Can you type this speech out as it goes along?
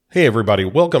Hey everybody,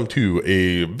 welcome to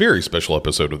a very special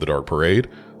episode of The Dark Parade.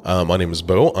 My name is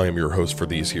Bo, I am your host for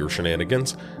these here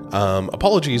shenanigans.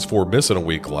 Apologies for missing a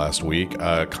week last week,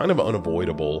 kind of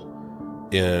unavoidable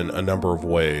in a number of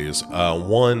ways.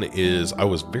 One is I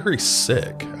was very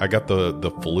sick. I got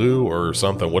the flu or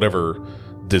something, whatever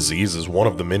diseases, one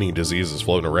of the many diseases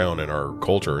floating around in our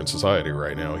culture and society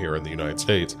right now here in the United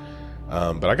States.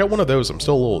 But I got one of those. I'm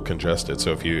still a little congested,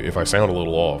 so if I sound a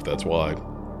little off, that's why.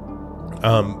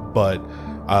 But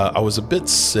I was a bit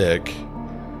sick,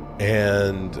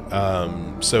 and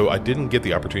so I didn't get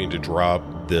the opportunity to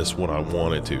drop this when I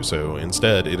wanted to. So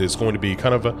instead, it is going to be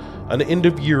kind of an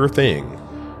end-of-year thing.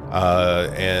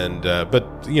 But,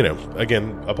 you know,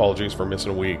 again, apologies for missing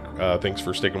a week. Thanks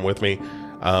for sticking with me.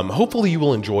 Hopefully you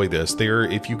will enjoy this.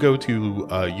 If you go to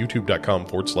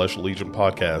youtube.com/Legion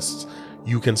Podcasts,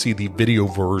 you can see the video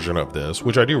version of this,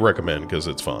 which I do recommend because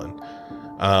it's fun.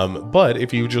 But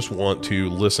if you just want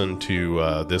to listen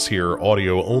to this here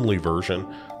audio only version,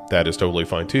 that is totally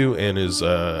fine too, and is,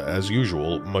 as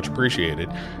usual, much appreciated.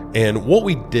 And what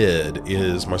we did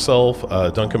is myself,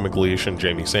 Duncan McLeish, and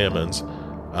Jamie Sammons,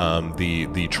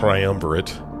 the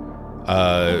triumvirate,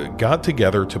 got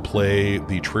together to play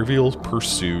the Trivial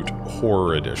Pursuit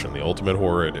Horror Edition, the Ultimate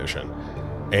Horror Edition.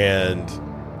 And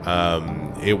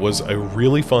it was a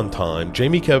really fun time.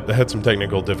 Jamie had some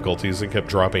technical difficulties and kept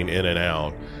dropping in and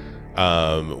out,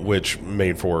 which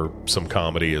made for some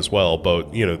comedy as well.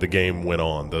 But, you know, the game went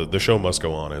on. The show must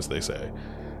go on, as they say.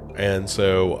 And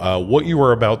so what you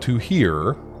are about to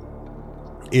hear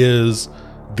is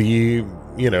the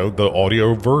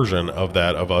audio version of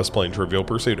that, of us playing Trivial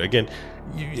Pursuit. Again,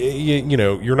 you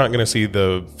know, you're not going to see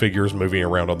the figures moving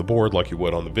around on the board like you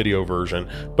would on the video version,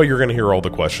 but you're going to hear all the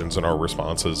questions and our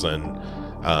responses, and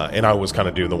I was kind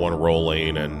of doing the one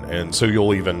rolling, and so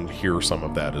you'll even hear some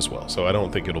of that as well. So I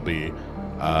don't think it'll be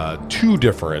too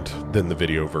different than the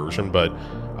video version, but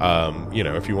you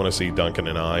know, if you want to see Duncan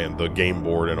and I and the game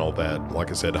board and all that, like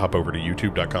I said, hop over to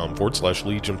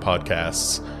youtube.com/Legion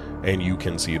Podcasts, and you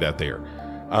can see that there.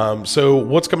 So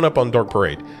what's coming up on Dark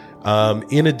Parade?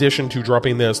 In addition to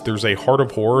dropping this, there's a Heart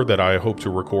of Horror that I hope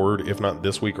to record, if not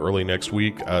this week, early next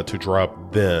week, to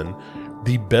drop then.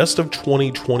 The Best of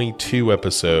 2022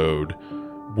 episode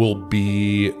will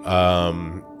be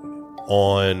on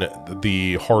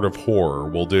the Heart of Horror.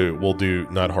 We'll do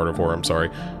not Heart of Horror, I'm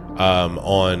sorry,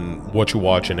 on What You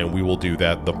Watching, and we will do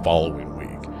that the following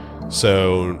week.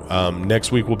 So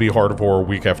next week will be Heart of Horror.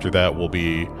 Week after that will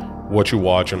be What You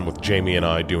Watching, with Jamie and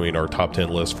I doing our top 10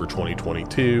 list for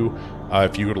 2022.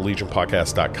 If you go to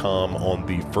legionpodcast.com on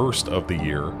the first of the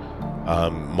year,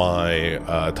 my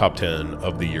top 10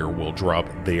 of the year will drop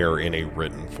there in a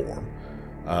written form.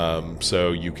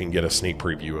 So you can get a sneak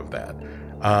preview of that.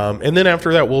 And then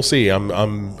after that, we'll see.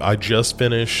 I just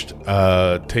finished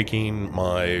taking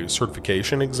my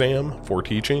certification exam for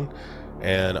teaching,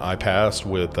 and I passed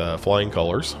with flying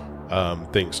colors,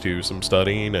 thanks to some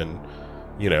studying and,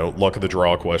 you know, luck of the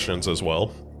draw questions as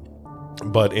well.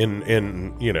 But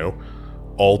in you know,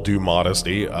 all due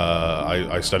modesty,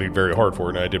 I studied very hard for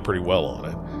it, and I did pretty well on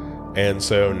it. And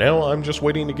so now I'm just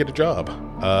waiting to get a job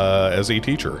as a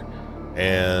teacher.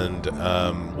 And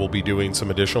we'll be doing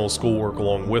some additional schoolwork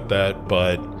along with that,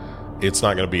 but it's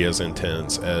not going to be as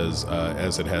intense as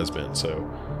it has been. So,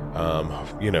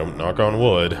 you know, knock on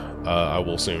wood, I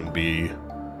will soon be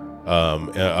a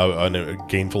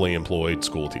gainfully employed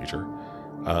school teacher.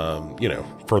 You know,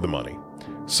 for the money.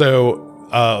 So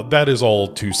that is all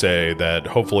to say that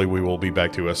hopefully we will be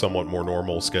back to a somewhat more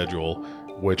normal schedule,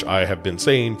 which I have been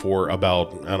saying for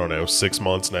about, 6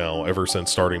 months now, ever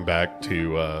since starting back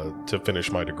to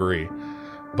finish my degree.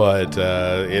 But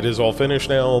it is all finished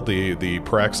now. The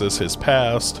praxis has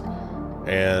passed,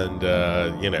 and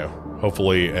you know,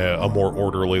 hopefully a more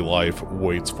orderly life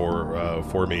waits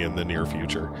for me in the near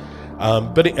future.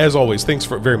 But as always, thanks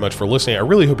very much for listening. I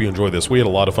really hope you enjoyed this. We had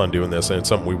a lot of fun doing this, and it's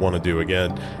something we want to do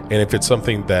again. And if it's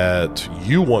something that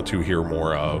you want to hear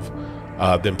more of,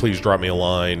 then please drop me a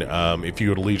line. If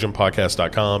you go to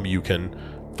legionpodcast.com, you can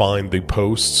find the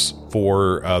posts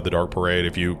for the Dark Parade.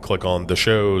 If you click on the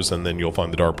shows, and then you'll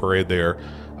find the Dark Parade there.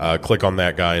 Click on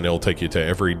that guy, and it'll take you to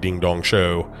every ding-dong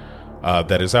show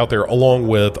that is out there, along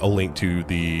with a link to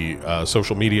the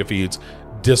social media feeds.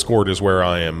 Discord is where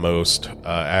I am most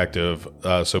active,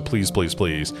 so please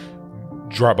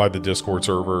drop by the Discord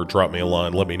server, drop me a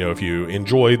line, let me know if you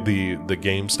enjoyed the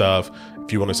game stuff.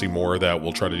 If you want to see more of that,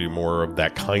 we'll try to do more of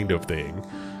that kind of thing,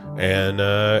 and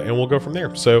we'll go from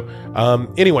there. So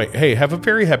anyway, hey, have a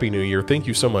very happy new year. Thank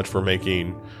you so much for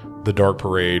making the Dark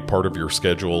Parade part of your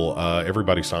schedule.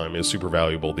 Everybody's time is super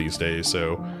valuable these days,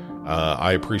 so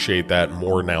I appreciate that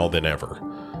more now than ever.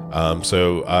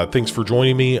 So thanks for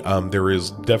joining me. There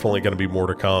is definitely going to be more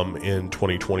to come in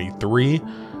 2023.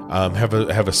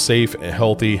 Have a safe,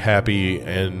 healthy, happy,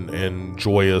 and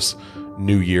joyous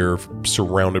new year,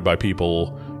 surrounded by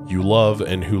people you love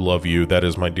and who love you. That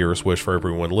is my dearest wish for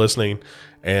everyone listening.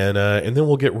 And then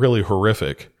we'll get really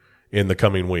horrific in the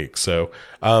coming weeks. So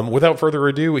without further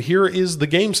ado, here is the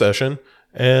game session,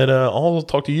 and I'll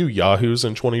talk to you yahoos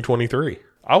in 2023.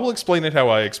 I will explain it how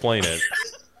I explain it.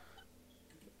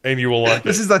 And you will like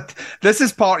it. This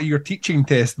is part of your teaching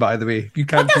test, by the way. You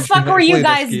can't. What the fuck were you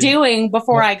guys doing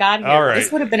before I got here? All right.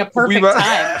 This would have been a perfect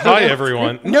time. Hi,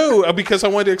 everyone. No, because I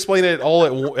wanted to explain it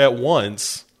all at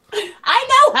once. I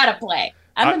know how to play.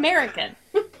 I'm American.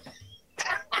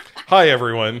 Hi,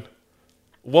 everyone.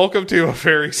 Welcome to a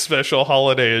very special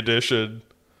holiday edition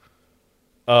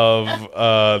of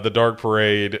the Dark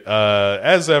Parade.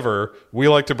 As ever, we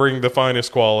like to bring the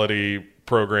finest quality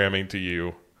programming to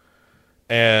you.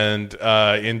 And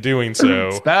in doing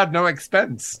so, spared no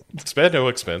expense. Spared no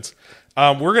expense.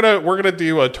 We're gonna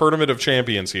do a tournament of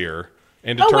champions here,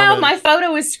 and oh wow, my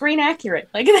photo is screen accurate.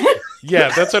 Like that.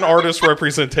 Yeah, that's an artist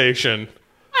representation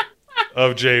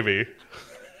of Jamie.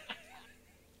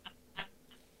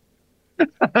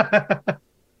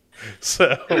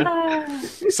 So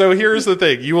here's the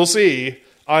thing. You will see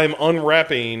I'm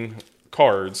unwrapping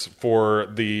cards for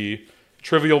the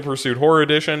Trivial Pursuit Horror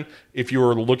Edition. If you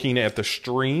are looking at the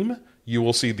stream, you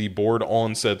will see the board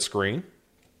on said screen.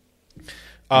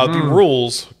 The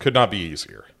rules could not be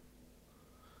easier.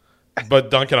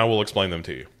 But Duncan, I will explain them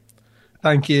to you.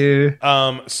 Thank you.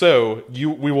 So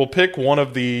we will pick one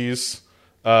of these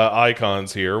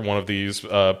icons here, one of these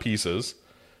pieces.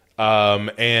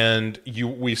 And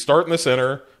we start in the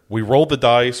center, we roll the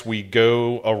dice, we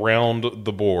go around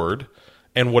the board,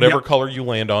 and whatever color you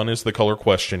land on is the color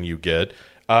question you get.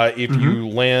 If you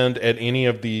land at any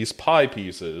of these pie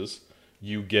pieces,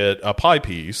 you get a pie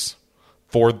piece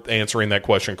for answering that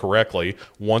question correctly.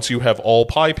 Once you have all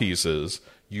pie pieces,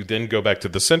 you then go back to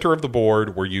the center of the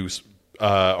board where you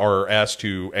are asked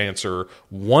to answer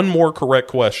one more correct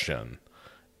question,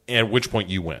 at which point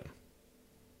you win.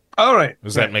 All right.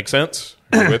 Does that make sense?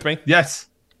 Are you with me? Yes.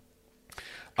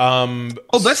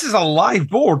 This is a live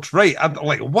board, right? I'm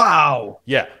like, wow.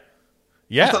 Yeah.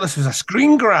 Yeah. I thought this was a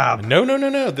screen grab.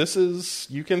 No. This is,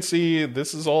 you can see,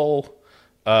 this is all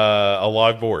a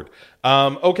live board.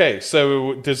 Okay,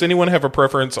 so does anyone have a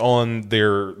preference on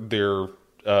their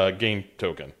game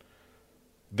token?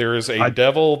 There is a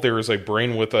devil, there is a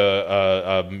brain with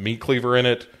a meat cleaver in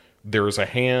it, there is a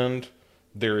hand,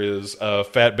 there is a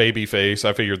fat baby face.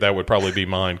 I figured that would probably be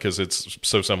mine because it's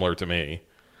so similar to me.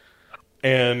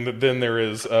 And then there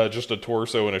is just a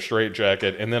torso and a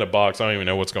straitjacket, and then a box. I don't even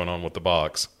know what's going on with the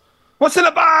box. What's in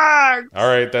the box? All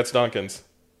right, that's Duncan's.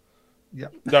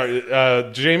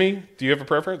 Yep. Jamie, do you have a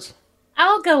preference?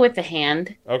 I'll go with the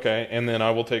hand. Okay, and then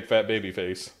I will take fat baby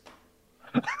face.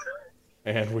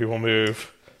 And we will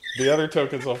move the other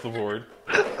tokens off the board.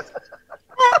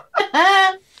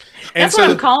 That's what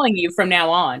I'm calling you from now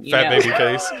on. Fat baby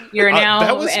face. You're now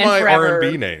that was and my forever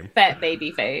R&B name. Fat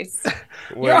baby face.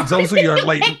 It's also your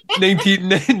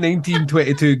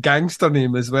 1922 gangster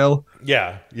name as well.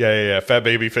 Yeah. Fat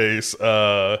baby face.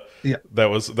 That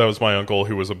was my uncle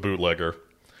who was a bootlegger.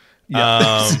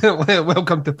 Yeah.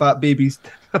 Welcome to Fat Baby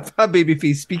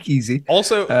Face Speakeasy.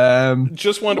 Also,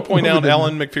 just wanted to point out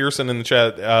Alan McPherson in the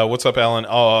chat. What's up, Alan?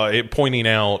 Pointing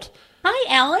out.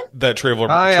 Hi, Alan. That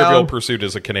Trivial Pursuit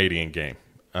is a Canadian game.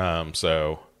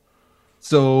 So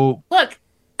look,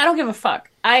 I don't give a fuck.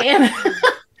 I am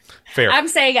fair. I'm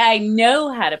saying I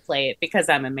know how to play it because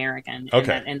I'm American.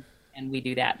 Okay. And we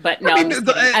do that. But no,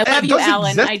 I love you,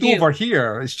 Alan. I do. Over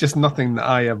here, it's just nothing that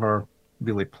I ever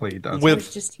really played. I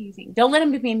was just teasing. Don't let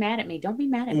him be mad at me. Don't be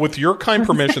mad at me. With your kind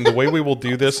permission, the way we will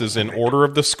do this is in order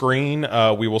of the screen.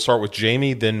 We will start with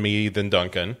Jamie, then me, then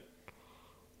Duncan.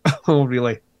 Oh,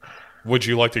 really? Would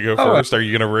you like to go first? Are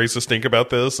you going to raise a stink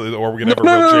about this? Or are we going to have a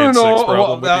real Jan 6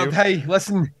 problem with you? Hey,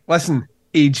 listen.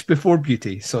 Age before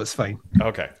beauty, so it's fine.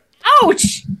 Okay.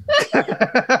 Ouch!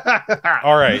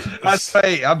 All right. That's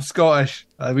right. I'm Scottish.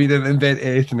 We didn't invent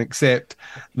anything except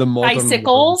the modern...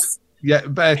 Bicycles? Yeah,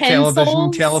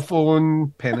 television,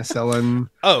 telephone, penicillin.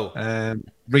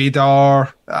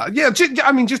 Radar.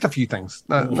 Just a few things.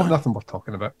 Nothing worth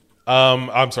talking about.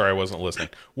 I'm sorry, I wasn't listening.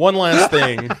 One last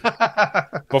thing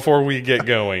before we get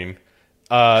going.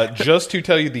 Just to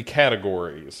tell you the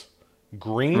categories.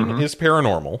 Green is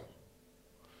paranormal.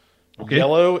 Okay.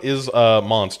 Yellow is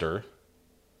monster.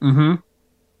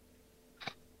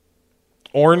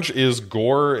 Orange is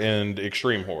gore and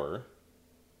extreme horror.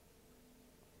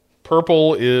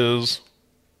 Purple is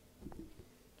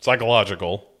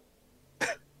psychological.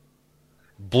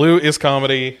 Blue is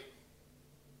comedy.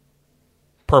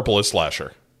 Purple is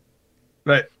slasher.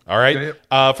 Right. All right.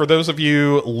 For those of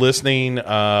you listening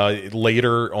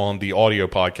later on the audio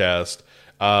podcast,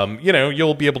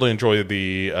 you'll be able to enjoy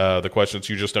the questions.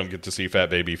 You just don't get to see Fat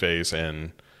Baby Face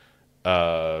and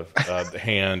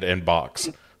hand and box.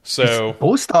 So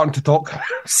both starting to talk about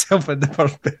himself in the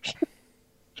first person.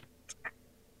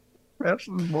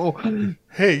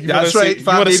 Hey, you want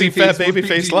to see Fat Baby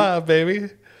Face live, baby?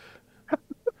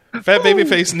 Fat Baby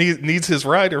Face needs his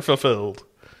rider fulfilled.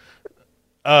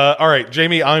 All right,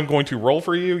 Jamie, I'm going to roll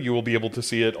for you. You will be able to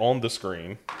see it on the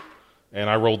screen. And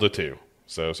I rolled a 2,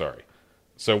 so sorry.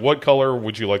 So what color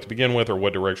would you like to begin with, or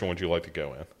what direction would you like to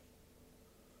go in?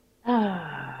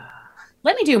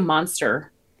 Let me do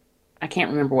monster. I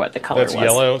can't remember what the color was. That's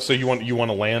yellow, so you want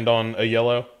to land on a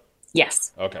yellow?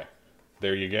 Yes. Okay.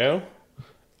 There you go.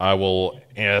 I will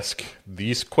ask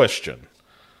this question.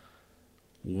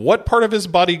 What part of his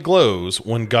body glows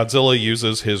when Godzilla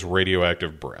uses his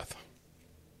radioactive breath?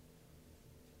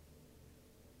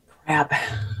 Crap.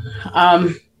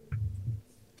 I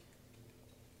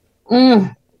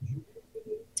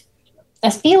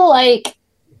feel like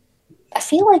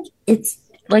it's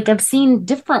like I've seen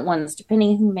different ones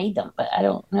depending who made them, but I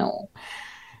don't know.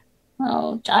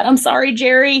 Oh, God, I'm sorry,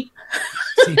 Jerry.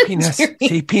 Say penis.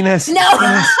 Say penis. No.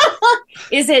 Penis.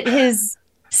 Is it his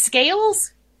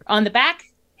scales on the back?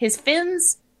 His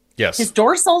fins? Yes. His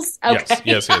dorsals? Okay.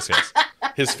 Yes.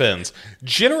 His fins.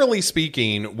 Generally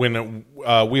speaking, when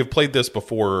we have played this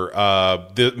before,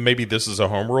 maybe this is a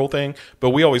home rule thing,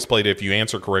 but we always played if you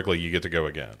answer correctly, you get to go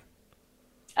again.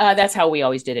 That's how we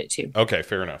always did it too. Okay,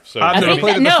 fair enough. So I've never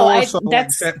played it before, so I'll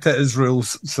accept it as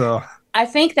rules. So I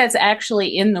think that's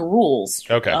actually in the rules.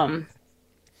 Okay. Yeah.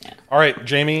 All right,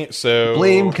 Jamie. So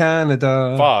blame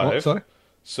Canada. 5. Oh, sorry.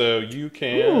 So you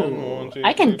can. 1, 2,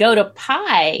 I can 3, go to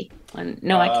pi.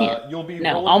 No, I can't. You'll be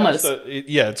almost.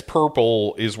 It's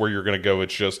purple is where you're going to go.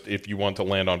 It's just if you want to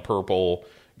land on purple,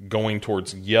 going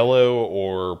towards yellow,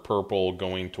 or purple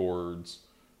going towards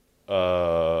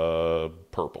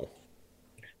purple.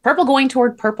 Purple going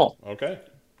toward purple. Okay.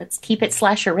 Let's keep it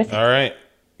slasherific. All right.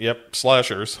 Yep.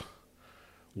 Slashers.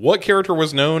 What character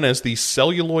was known as the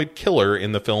celluloid killer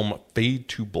in the film Fade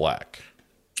to Black?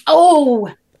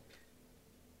 Oh,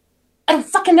 I don't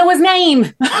fucking know his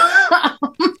name.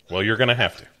 Well, you're going to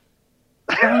have to.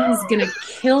 Brian's going to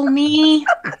kill me.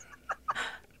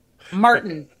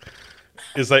 Martin.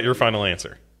 Is that your final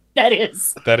answer? That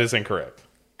is. That is incorrect.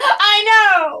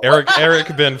 I know. Eric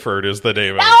Benford is the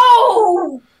name of it.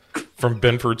 No! From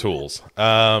Benford Tools.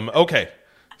 Okay.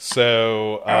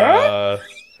 So,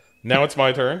 now it's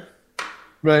my turn.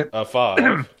 Right.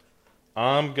 5.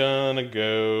 I'm gonna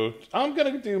do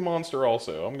monster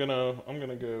also. I'm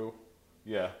gonna go,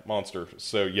 monster.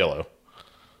 So yellow.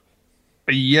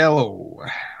 Yellow.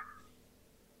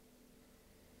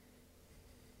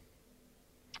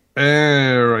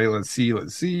 Right, let's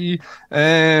see.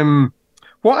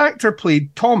 What actor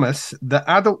played Thomas, the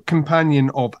adult companion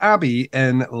of Abby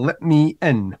in Let Me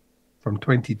In from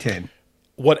 2010?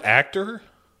 What actor?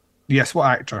 Yes, what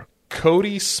actor?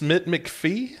 Cody Smith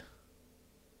McPhee?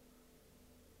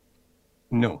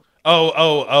 No.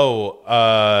 All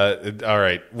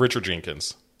right. Richard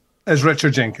Jenkins. As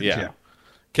Richard Jenkins, yeah.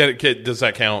 Does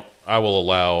that count? I will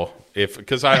allow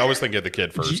because I always think of the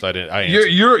kid first.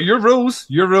 Your rules.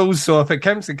 So if it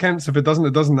counts, it counts. If it doesn't,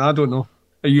 it doesn't. I don't know.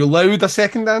 Are you allowed a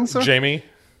second answer, Jamie?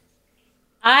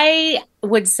 I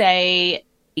would say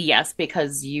yes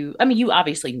because you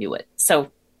obviously knew it.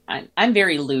 So I'm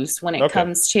very loose when it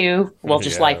comes to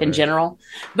life in general.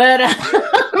 But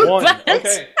one.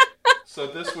 Okay. So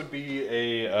this would be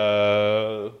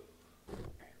a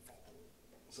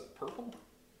is that purple?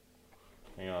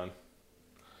 Hang on.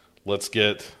 Let's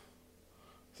get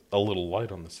a little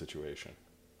light on the situation.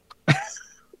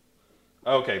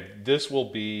 Okay, this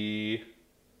will be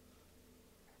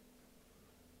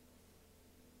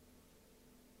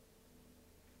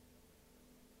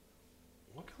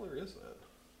what color is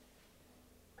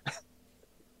that?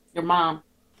 Your mom.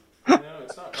 No,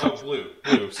 it's not. Oh, blue.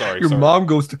 Blue, sorry. Your mom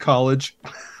goes to college.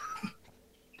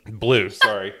 Blue,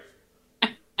 sorry.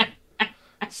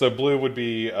 So blue would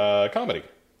be comedy.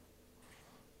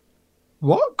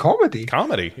 What? Comedy?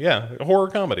 Comedy, yeah. Horror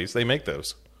comedies. They make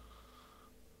those.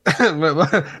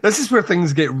 This is where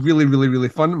things get really, really, really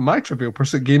fun. My Trivial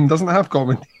Pursuit game doesn't have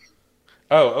comedy.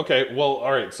 Oh, okay. Well,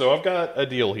 all right. So I've got a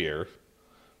deal here.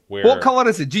 Where what color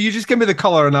is it? Do you just give me the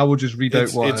color and I will just read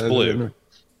out what it's blue.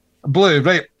 Blue,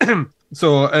 right.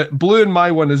 So blue in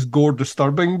my one is gore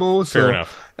disturbing, Bo. So, Fair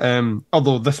enough.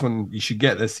 Although this one, you should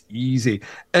get this easy.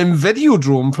 In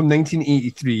Videodrome from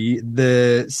 1983,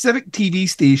 the Civic TV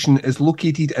station is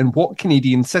located in what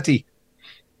Canadian city?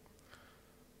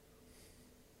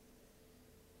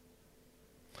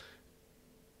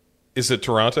 Is it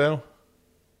Toronto?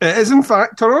 It is, in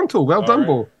fact, Toronto. Well done, right.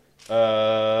 Bo.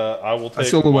 I will take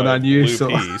That's the only one I knew, blue so.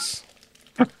 piece.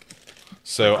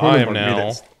 So I am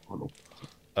now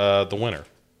the winner.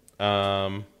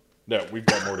 No, we've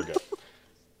got more to go.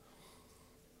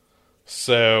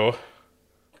 So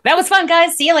That was fun,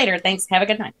 guys. See you later. Thanks. Have a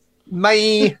good night.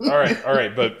 Bye. all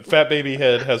right. But Fat Baby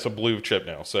Head has a blue chip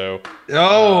now. So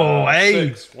Hey.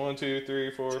 6. 1, 2,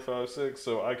 3, 4, 5, 6.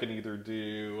 So I can either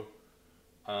do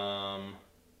an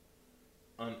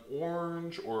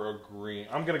orange or a green.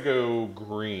 I'm gonna go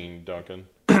green, Duncan.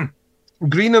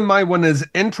 Green in my one is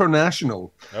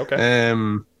international. Okay.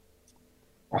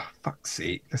 Oh, fuck's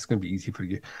sake. This is going to be easy for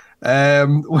you.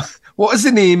 What is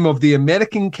the name of the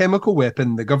American chemical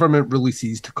weapon the government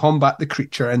releases to combat the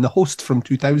creature in The Host from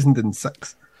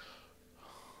 2006?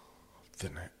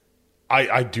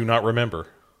 I do not remember.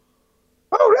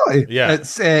 Oh, really? Yeah.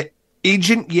 It's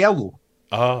Agent Yellow.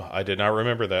 Oh, I did not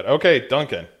remember that. Okay,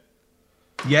 Duncan.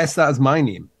 Yes, that is my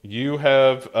name. You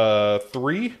have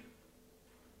three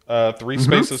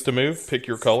spaces to move. Pick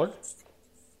your color.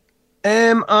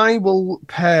 I will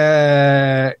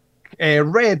pick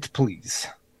red, please.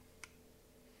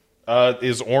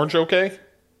 Is orange okay?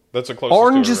 That's a closest.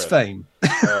 Orange to a is red. fine.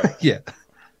 Right. Yeah.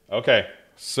 Okay,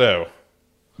 so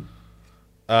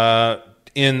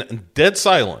in Dead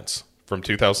Silence from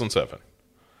 2007,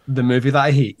 The movie that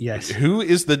I hate, yes. who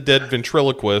is the dead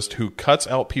ventriloquist who cuts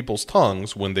out people's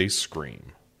tongues when they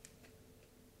scream?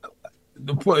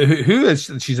 Who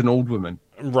is? She's an old woman.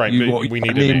 Right, but we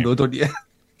need a name, name. though, don't you?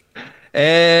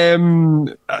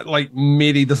 Like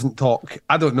Mary doesn't talk.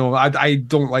 I don't know. I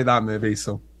don't like that movie.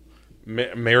 So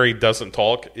Mary doesn't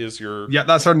talk is your yeah,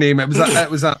 that's her name. It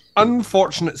was an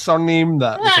unfortunate surname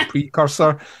that was a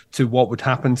precursor to what would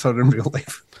happen to her in real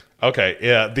life. Okay.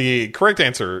 Yeah, the correct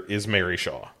answer is Mary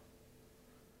Shaw.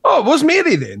 Oh, it was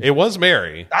Mary then. It was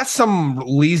Mary. That's some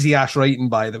lazy ass writing,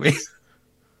 by the way.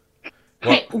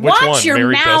 Hey, Which watch one? your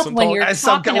Mary mouth doesn't when talk? you're It's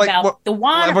talking like, about the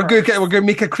water. We're gonna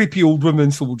make a creepy old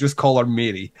woman, so we'll just call her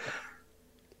Mary.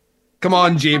 Come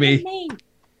on, Jamie.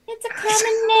 It's a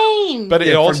common name. But it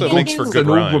Yeah, also for makes for Google's good an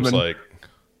old rhymes. woman. Like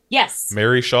Yes.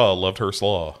 Mary Shaw loved her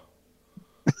slaw.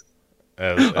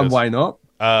 And why not?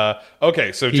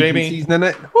 Okay, so Keep Jamie, seasoning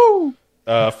it. Woo!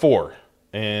 4,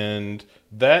 and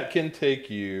that can take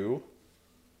you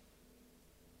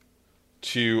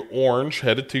to orange,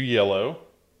 headed to yellow,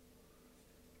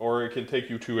 or it can take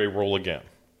you to a roll again.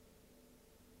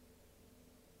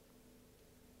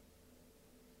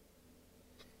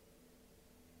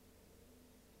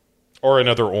 Or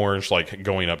another orange, like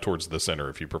going up towards the center,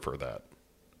 if you prefer that.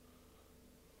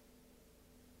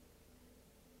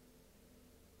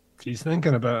 She's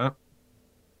thinking about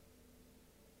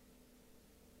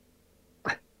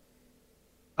it.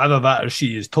 Either that or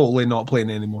she is totally not playing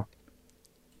anymore.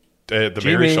 The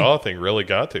Mary Shaw thing really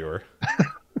got to her.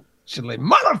 She's like,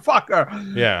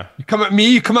 motherfucker! Yeah. You come at me,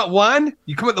 you come at one,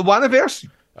 you come at the Waniverse.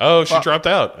 Oh, she dropped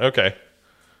out. Okay.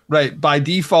 Right, by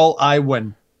default, I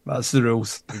win. That's the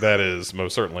rules. That is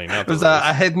most certainly not the There's rules.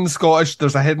 a hidden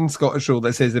Scottish rule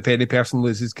that says if any person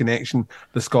loses connection,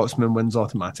 the Scotsman wins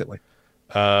automatically.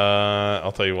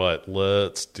 I'll tell you what.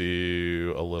 Let's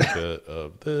do a little bit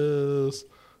of this,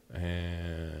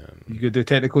 and You could do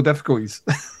technical difficulties.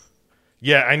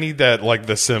 yeah, I need that like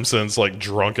The Simpsons, like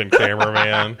drunken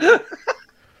cameraman.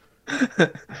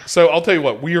 So I'll tell you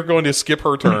what. We are going to skip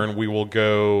her turn. We will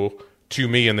go to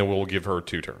me, and then we'll give her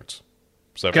 2 turns.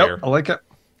 Is that fair? I like it.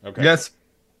 Okay. Yes.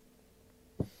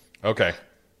 Okay.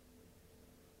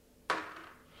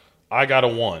 I got a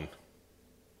 1.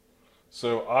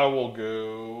 So I will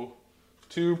go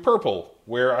to purple,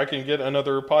 where I can get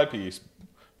another pie piece.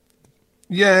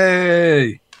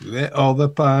 Yay! Get all the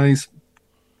pies.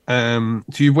 So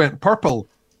you went purple.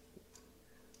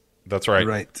 That's right.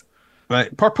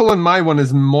 Right. Purple and my one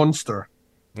is monster.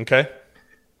 Okay.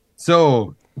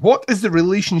 So, what is the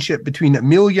relationship between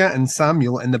Amelia and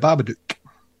Samuel in the Babadook?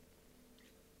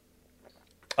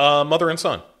 Mother and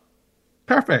son.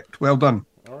 Perfect. Well done.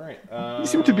 All right. You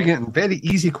seem to be getting very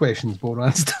easy questions,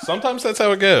 Boran. Sometimes that's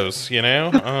how it goes, you know.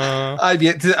 I've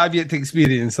yet to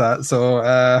experience that. So,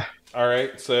 All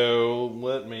right. So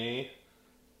let me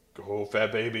go.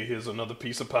 Fat baby, here's another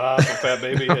piece of pie from Fat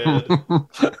Baby Head.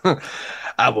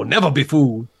 I will never be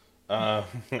fooled.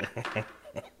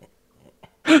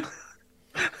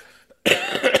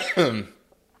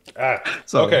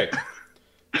 Okay.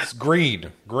 It's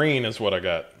green. Green is what I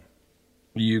got.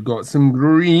 You got some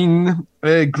green.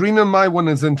 Green on my one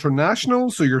is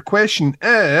international. So your question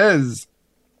is,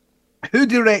 who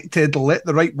directed Let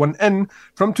the Right One In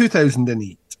from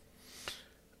 2008?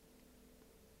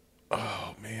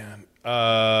 Oh, man.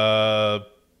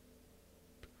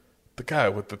 The guy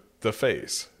with the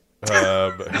face.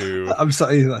 Who? I'm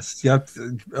sorry. Yeah,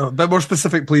 a bit more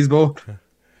specific, please, Bo.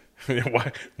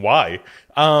 Why?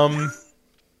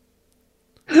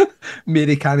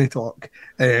 Mary Canny talk.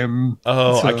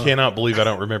 I cannot believe I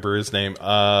don't remember his name.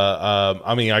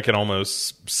 I mean, I can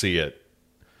almost see it.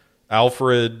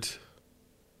 Alfred.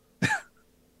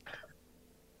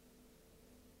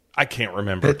 I can't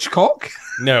remember. Hitchcock?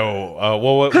 No.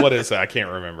 Well, what is that? I can't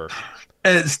remember.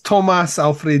 It's Thomas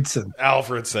Alfredson.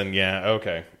 Alfredson. Yeah.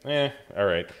 Okay. All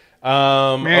right.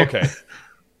 Okay.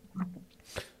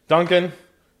 Duncan,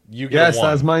 you get Yes, a 1.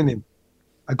 that's my name.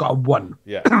 I got a 1.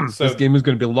 Yeah. So this game is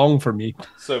going to be long for me.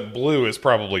 So blue is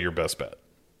probably your best bet.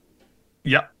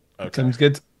 Yep. Okay. Sounds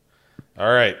good.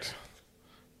 All right.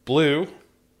 Blue,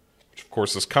 which of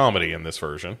course is comedy in this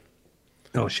version.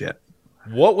 Oh, shit.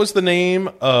 What was the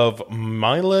name of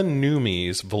Mila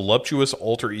Numi's voluptuous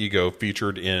alter ego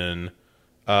featured in...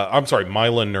 I'm sorry,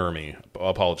 Mila Nurmi.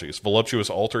 Apologies. Voluptuous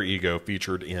alter ego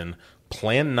featured in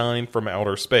Plan 9 from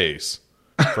Outer Space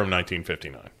from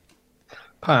 1959.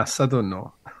 Pass. I don't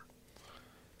know.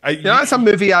 That's a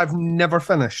movie I've never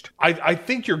finished. I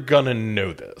think you're gonna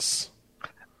know this.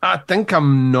 I think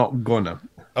I'm not gonna.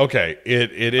 Okay,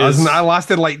 it is. I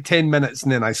lasted like 10 minutes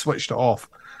and then I switched it off.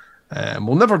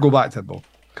 We'll never go back to it, though,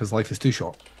 because life is too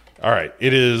short. All right,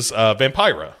 it is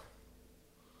Vampira.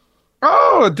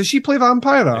 Oh, does she play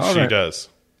Vampira? She does.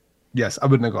 Yes, I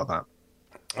wouldn't have got that.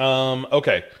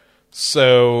 Okay,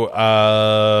 so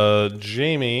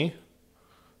Jamie.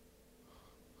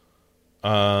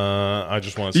 I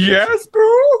just want to see. Yes,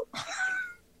 bro.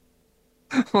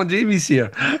 Well, Jamie's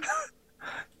here.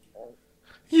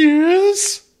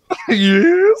 Yes.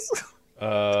 Yes.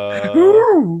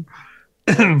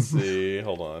 Let's see.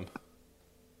 Hold on.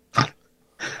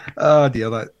 Oh dear,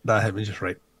 that hit me just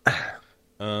right.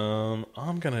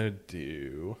 I'm gonna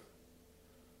do.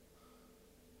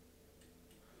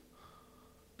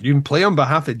 You can play on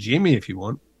behalf of Jamie if you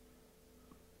want.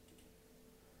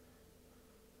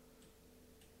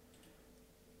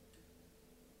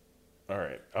 All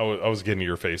right, I was getting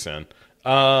your face in.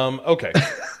 Okay.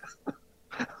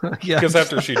 Yeah. Because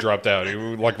after she dropped out,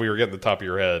 like we were getting the top of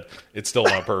your head. It's still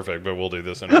not perfect, but we'll do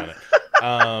this in a minute.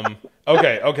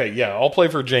 Okay, yeah, I'll play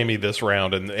for Jamie this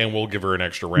round, and we'll give her an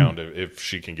extra round if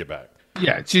she can get back.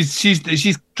 Yeah,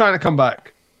 she's trying to come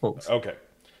back, folks. Okay,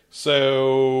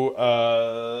 so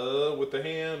with the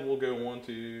hand, we'll go 1,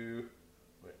 2.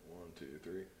 Wait, 1, 2,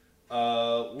 3.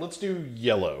 Let's do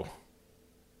yellow.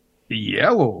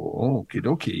 Yellow,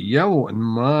 okay. Yellow, and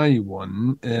my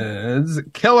one is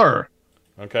Killer.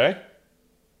 Okay.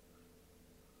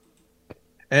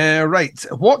 Right.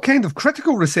 What kind of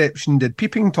critical reception did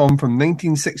Peeping Tom from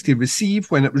 1960 receive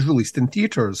when it was released in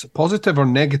theaters? Positive or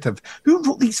negative? Who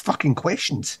wrote these fucking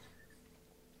questions?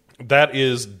 That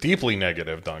is deeply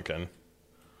negative, Duncan.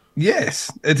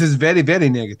 Yes, it is very, very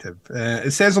negative.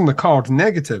 It says on the card,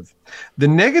 negative. The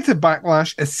negative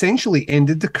backlash essentially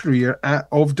ended the career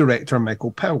of director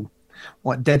Michael Pill.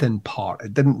 Well, it did in part.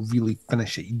 It didn't really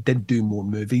finish it. He did do more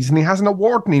movies, and he has an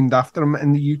award named after him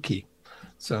in the UK.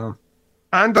 So,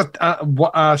 and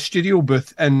a studio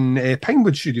booth in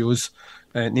Pinewood Studios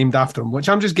named after him, which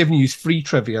I'm just giving you as free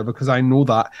trivia because I know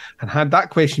that. And had that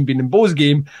question been in Bo's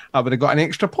game, I would have got an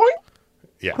extra point.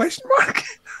 Yeah. Question mark.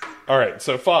 All right,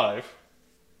 so 5.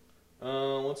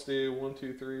 Let's do 1,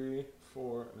 2, 3,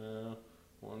 4. No,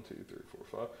 1, 2, 3,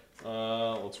 4,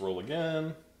 5. Let's roll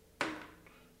again.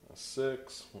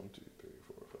 6. 1, 2, 3,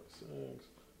 4, 5, 6. 1,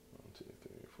 2,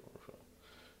 3,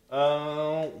 4,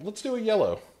 5. Let's do a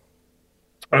yellow.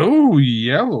 Oh,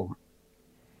 yellow.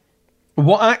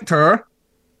 What actor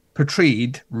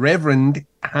portrayed Reverend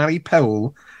Harry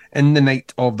Pill in The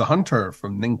Night of the Hunter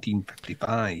from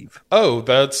 1955? Oh,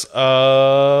 that's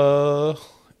let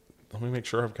me make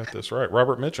sure I've got this right.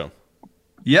 Robert Mitchum.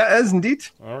 Yeah, it is indeed.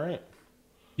 All right.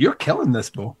 You're killing this,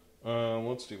 Bo.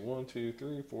 Let's do 1, 2,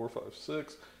 3, 4, 5,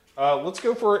 6. Let's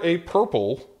go for a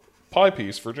purple pie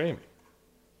piece for Jamie.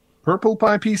 Purple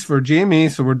pie piece for Jamie.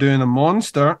 So we're doing a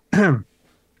monster.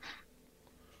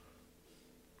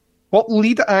 What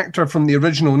lead actor from the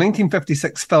original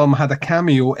 1956 film had a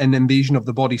cameo in Invasion of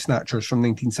the Body Snatchers from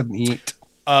 1978?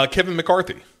 Kevin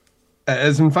McCarthy. It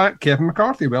is, in fact, Kevin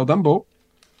McCarthy. Well done, Bo.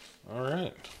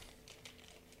 All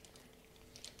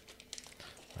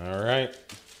right.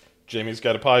 Jamie's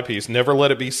got a pie piece. Never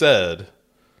let it be said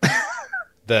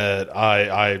that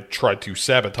I tried to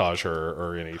sabotage her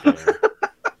or anything.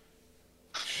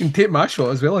 You can take my shot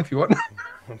as well if you want.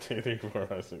 1, 2, 3, 4,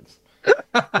 5, 6.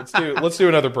 Let's do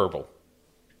another purple.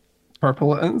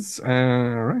 Purple it is.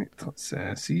 Right. Let's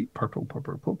see. Purple.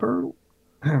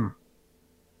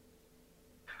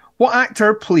 What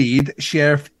actor played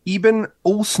Sheriff Eben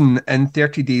Olsen in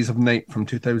 30 Days of Night from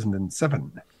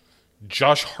 2007?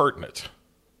 Josh Hartnett.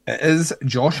 It is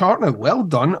Josh Hartnett. Well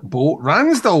done, Bo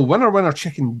Ransdell. Winner,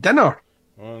 chicken dinner.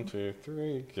 1, 2,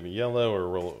 3. Get a yellow or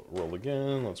roll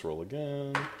again. Let's roll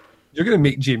again. You're going to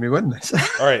make Jamie win this.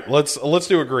 All right, let's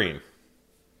do a green.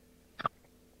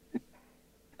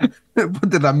 What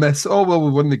did I miss? Oh, well, we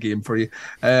won the game for you.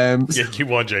 Yeah, you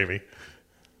won, Jamie.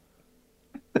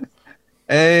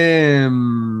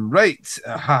 Right.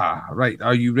 Right.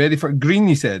 Are you ready for green,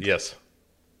 you said? Yes.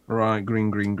 Right,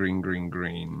 green.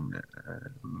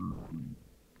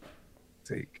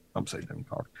 Take upside down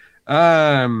card.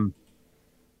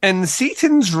 In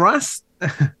Satan's Rhapsody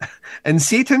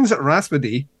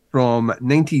from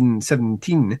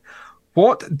 1917,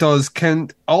 what does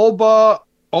Count Alba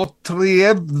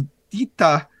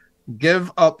Otrievita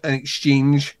give up in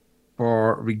exchange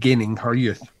for regaining her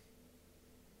youth?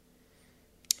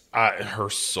 Her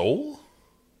soul?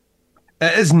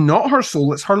 It is not her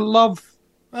soul, it's her love.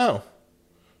 Oh.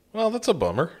 Well, that's a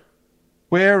bummer.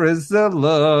 Where is the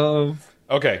love?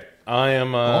 Okay, I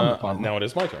am... now it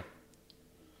is my turn.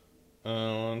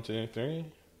 1, 2, 3.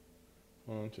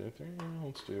 1, 2, 3.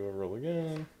 Let's do a roll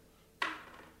again.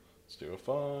 Let's do a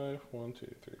 5. 1, 2,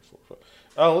 3, 4, 5.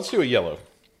 Oh, let's do a yellow.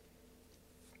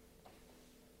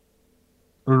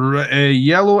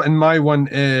 Yellow, and my one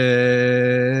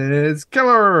is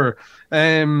Killer.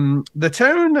 The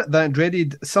Town That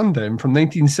Dreaded Sundown from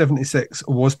 1976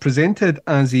 was presented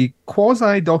as a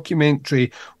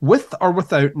quasi-documentary with or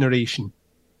without narration.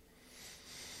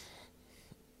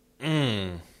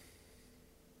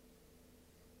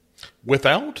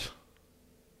 Without?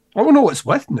 Oh, no, it's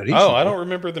with narration. Oh, I don't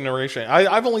remember the narration.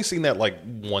 I've only seen that like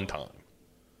one time.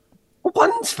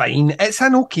 One's fine. It's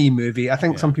an okay movie. I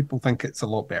think some people think it's a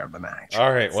lot better than that. Actually.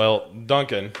 All right. Well,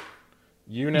 Duncan,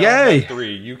 you now have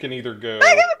 3. You can either go.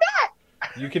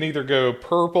 You can either go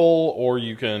purple or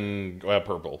you can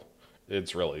purple.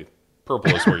 It's really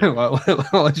purple is where you. well,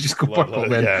 let's just go purple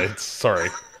then. Yeah. Sorry,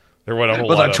 there went a whole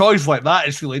With lot a choice like that,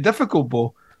 it's really difficult,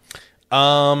 Bo.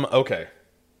 Okay.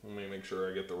 Let me make sure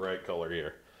I get the right color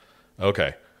here.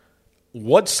 Okay.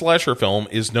 What slasher film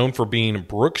is known for being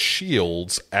Brooke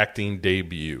Shields' acting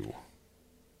debut?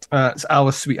 It's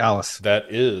Alice, Sweet Alice.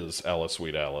 That is Alice,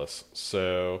 Sweet Alice.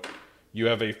 So you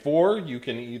have a 4. You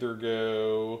can either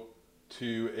go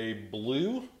to a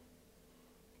blue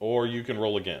or you can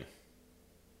roll again.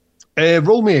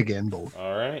 Roll me again, Bo.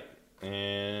 All right.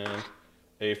 And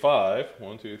a 5.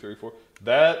 1, 2, 3, 4.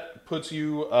 That puts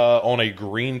you on a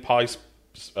green pie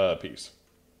piece.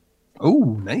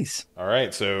 Oh, nice. All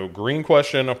right, so green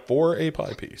question for a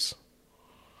pie piece.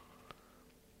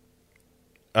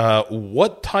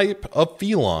 What type of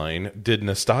feline did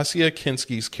Nastasia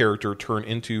Kinski's character turn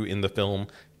into in the film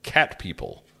Cat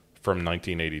People from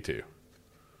 1982?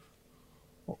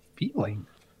 What feline?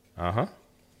 Uh-huh.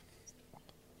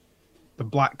 The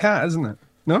black cat, isn't it?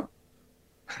 No?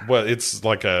 Well, it's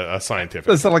like a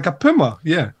scientific. It's like a puma,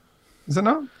 yeah. Is it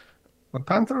not? A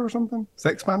panther or something?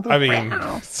 Sex panther? I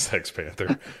mean, Sex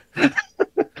Panther.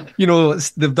 You know,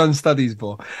 they've done studies,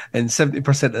 Bo, and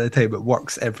 70% of the time it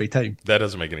works every time. That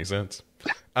doesn't make any sense.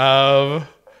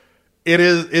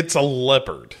 It's a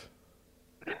leopard.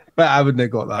 But I wouldn't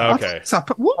have got that. Okay.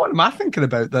 What am I thinking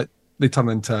about that they turn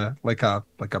into like a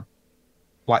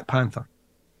Black Panther?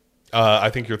 I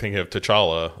think you're thinking of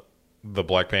T'Challa, the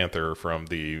Black Panther from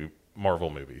the Marvel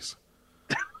movies.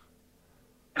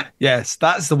 Yes,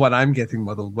 that's the one I'm getting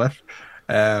muddled with.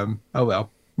 Oh well,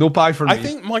 no pie for me. I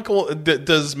think Michael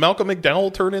does Malcolm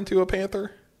McDowell turn into a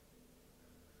panther?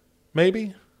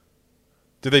 Maybe.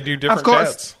 Do they do different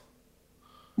cats?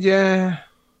 Yeah,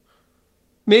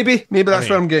 maybe that's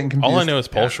where I'm getting confused. All I know is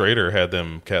Paul Schrader had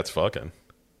them cats fucking.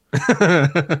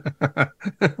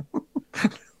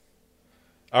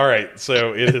 All right,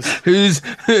 so it is. Who's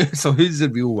the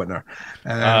real winner?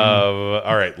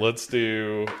 All right, let's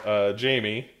do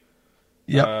Jamie.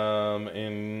 Yep.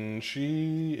 And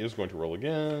she is going to roll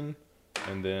again,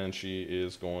 and then she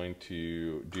is going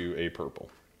to do a purple.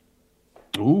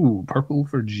 Ooh, purple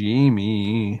for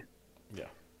Jamie. Yeah.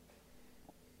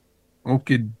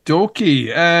 Okie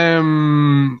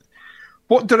dokie.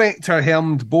 What director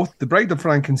helmed both The Bride of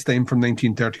Frankenstein from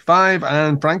 1935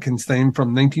 and Frankenstein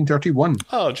from 1931?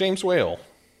 Oh, James Whale.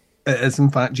 It is, in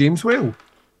fact, James Whale.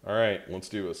 All right, let's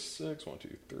do a 6. 1,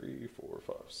 2, 3, 4,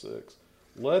 5, 6.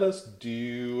 Let us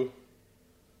do...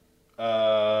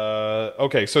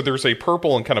 okay, so there's a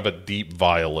purple and kind of a deep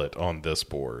violet on this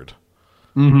board.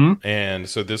 Mm-hmm. And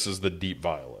so this is the deep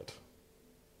violet.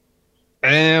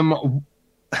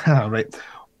 Right.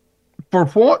 For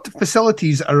what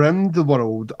facilities around the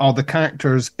world are the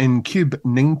characters in Cube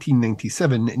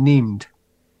 1997 named?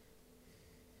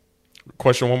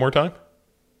 Question one more time.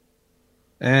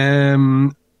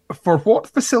 For what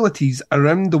facilities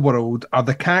around the world are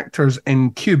the characters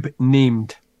in Cube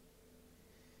named?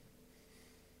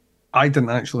 I didn't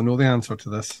actually know the answer to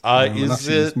this. I've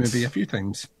seen this movie a few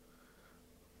times.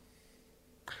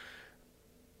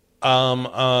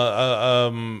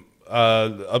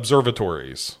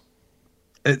 Observatories.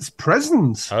 It's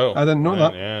prisons. Oh, I didn't know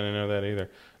that. Yeah, I didn't know that either.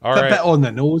 It's a bit on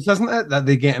the nose, isn't it? That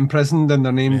they get imprisoned and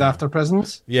they're named after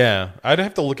prisons. Yeah, I'd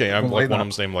have to look at it. Like one of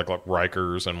them's named like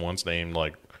Rikers, and one's named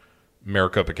like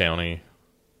Maricopa County.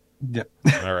 Yeah.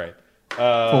 All right.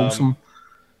 Folsom.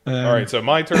 All right, so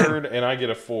my turn, and I get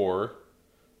a 4.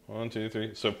 1, 2,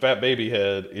 3. So Fat Baby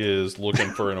Head is looking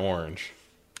for an orange.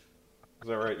 Is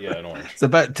that right? Yeah, an orange. It's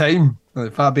about time.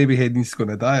 Fat Baby Head needs to go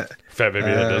on a diet. Fat Baby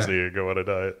Head does need to go on a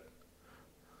diet.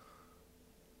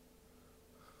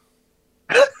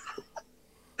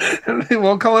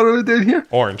 What color are we doing here?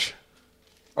 Orange.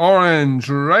 Orange,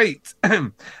 right.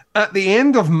 At the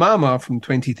end of Mama from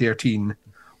 2013,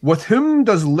 with whom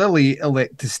does Lily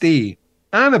elect to stay?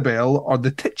 Annabelle or the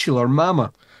titular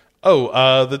Mama?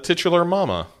 Oh, the titular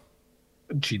Mama.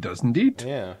 She does indeed.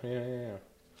 Yeah.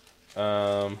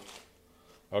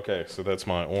 Okay, so that's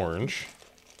my orange.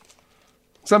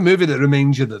 It's a movie that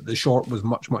reminds you that The Short was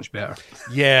much, much better.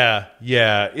 Yeah.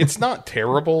 It's not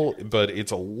terrible, but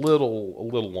it's a little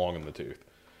long in the tooth.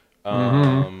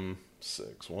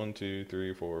 6. 1, 2,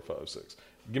 3, 4, 5, 6.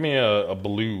 Give me a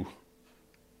blue.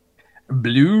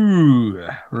 Blue,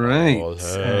 right. I'll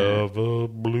have a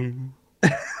blue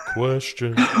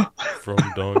question from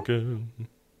Duncan.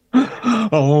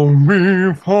 I'll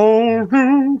be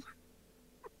falling.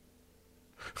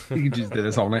 You could just do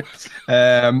this all night.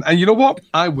 And you know what?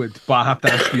 I would, but I have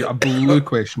to ask you a blue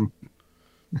question.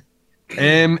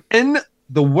 In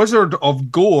The Wizard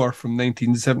of Gore from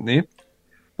 1970,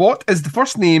 what is the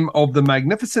first name of the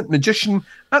magnificent magician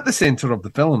at the center of the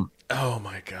film? Oh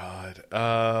my God.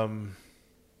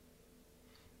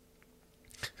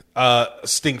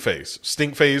 Stinkface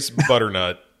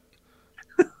Butternut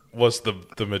was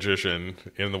the magician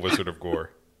in The Wizard of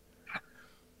Gore.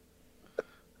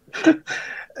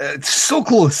 It's so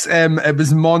close. It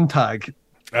was Montag.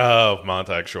 Oh,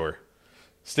 Montag, sure.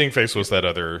 Stinkface was that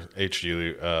other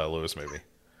H.G. Lewis movie.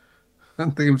 I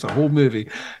don't think it was a whole movie.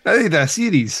 I think the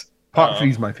series. Part 3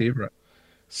 is my favorite.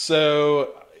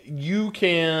 So you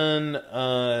can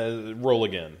roll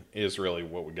again is really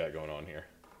what we got going on here.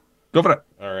 Go for it.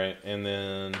 All right, and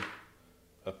then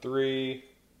a 3,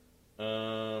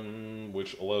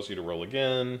 which allows you to roll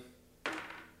again,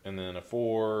 and then a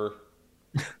 4,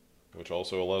 which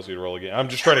also allows you to roll again. I'm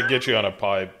just trying to get you on a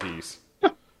pie piece.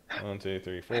 1, 2,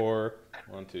 3, 4.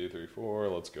 1, 2, 3, 4.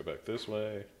 Let's go back this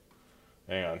way.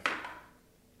 Hang on.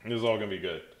 This is all going to be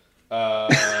good. All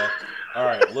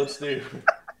right, let's do...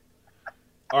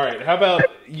 All right, how about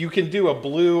you can do a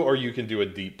blue or you can do a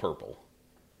deep purple?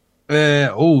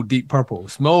 Deep purple.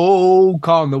 Smoke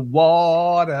on the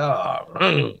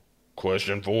water.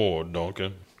 Question 4,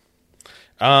 Duncan.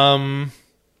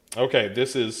 Okay,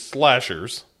 this is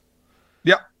slashers.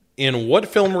 Yep. In what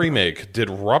film remake did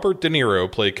Robert De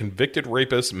Niro play convicted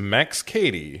rapist Max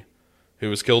Cady, who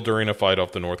was killed during a fight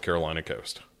off the North Carolina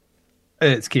coast?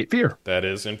 It's Cape Fear. That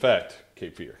is, in fact,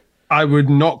 Cape Fear. I would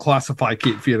not classify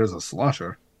Cape Fear as a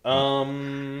slasher.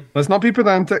 Let's not be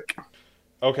pedantic.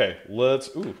 Okay, let's...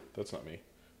 Ooh, that's not me.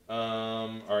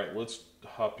 All right, let's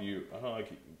hop you... Oh, I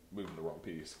keep moving the wrong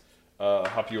piece.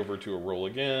 Hop you over to a roll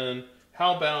again.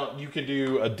 How about you can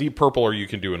do a deep purple or you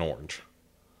can do an orange?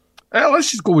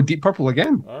 Let's just go with deep purple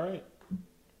again. All right.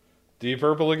 Deep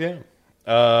purple again.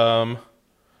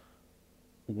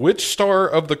 Which star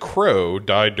of The Crow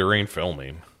died during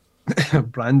filming?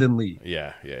 Brandon Lee.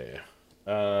 Yeah.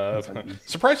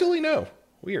 Surprisingly, no.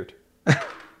 Weird.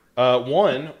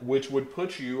 One, which would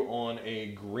put you on a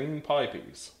green pie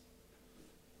piece.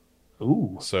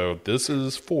 Ooh. So this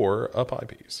is for a pie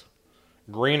piece.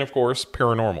 Green, of course,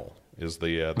 paranormal is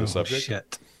the subject.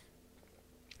 Shit.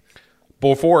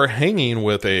 Before hanging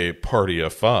with a party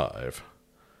of 5,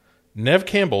 Neve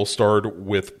Campbell starred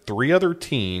with 3 other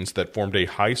teens that formed a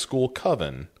high school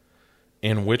coven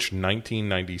in which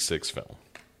 1996 film?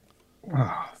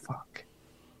 Oh, fuck.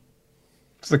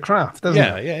 It's the craft, isn't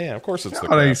it? Yeah. Of course, it's the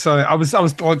All right, craft. so I was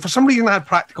like, for some reason, I had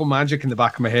Practical Magic in the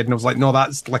back of my head, and I was like, no,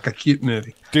 that's like a cute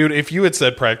movie. Dude, if you had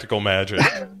said Practical Magic,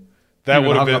 that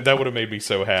would have made me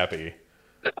so happy.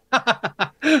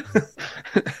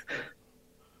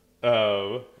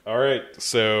 All right,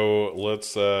 so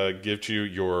let's give you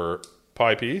your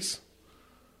pie piece,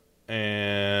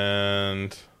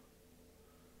 and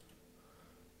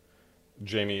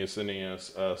Jamie is sending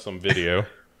us some video.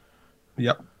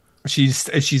 Yep,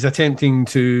 she's attempting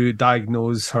to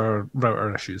diagnose her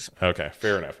router issues. Okay,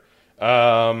 fair enough.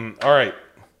 All right,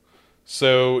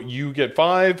 so you get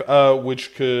 5,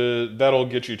 that'll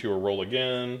get you to a roll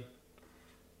again,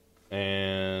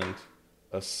 and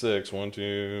a 6. 1,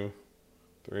 2,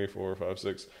 3, 4, 5,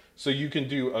 6. So you can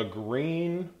do a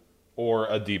green or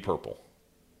a deep purple.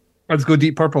 Let's go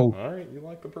deep purple. All right, you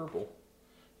like the purple.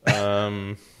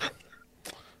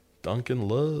 Duncan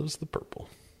loves the purple.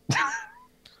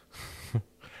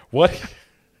 What?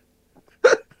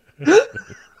 I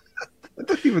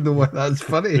don't even know why that's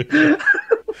funny.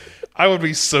 I would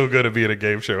be so good at being a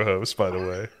game show host, by the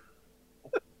way.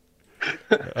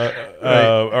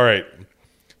 All right.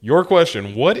 Your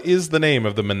question: what is the name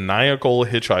of the maniacal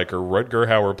hitchhiker Rutger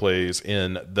Hauer plays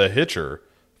in The Hitcher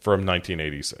from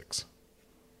 1986?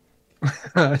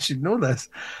 I should know this.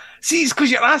 See, it's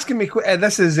because you're asking me.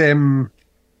 This is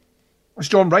it's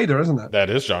John Ryder, isn't it? That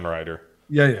is John Ryder.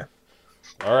 Yeah.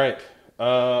 All right.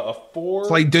 A 4.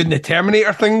 It's like doing the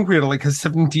Terminator thing, where like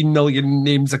 17 million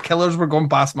names of killers were going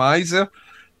past my eyes there.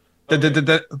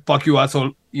 Okay. Fuck you,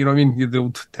 asshole. You know what I mean? The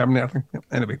old Terminator thing. Yeah,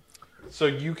 anyway. So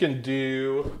you can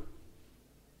do...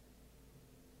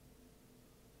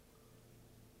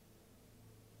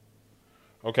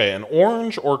 Okay, an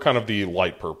orange or kind of the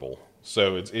light purple.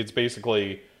 So it's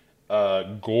basically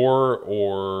gore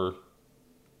or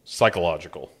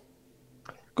psychological.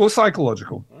 Go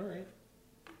psychological. All right.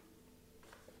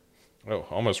 Oh,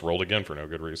 almost rolled again for no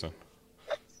good reason.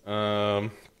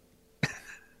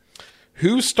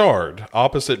 Who starred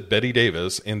opposite Bette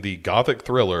Davis in the gothic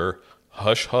thriller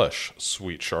Hush Hush,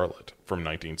 Sweet Charlotte from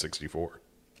 1964?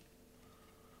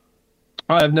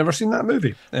 I've never seen that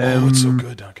movie. Oh, it's so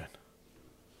good, Duncan.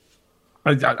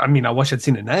 I mean, I wish I'd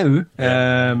seen it now.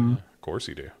 Yeah, of course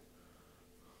you do.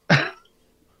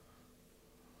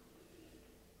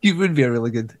 You would be a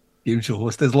really good game show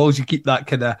host as long as you keep that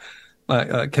kind of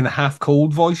half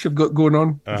cold voice you've got going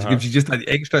on. Which gives you just an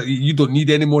extra. You don't need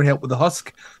any more help with the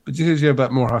husk, but just gives you a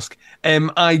bit more husk.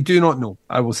 I do not know.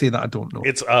 I will say that I don't know.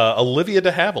 It's Olivia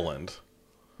de Havilland.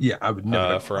 Yeah, I would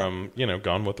never from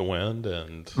Gone with the Wind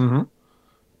and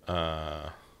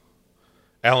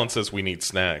Alan says we need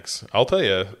snacks. I'll tell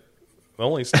you, the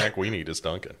only snack we need is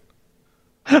Duncan.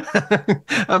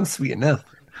 I'm sweet enough.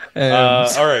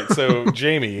 All right, so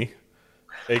Jamie,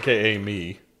 a.k.a.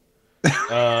 me,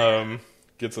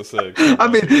 gets a 6. I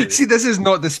mean, see, this is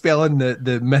not dispelling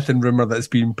the myth and rumour that's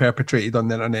been perpetrated on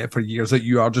the internet for years that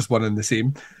you are just one and the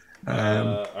same. All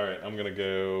right, I'm going to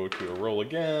go to a roll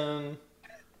again.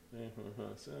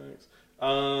 6.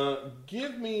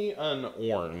 Give me an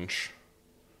orange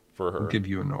for her. I'll give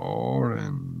you an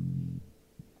orange.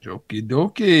 Okie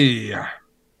dokie.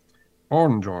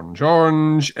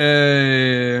 Orange.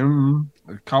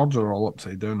 The cards are all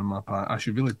upside down on my pad. I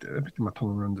should really put my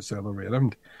tongue around the other way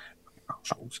around.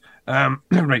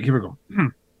 Right, here we go.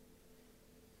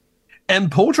 In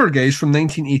Poltergeist from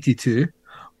 1982,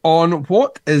 on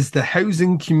what is the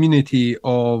housing community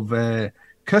of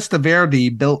Costa Verde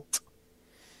built?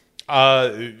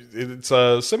 It's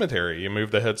a cemetery. You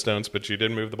moved the headstones, but you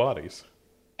didn't move the bodies.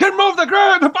 Didn't move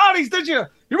the bodies, did you?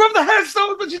 You moved the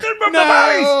headstones, but you didn't move the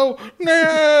bodies.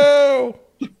 No.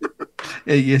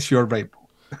 Yes, you're right.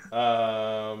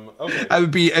 Okay.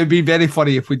 It would be very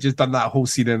funny if we just done that whole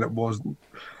scene and it wasn't.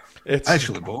 It's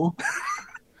actually, Bo.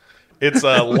 It's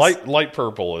light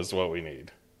purple is what we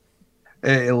need.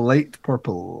 Light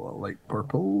purple.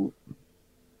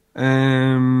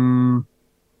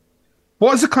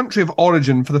 What is the country of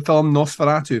origin for the film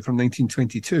Nosferatu from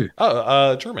 1922?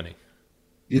 Germany.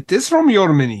 It is from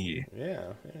Germany.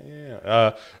 Yeah.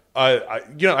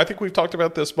 I think we've talked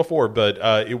about this before, but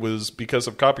it was because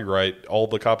of copyright. All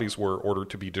the copies were ordered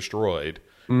to be destroyed,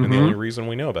 and the only reason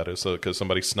we know about it is because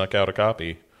somebody snuck out a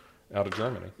copy out of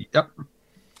Germany. Yep.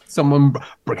 Someone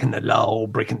breaking the law.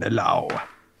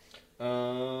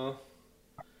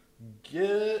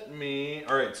 Get me.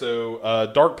 All right,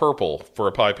 so dark purple for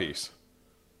a pie piece.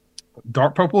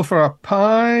 Dark purple for a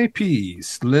pie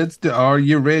piece. Are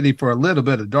you ready for a little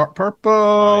bit of dark purple?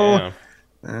 I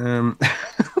am.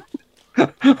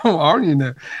 How are you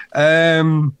now?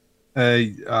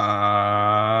 That's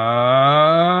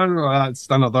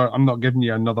another. I'm not giving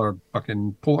you another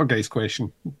fucking Poltergeist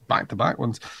question. Back to back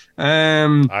ones.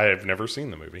 I have never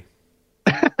seen the movie.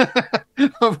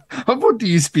 of what do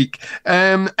you speak?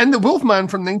 In The Wolfman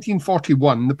from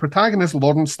 1941, the protagonist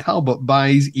Lawrence Talbot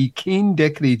buys a cane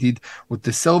decorated with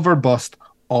the silver bust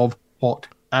of what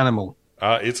animal?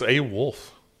 It's a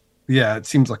wolf. Yeah, it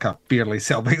seems like a fairly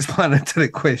self-explanatory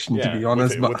question, to be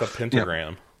honest. With a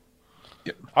pentagram.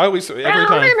 Yeah. I always every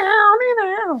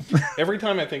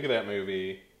time I think of that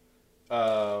movie,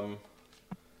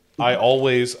 I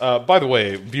always. By the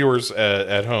way, viewers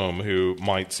at home who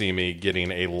might see me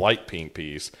getting a light pink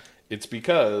piece, it's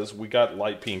because we got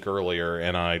light pink earlier,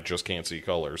 and I just can't see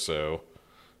color. So,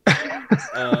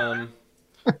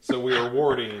 so we are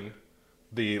awarding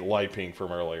the light pink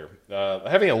from earlier.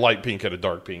 Having a light pink and a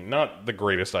dark pink, not the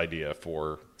greatest idea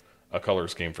for a color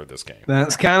scheme for this game.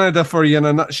 That's Canada for you in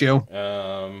a nutshell.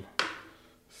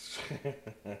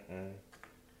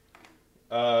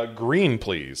 Green,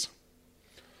 please.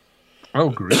 Oh,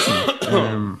 green.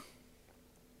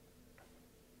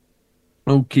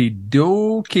 Okie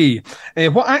dokie.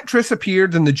 What actress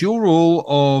appeared in the dual role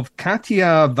of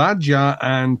Katya Vaja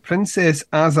and Princess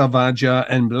Azavaja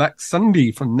in Black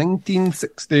Sunday from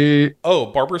 1960? Oh,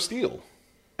 Barbara Steele.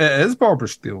 It is Barbara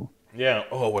Steele. Yeah.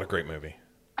 Oh, what a great movie.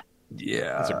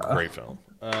 Yeah. It's a great film.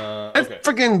 Okay.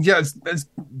 It's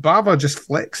Bava just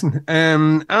flexing.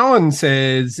 Alan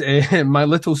says, my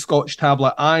little Scotch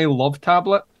tablet. I love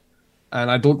tablet. And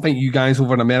I don't think you guys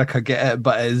over in America get it,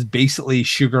 but it is basically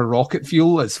sugar rocket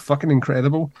fuel. It's fucking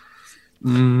incredible.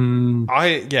 I'm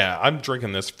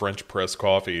drinking this French press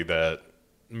coffee that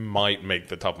might make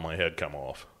the top of my head come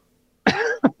off.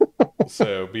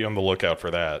 So be on the lookout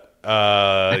for that.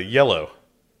 Yellow.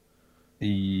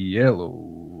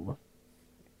 Yellow.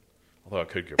 Although I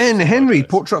could go. In Henry,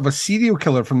 Portrait of a Serial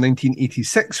Killer from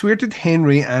 1986, where did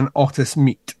Henry and Otis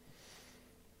meet?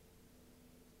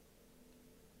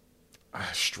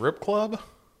 Strip club?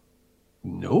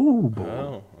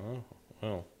 No.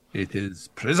 Oh. It is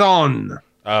prison.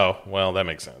 Oh, well, that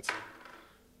makes sense.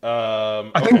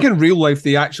 I think in real life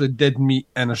they actually did meet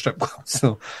in a strip club,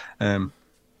 so they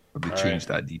changed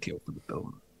that detail for the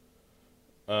film.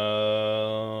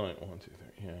 1, 2,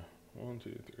 3. Yeah, 1,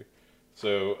 2, 3.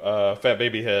 So, Fat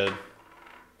Baby Head.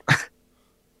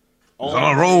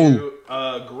 On a roll.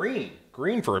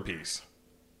 Green for a piece.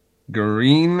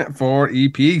 Green for a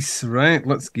piece. Right,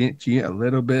 let's get you a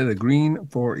little bit of green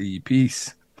for a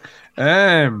piece.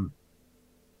 Okay,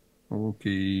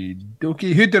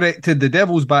 dokie. Who directed The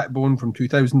Devil's Backbone from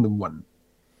 2001?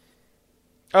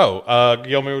 Oh,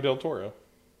 Guillermo del Toro.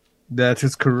 That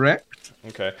is correct.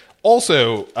 Okay.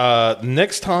 Also,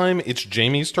 next time it's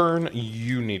Jamie's turn,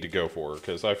 you need to go for her,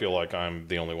 because I feel like I'm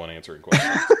the only one answering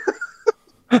questions.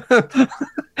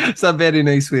 It's a very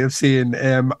nice way of saying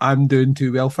I'm doing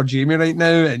too well for Jamie right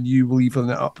now, and you leaving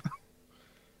it up.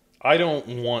 I don't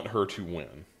want her to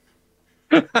win.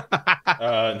 No.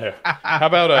 How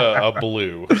about a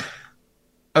blue?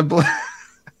 A blue.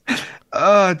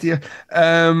 Oh dear.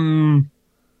 Okie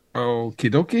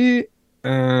dokie.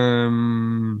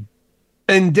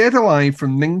 In Dead Alive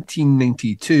from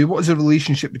 1992, what is the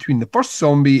relationship between the first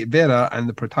zombie, Vera, and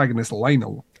the protagonist,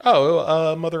 Lionel?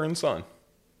 Oh, mother and son.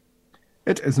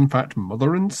 It is, in fact,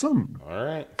 mother and son. All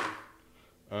right.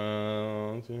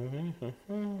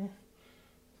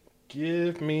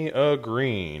 Give me a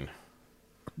green.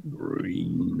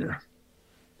 Green.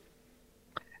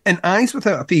 In Eyes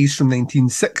Without a Face from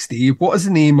 1960, what is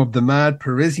the name of the mad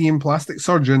Parisian plastic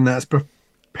surgeon that's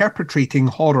perpetrating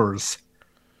horrors?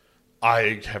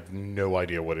 I have no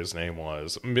idea what his name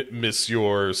was.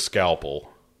 Monsieur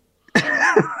Scalpel.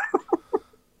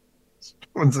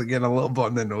 Once again, a little bit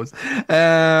on the nose.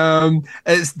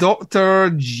 It's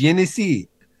Dr. Genesee.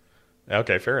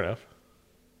 Okay, fair enough.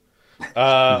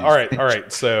 All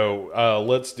right. So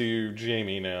let's do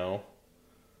Jamie now.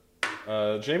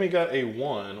 Jamie got a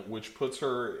 1, which puts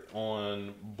her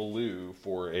on blue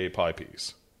for a pie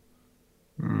piece.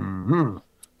 Mm-hmm.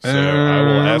 So I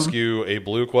will ask you a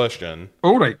blue question.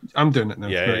 All right, I'm doing it now.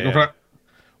 Yeah. Go for it.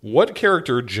 What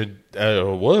character?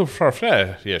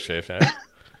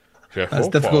 That's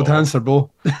difficult to answer,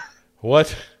 Bo.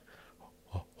 What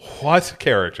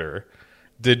character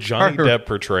did Johnny Depp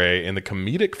portray in the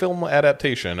comedic film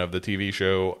adaptation of the TV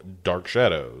show Dark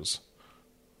Shadows?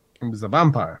 It was a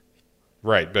vampire.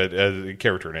 Right, but the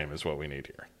character name is what we need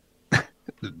here.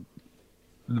 The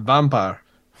vampire.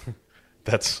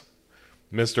 That's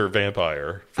Mr.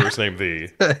 Vampire. First name the.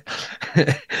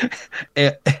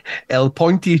 El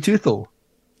Pointy Tootho.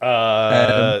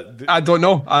 I don't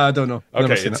know.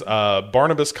 Okay, it's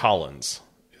Barnabas Collins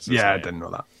is his name. I didn't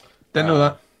know that. Didn't know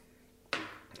that.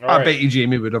 I bet you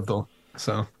Jamie would have, though.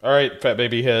 So. All right, Fat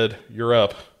Baby Head, you're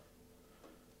up.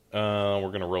 We're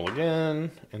going to roll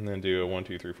again, and then do a 1,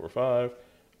 2, 3, 4, 5.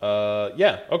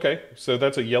 Yeah, okay. So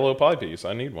that's a yellow pie piece.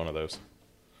 I need one of those.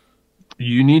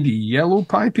 You need a yellow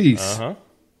pie piece? Uh-huh.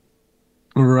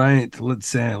 All right,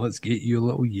 let's get you a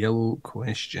little yellow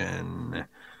question.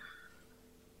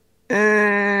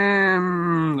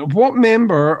 What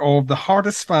member of the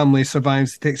Hardest family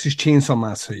survives the Texas Chainsaw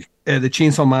Massacre? The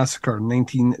Chainsaw Massacre,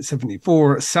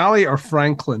 1974. Sally or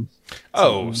Franklin?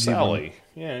 Oh, Sally.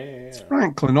 Yeah. It's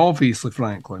Franklin, obviously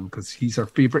Franklin, because he's our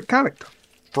favorite character.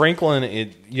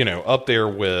 Franklin, up there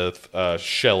with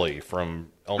Shelley from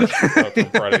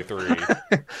Friday 3.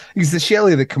 He's the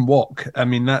Shelley that can walk. I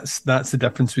mean, that's the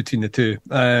difference between the two.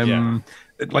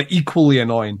 Like equally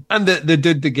annoying. And the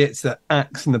dude that gets the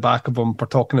axe in the back of him for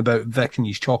talking about Vic and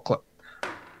his chocolate.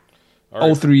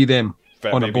 All three of them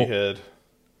Fat on Baby a boat. Head.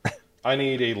 I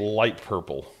need a light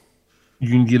purple.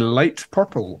 You need light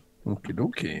purple.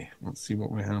 Okay. Let's see what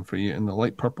we have for you in the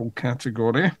light purple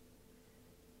category.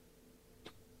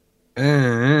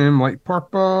 Light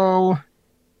purple.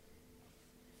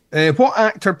 What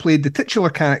actor played the titular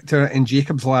character in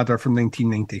Jacob's Ladder from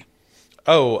 1990?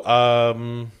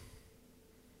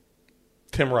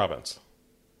 Tim Robbins.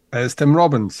 It's Tim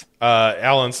Robbins.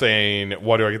 Alan saying,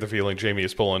 why do I get the feeling Jamie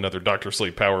is pulling another Dr.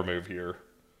 Sleep power move here?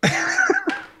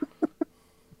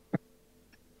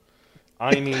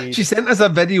 She sent us a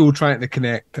video trying to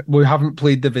connect. We haven't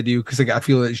played the video because I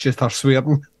feel it's just her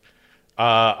swearing.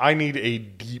 I need a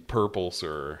deep purple,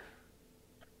 sir.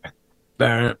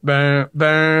 Deep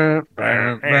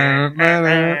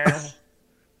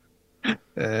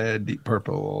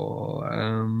purple.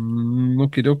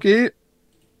 Okie dokie.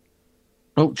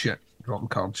 Oh shit, dropping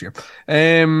cards here.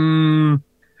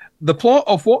 The plot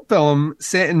of what film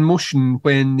set in motion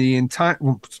when the entire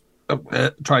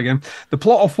try again. The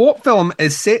plot of what film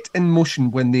is set in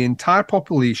motion when the entire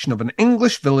population of an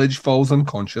English village falls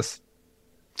unconscious?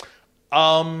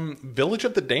 Village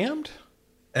of the Damned?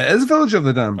 It is Village of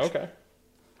the Damned. Okay.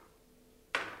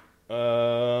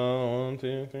 1,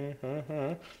 2, 3,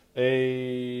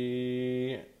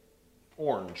 a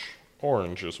orange.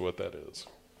 Orange is what that is.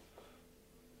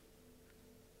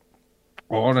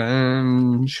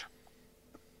 Orange.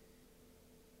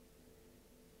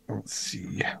 Let's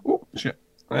see. Oh, shit.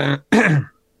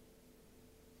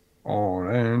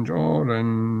 Orange.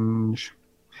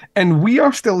 And We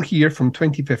Are Still Here from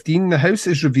 2015. The house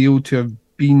is revealed to have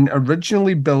been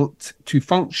originally built to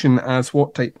function as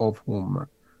what type of home?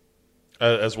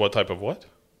 As what type of what?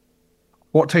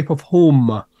 What type of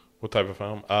home? What type of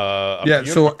home?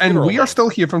 And We Are Still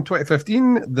Here from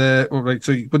 2015. Right,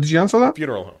 so what did you answer that?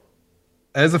 Funeral home.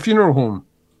 As a funeral home.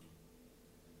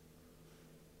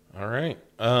 All right.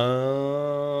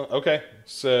 Okay.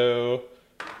 So,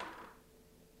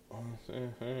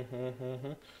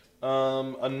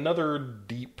 another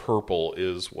deep purple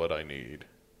is what I need.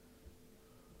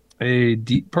 A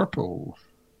deep purple.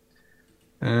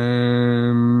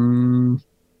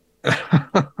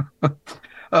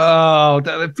 Oh,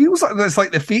 it feels like it's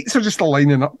like the fates are just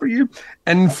aligning up for you.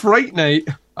 In Fright Night,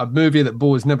 a movie that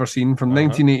Bo has never seen from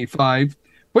 1985,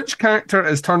 which character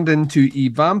is turned into a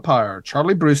vampire?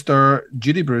 Charlie Brewster,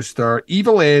 Judy Brewster,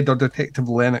 Evil Ed, or Detective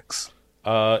Lennox?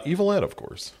 Evil Ed, of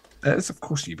course. It is, of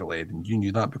course, Evil Ed, and you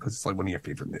knew that because it's like one of your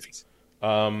favorite movies.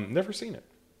 Never seen it.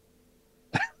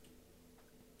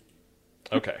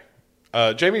 Okay.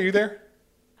 Jamie, are you there?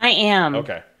 I am.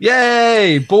 Okay.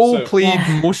 Yay! Bo played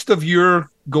most of your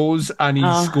goes and he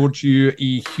scored you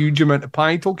a huge amount of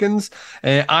pie tokens.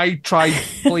 I tried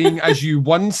playing as you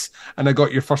once and I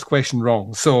got your first question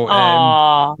wrong. So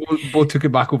Bo took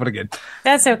it back over again.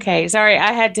 That's okay. Sorry,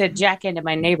 I had to jack into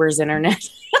my neighbor's internet.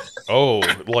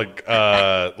 like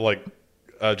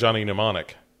Johnny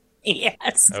Mnemonic.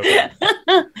 Yes. Okay.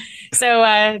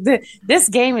 So this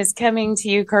game is coming to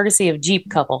you courtesy of Jeep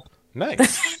Couple.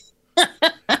 Nice.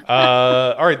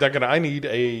 All right, Duncan, I need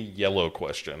a yellow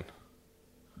question.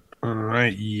 All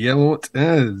right, yellow it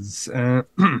is.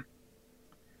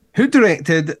 Who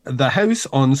directed The House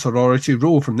on Sorority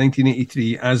Row from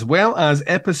 1983, as well as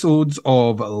episodes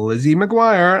of Lizzie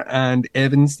McGuire and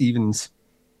Evan Stevens?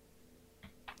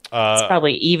 It's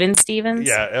probably Even Stevens.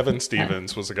 Yeah, Evan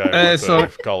Stevens was the guy who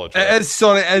went to college. It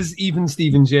is Even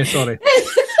Stevens, yeah, sorry.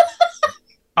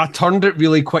 I turned it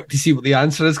really quick to see what the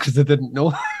answer is because I didn't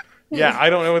know. Yeah, I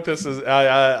don't know what this is.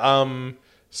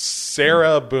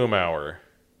 Sarah Boomhour.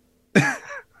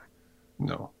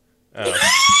 No. Oh.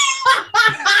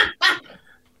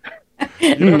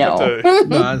 don't No. have to.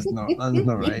 No, that's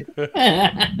not right.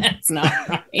 That's not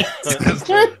right.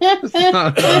 That's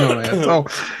not right at all.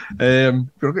 We're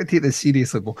going to take this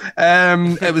seriously, Bo.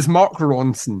 It was Mark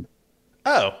Ronson.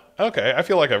 Oh, okay. I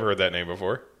feel like I've heard that name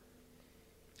before.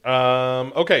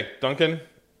 Okay, Duncan,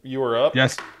 you are up.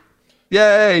 Yes.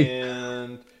 Yay!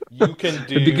 And you can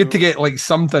do. It'd be good to get like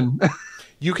something.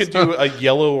 You can do a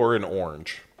yellow or an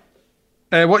orange.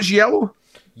 What's yellow?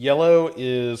 Yellow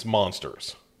is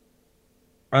monsters.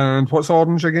 And what's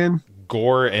orange again?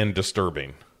 Gore and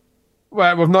disturbing.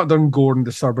 Well, we've not done gore and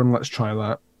disturbing. Let's try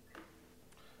that.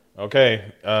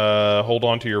 Okay, hold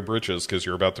on to your britches because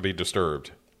you're about to be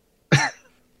disturbed.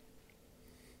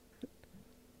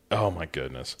 Oh my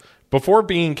goodness. Before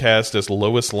being cast as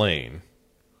Lois Lane,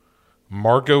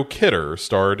 Margot Kidder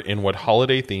starred in what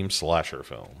holiday-themed slasher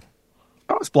film?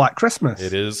 Oh, it's Black Christmas.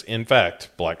 It is, in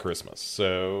fact, Black Christmas.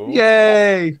 So,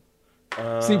 Yay!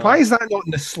 See, why is that not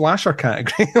in the slasher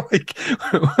category? Like,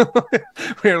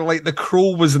 where like The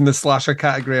Crow was in the slasher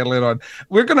category earlier on.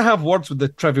 We're going to have words with the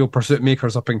Trivial Pursuit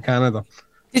makers up in Canada.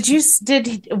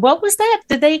 What was that?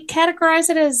 Did they categorize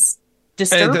it as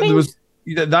disturbing?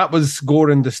 That was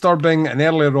gore and disturbing, and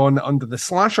earlier on under the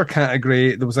slasher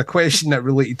category there was a question that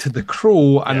related to The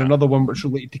Crow and another one which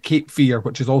related to Cape Fear,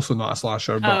 which is also not a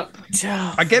slasher, but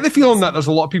I get the feeling that there's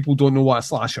a lot of people don't know what a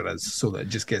slasher is, so that it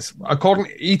just gets, according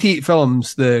to 88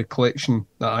 films, the collection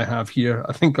that I have here,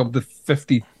 I think of the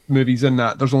 50 movies in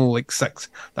that, there's only like 6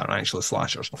 that are actually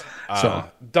slashers. So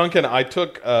Duncan, I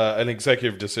took an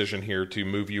executive decision here to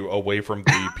move you away from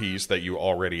the piece that you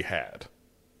already had.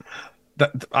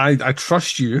 I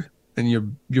trust you and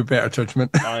your better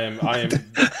judgment. I am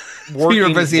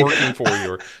working for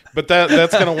you, but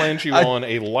that's going to land you on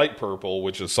a light purple,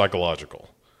 which is psychological,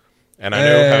 and I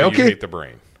know how you hate the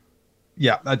brain.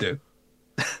 Yeah, I do.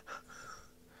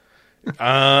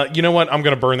 You know what? I'm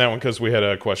going to burn that one because we had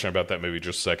a question about that movie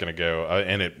just a second ago,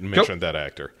 and it mentioned that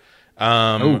actor.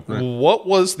 What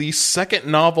was the second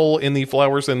novel in the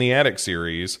Flowers in the Attic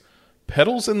series?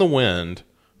 Petals in the Wind,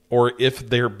 or If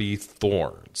There Be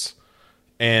Thorns?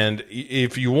 And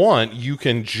if you want, you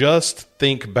can just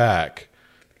think back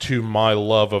to my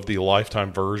love of the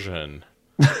Lifetime version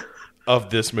of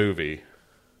this movie.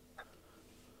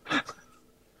 I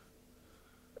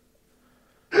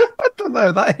don't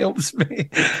know. That helps me.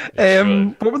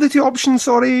 What were the 2 options?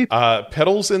 Sorry.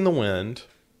 Petals in the Wind.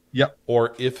 Yep.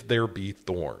 Or If There Be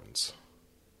Thorns.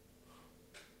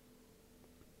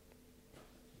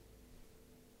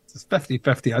 It's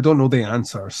 50-50. I don't know the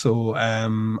answer. So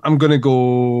I'm going to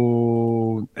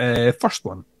go first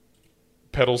one.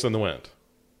 Petals in the Wind.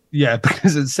 Yeah,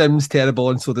 because it sounds terrible,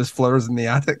 and so there's Flowers in the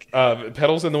Attic.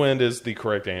 Petals in the Wind is the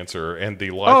correct answer, and the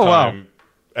Lifetime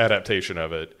adaptation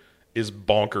of it is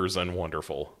bonkers and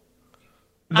wonderful.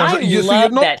 You're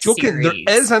not joking. Series.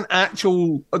 There is an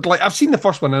actual, like, I've seen the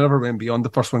first one. I never went beyond the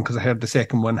first one because I heard the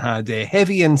second one had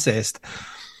heavy incest.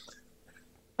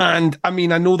 And I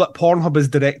mean, I know that Pornhub is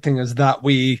directing us that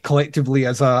way collectively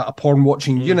as a porn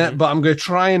watching unit, but I'm going to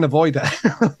try and avoid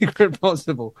it where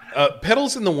possible.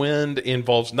 Petals in the Wind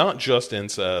involves not just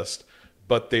incest,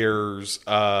 but there's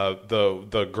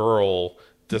the girl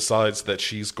decides that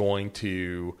she's going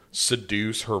to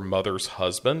seduce her mother's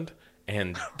husband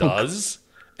and does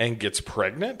and gets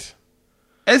pregnant.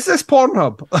 Is this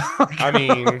Pornhub? I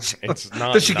mean, it's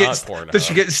not. Does she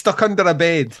get stuck under a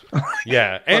bed?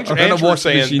 Yeah, Andrew was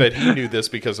saying that he knew this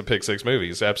because of Pick Six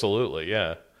Movies. Absolutely,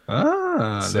 yeah.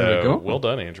 There we go. Well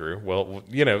done, Andrew. Well,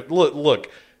 you know,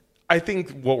 look. I think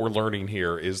what we're learning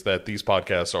here is that these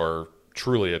podcasts are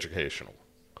truly educational.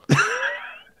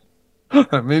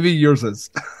 Maybe yours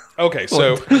is. Okay,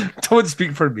 so don't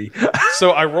speak for me.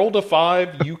 So I rolled a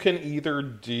 5. You can either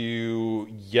do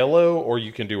yellow or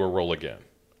you can do a roll again.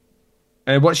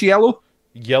 What's yellow?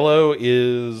 Yellow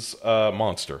is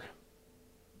monster.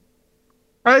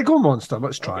 All right, go monster.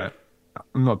 Let's try it.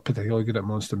 I'm not particularly good at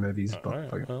monster movies,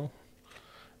 but well.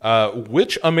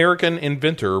 Which American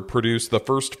inventor produced the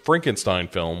first Frankenstein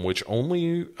film, which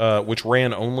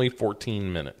ran only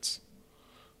 14 minutes?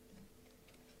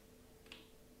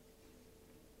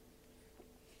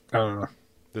 I don't know.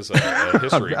 This is a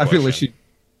history I feel like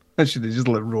I should have just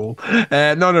let it roll.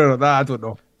 No, I don't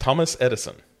know. Thomas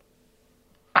Edison.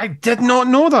 I did not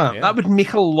know that. Yeah. That would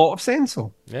make a lot of sense,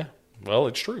 though. Yeah, well,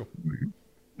 it's true.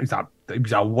 He's a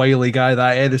wily guy,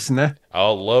 that Edison, eh?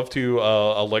 I'll love to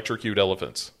electrocute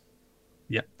elephants.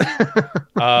 Yeah.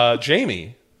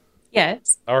 Jamie.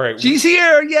 Yes. All right. She's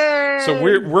here, yay! So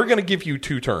we're going to give you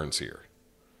 2 turns here.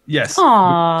 Yes.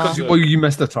 Aww. Well, you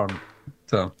missed a turn.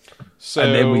 So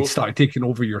and then we start taking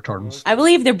over your turns. I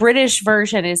believe the British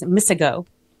version is Missigo.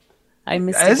 I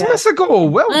missed it. Miss a goal.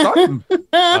 Well done.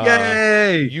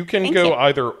 Yay! You can go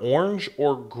either orange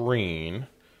or green,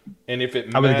 and if it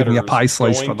matters, I would have given you a pie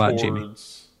slice for that, Jamie.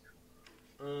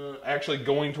 Actually,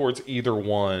 going towards either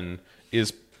one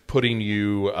is putting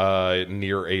you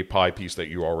near a pie piece that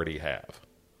you already have.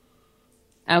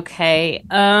 Okay.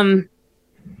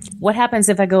 What happens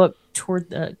if I go up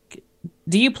toward the...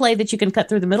 Do you play that you can cut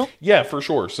through the middle? Yeah, for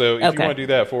sure. So if you want to do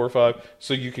that, 4 or 5,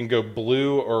 so you can go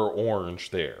blue or orange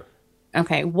there.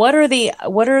 Okay. What are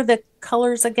the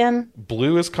colors again?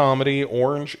 Blue is comedy,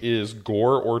 orange is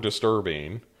gore or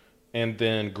disturbing, and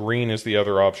then green is the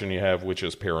other option you have, which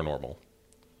is paranormal.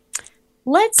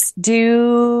 Let's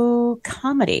do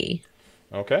comedy.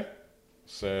 Okay.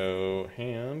 So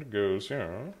hand goes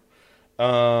here.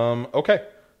 Okay.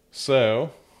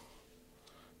 So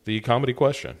the comedy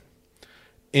question.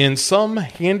 In some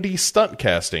handy stunt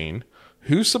casting,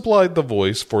 who supplied the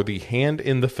voice for the hand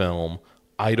in the film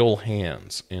Idle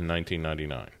Hands in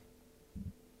 1999?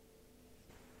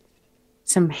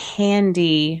 Some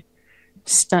handy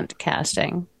stunt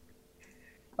casting.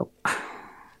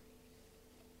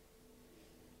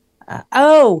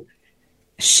 Oh,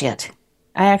 shit.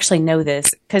 I actually know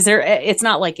this because it's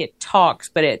not like it talks,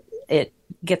 but it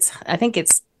gets, I think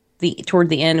it's toward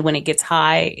the end when it gets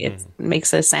high, it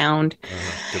makes a sound.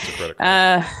 Gets a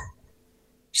credit.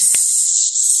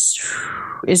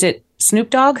 Is it Snoop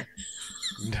Dogg?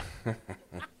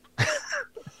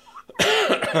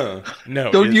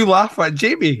 No. Don't you laugh at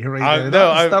Jamie right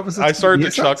now. I started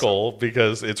to chuckle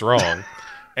because it's wrong.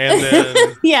 And then,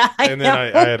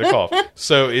 I had a cough.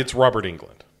 So it's Robert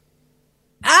Englund.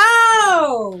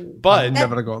 Oh! But I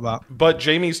never got that. But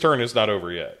Jamie's turn is not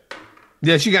over yet.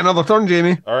 Yes, you get another turn,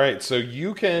 Jamie. All right, so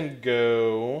you can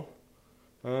go.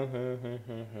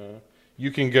 You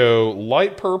can go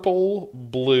light purple,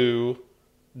 blue,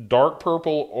 dark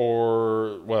purple,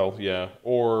 or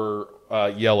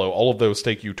yellow. All of those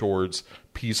take you towards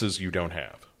pieces you don't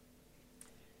have.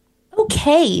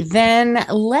 Okay, then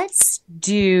let's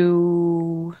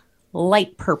do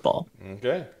light purple.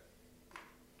 Okay.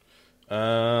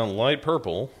 Light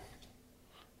purple.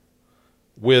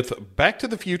 With Back to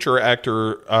the Future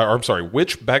actor...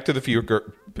 which Back to the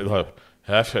Future... Back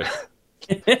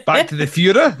to the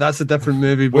Future? That's a different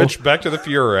movie. Which Back to the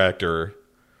Future actor...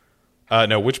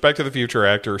 which Back to the Future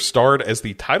actor starred as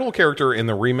the title character in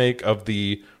the remake of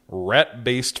the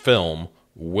rat-based film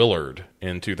Willard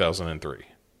in 2003?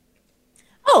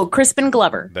 Oh, Crispin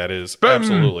Glover. That is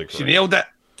absolutely correct. She nailed it.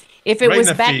 If it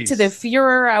was Back to the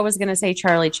Fuhrer, I was going to say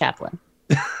Charlie Chaplin.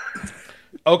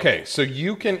 Okay, so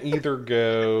you can either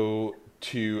go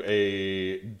to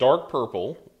a dark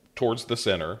purple towards the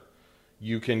center.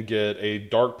 You can get a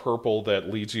dark purple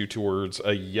that leads you towards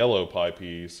a yellow pie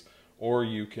piece. Or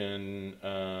you can...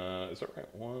 is that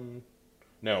right? One?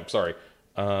 No, I'm sorry.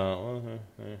 I'm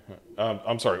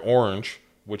sorry, orange,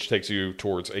 which takes you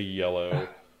towards a yellow.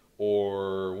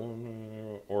 Or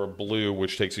a blue,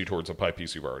 which takes you towards a pie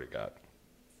piece you've already got.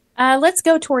 Let's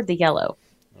go toward the yellow.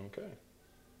 Okay.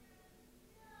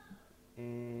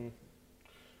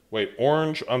 Wait,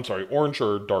 orange. I'm sorry, orange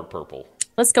or dark purple?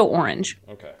 Let's go orange.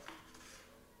 Okay.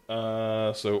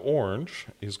 So orange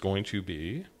is going to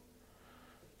be...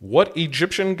 What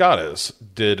Egyptian goddess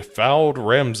did Fouad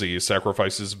Ramsey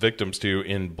sacrifice his victims to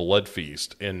in Blood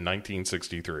Feast in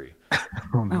 1963?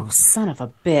 Oh, son of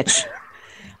a bitch.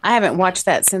 I haven't watched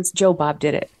that since Joe Bob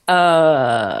did it.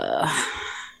 I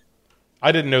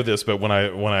didn't know this, but when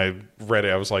I read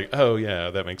it, I was like, oh, yeah,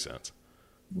 that makes sense.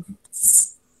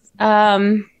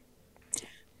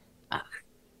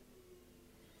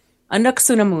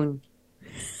 Anuk-Sunamun.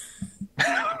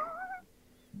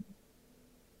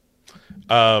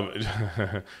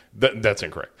 That's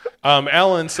incorrect.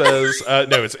 Alan says,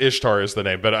 no, it's Ishtar is the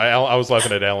name, but I was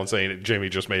laughing at Alan saying Jamie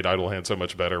just made Idle Hands so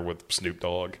much better with Snoop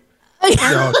Dogg.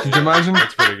 Oh, could you imagine?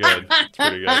 That's pretty good. That's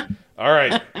pretty good. All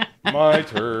right, my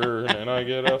turn, and I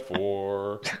get a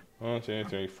 4. 1, 2,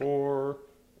 3, 4.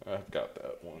 I've got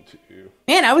that 1, 2.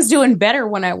 Man, I was doing better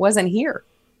when I wasn't here.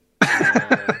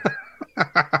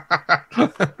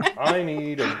 I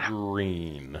need a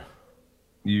green.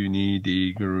 You need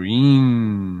a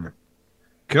green.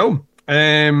 Cool.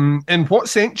 In what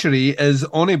century is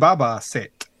Onibaba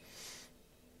set?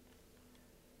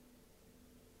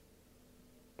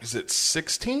 Is it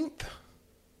 16th?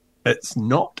 It's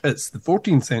not. It's the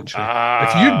 14th century.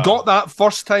 If you'd got that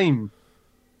first time,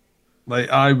 like,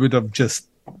 I would have just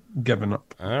given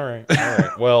up. All right.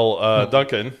 Well,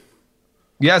 Duncan.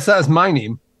 Yes, that is my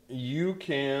name. You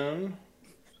can...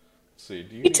 See,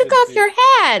 you took off your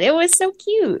hat. It was so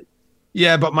cute.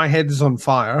 Yeah, but my head is on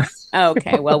fire.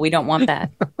 Okay, well, we don't want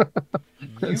that.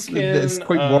 It's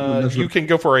quite warm in this you room. can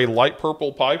go for a light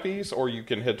purple pie piece, or you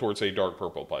can head towards a dark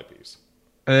purple pie piece.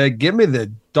 Give me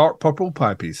the dark purple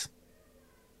pie piece.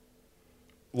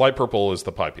 Light purple is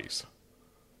the pie piece.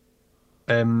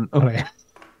 Okay.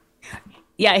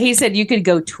 Yeah, he said you could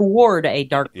go toward a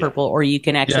dark purple, or you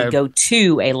can actually go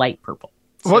to a light purple.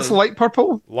 What's light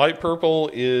purple? Light purple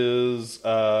is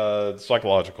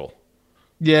psychological.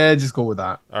 Yeah, just go with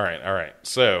that. All right.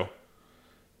 So,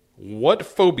 what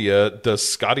phobia does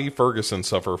Scotty Ferguson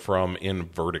suffer from in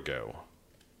Vertigo?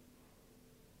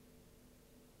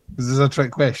 Is this a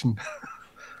trick question?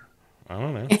 I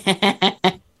don't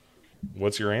know.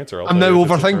 What's your answer? I'm now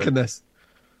overthinking this.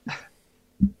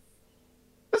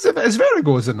 It's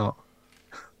Vertigo, is it not?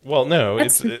 Well, no.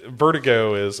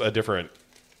 Vertigo is a different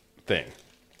thing.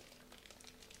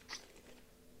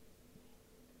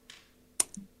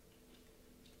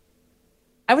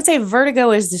 I would say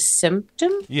vertigo is the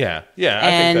symptom Yeah.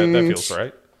 I think that feels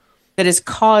right. that is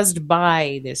caused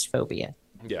by this phobia.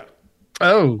 Yeah,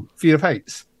 Oh, fear of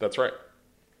heights. that's right.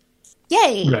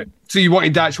 Yay! Right. So you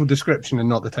wanted the actual description and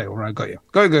not the title, right? Got you.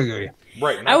 Got you.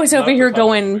 Right. I was not over the here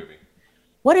title of the going- movie.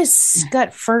 What is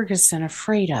Scott Ferguson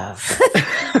afraid of?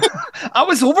 I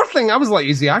was overthinking. I was like,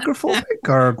 is he agoraphobic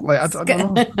or like I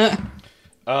don't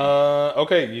know.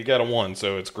 Okay, you got a 1,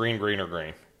 so it's green, or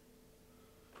green.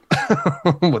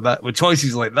 with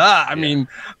choices like that, I mean,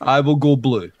 I will go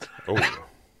blue. Oh,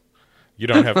 you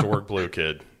don't have to work blue,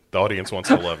 kid. The audience wants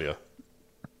to love you.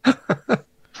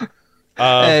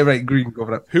 Right, green. Go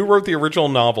for it. Who wrote the original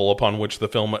novel upon which the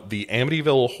film The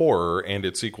Amityville Horror and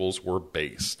its sequels were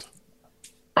based?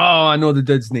 Oh, I know the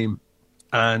dude's name,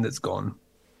 and it's gone.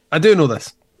 I do know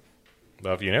this.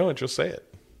 Well, if you know it, just say it.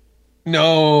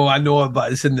 No, I know it,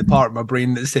 but it's in the part of my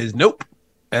brain that says nope.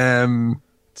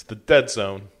 It's The Dead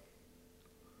Zone.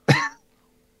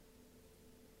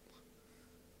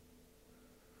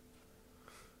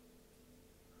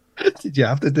 Did you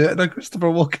have to do it in a Christopher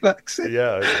Walken accent?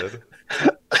 Yeah, I did.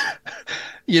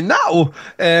 You know,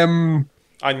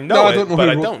 I know No, I it, don't know but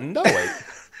who I wrote- don't know it.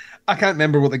 I can't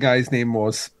remember what the guy's name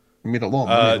was. He made a lot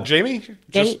of money.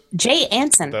 Jamie? Jay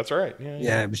Anson. That's right. Yeah.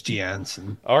 Yeah, it was G.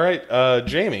 Anson. All right,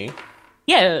 Jamie.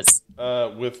 Yes.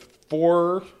 With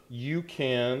 4, you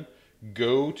can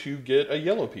go to get a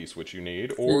yellow piece, which you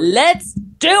need, or Let's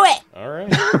do it. all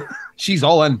right. She's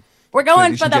all in. We're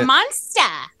going you for should the get- monster.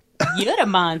 You're the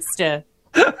monster.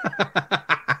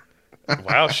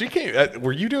 Wow, she came.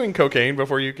 Were you doing cocaine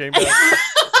before you came back?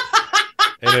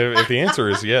 And if the answer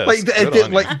is yes,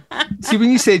 good on you. See, when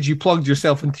you said you plugged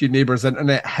yourself into your neighbour's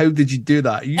internet, how did you do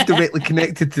that? Are you directly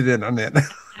connected to the internet?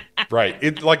 Right,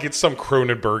 it's some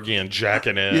Cronenbergian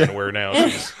jacking in Yeah. where now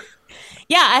she's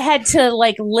Yeah, I had to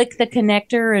like lick the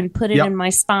connector and put it Yep. in my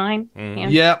spine.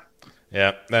 Yep,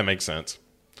 yeah, that makes sense.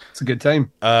 it's a good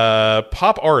time.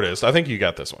 Pop artist, I think you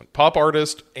got this one. Pop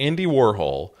artist Andy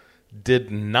Warhol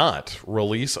did not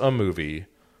release a movie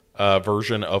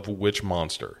version of which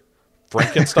monster?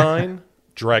 Frankenstein,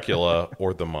 Dracula,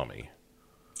 or the Mummy?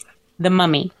 The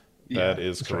Mummy. That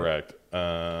is that's correct.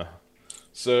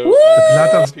 So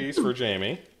blood of- piece for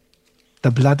Jamie.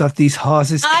 The blood of these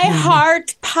horses. I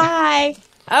heart pie.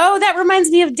 Oh, that reminds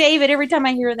me of David every time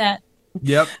I hear that.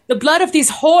 Yep, The blood of these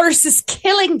horses is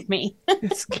killing me.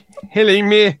 it's killing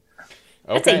me.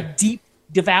 That's Okay. a deep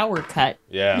devour cut.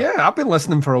 Yeah. Yeah, I've been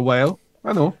listening for a while.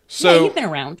 I know. Yeah, So you've been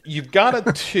around. you've got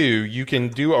a 2. You can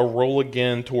do a roll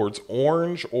again towards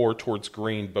orange or towards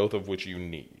green, both of which you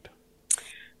need.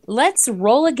 Let's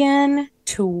roll again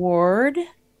toward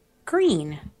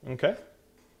green. Okay.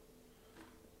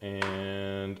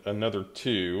 And another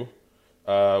 2,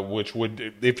 which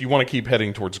would, if you want to keep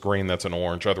heading towards green, that's an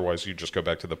orange. Otherwise, you just go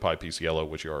back to the pie piece yellow,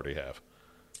 which you already have.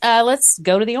 Let's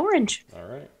go to the orange. All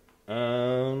right.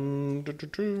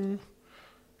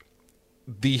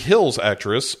 The Hills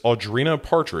actress Audrina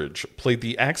Partridge played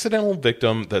the accidental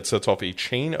victim that sets off a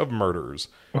chain of murders.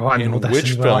 Oh, I know in this which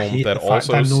as well. I film hate that the fact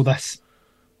also I know this.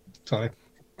 Sorry.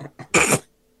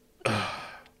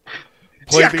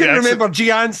 See, played I the couldn't acci- remember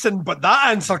G. Anson, but that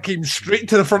answer came straight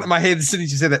to the front of my head as soon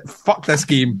as you said it. Fuck this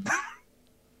game.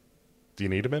 Do you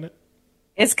need a minute?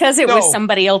 It's because it No. was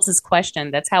somebody else's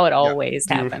question. That's how it always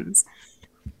happens.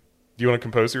 Do you want to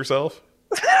compose yourself?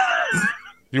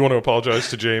 Do you want to apologize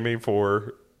to Jamie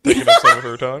for taking up some of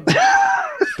her time?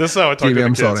 This is how I talk Jamie, to the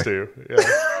I'm kids sorry. too.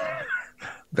 Yeah.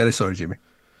 Very sorry, Jimmy.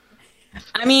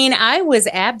 I mean, I was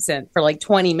absent for like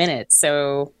 20 minutes,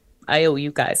 so I owe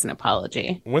you guys an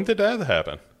apology. When did that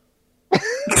happen?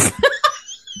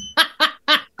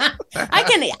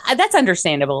 That's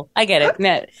understandable. I get it.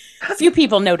 No, a few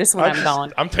people notice when I'm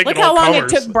gone. I'm taking Look all how long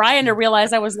comers. it took Brian to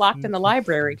realize I was locked in the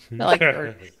library. Like,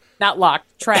 or Not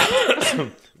locked, trapped.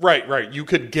 Right. You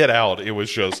could get out. It was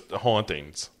just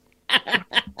hauntings.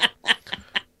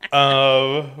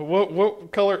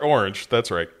 What color? Orange.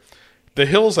 That's right. The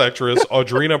Hills actress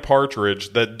Audrina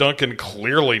Partridge, that Duncan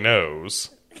clearly knows,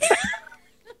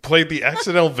 played the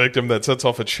accidental victim that sets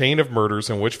off a chain of murders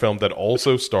in which film that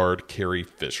also starred Carrie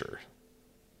Fisher.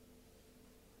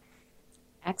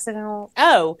 Accidental.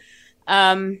 Oh,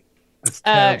 It's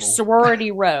terrible.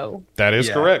 Sorority Row. That is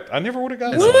Yeah. correct. I never would have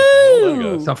gotten Woo! that. Well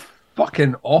done, It's guys. a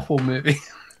fucking awful movie.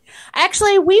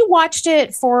 Actually, we watched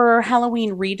it for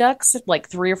Halloween Redux like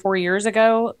 3 or 4 years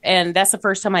ago, and that's the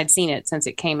first time I'd seen it since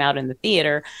it came out in the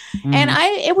theater. And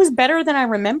it was better than I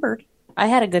remembered. I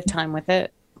had a good time with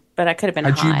it, but I could have been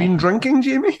Had high. you been drinking,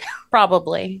 Jamie?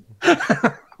 Probably.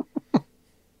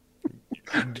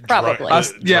 Probably.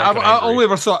 Yeah, Drunk and I angry. only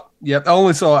ever saw. Yep, I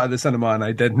only saw it at the cinema, and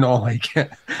I did not like it.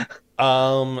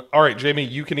 All right, Jamie,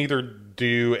 you can either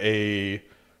do a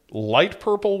light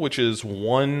purple, which is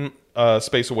one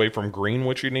space away from green,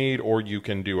 which you need, or you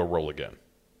can do a roll again.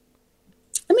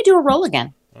 Let me do a roll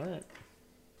again. All right.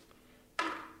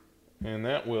 And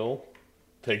that will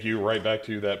take you right back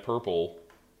to that purple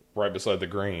right beside the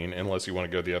green, unless you want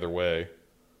to go the other way,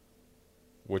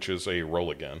 which is a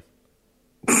roll again.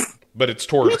 But it's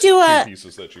towards Let me do two a-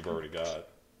 pieces that you've already got.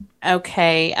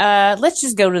 Okay, let's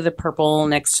just go to the purple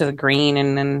next to the green,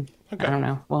 and then Okay. I don't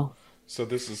know. Well, So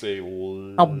this is a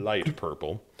light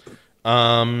purple.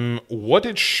 What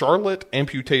did Charlotte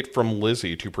amputate from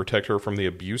Lizzie to protect her from the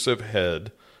abusive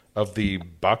head of the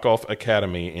Bakoff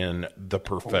Academy in The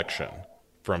Perfection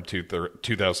from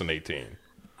 2018?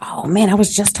 oh man, I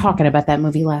was just talking about that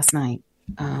movie last night.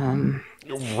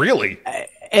 Really?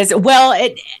 As well,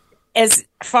 as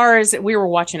far as we were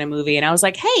watching a movie, and I was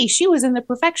like, "Hey, she was in The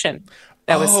Perfection."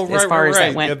 That was as far as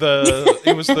that went.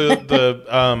 Yeah, it was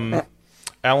the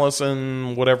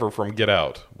Allison whatever from Get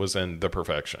Out was in The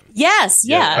Perfection. Yes,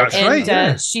 yeah, that's and right,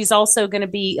 yeah. she's also going to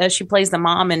be. She plays the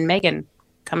mom in Megan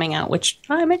coming out, which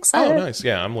I'm Oh, excited. nice.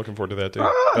 Yeah, I'm looking forward to that too.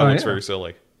 Oh, That looks yeah. very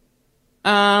silly.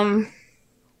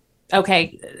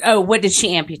 Okay. Oh, what did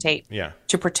she amputate Yeah.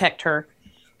 to protect her?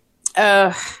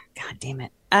 God damn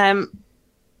it. I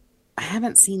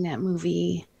haven't seen that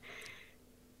movie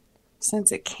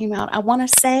since it came out. I want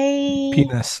to say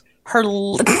Penis. her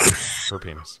Her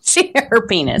penis. her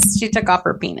penis. She took off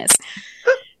her penis.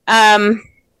 Her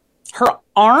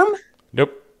arm.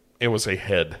 Nope. It was a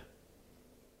head.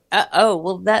 Oh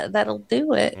well, that'll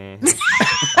do it.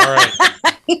 All right.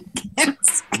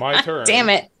 My turn. Damn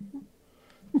it.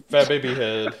 Fat baby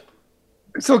head.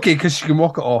 It's okay because she can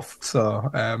walk it off. So,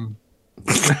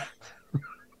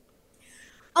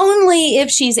 Only if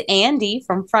she's Andy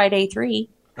from Friday 3.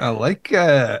 I like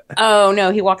it. Oh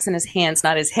no, he walks in his hands,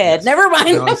 not his head. Never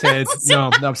mind. No, his head. No,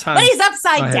 that was But hands. he's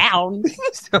upside My head. down.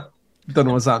 Don't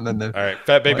know what's happening now. All right.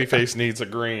 Fat baby face needs a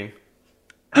green.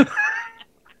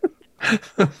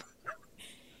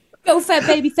 Go, fat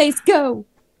baby face, go.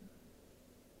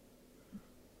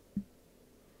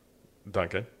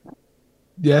 Duncan.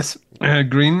 Yes,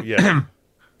 green. Yeah.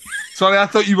 Sorry, I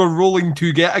thought you were rolling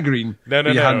to get a green. No.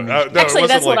 You hadn't. No, it Actually, wasn't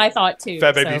that's what like I thought too.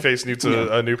 Fat baby so. face needs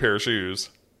a new pair of shoes.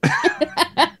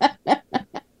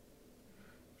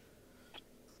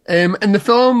 In the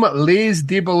film Les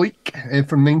Diaboliques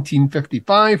from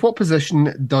 1955, what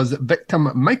position does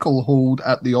victim Michael hold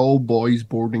at the all-boys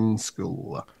boarding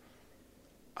school?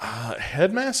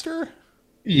 Headmaster?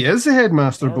 He is the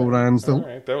headmaster, Bo All Ransdell.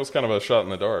 right. That was kind of a shot in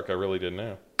the dark. I really didn't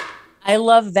know. I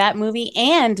love that movie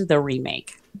and the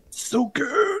remake. So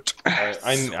good. All right,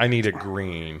 I need a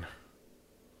green.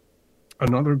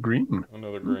 Another green.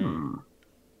 Another green.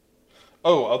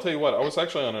 Oh, I'll tell you what. I was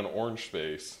actually on an orange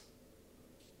space.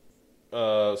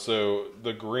 So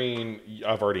the green,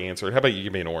 I've already answered. How about you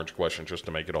give me an orange question just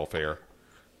to make it all fair?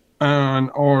 An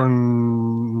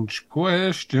orange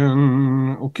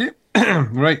question. Okay.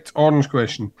 Right, orange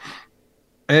question.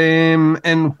 In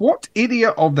what area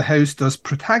of the house does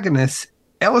protagonist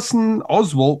Ellison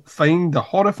Oswalt find the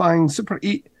horrifying Super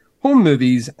 8 home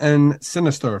movies in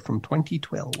Sinister from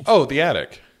 2012? Oh, the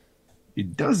attic. He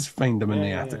does find them in the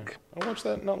Yeah. attic. I watched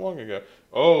that not long ago.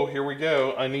 Oh, here we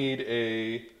go. I need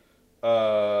a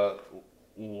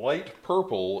light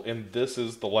purple, and this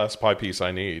is the last pie piece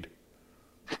I need.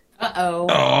 Uh-oh.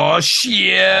 Oh,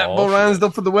 shit. Oh, Bo shit.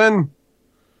 Ransdell for the win.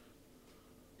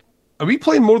 Are we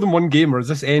playing more than one game, or is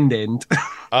this end?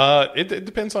 It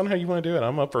depends on how you want to do it.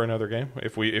 I'm up for another game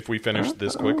if we finish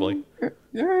this quickly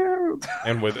Yeah.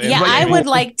 and with Yeah, Like I me. would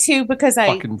like to because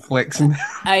Fucking flexing.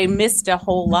 I missed a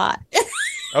whole lot.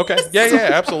 Okay, yeah,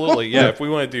 absolutely, yeah. If we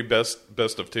want to do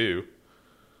best of two,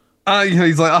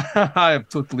 He's like, I have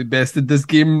totally bested this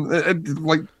game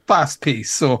like fast pace.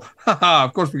 So,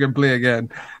 of course, we can play again,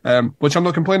 which I'm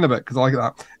not complaining about because I like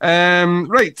that.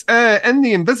 Right. In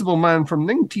The Invisible Man from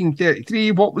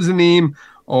 1933, what was the name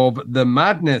of the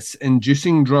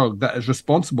madness-inducing drug that is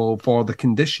responsible for the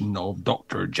condition of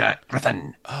Dr. Jack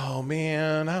Griffin? Oh,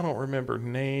 man. I don't remember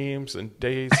names and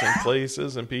dates and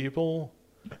places and people.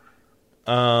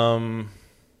 Serum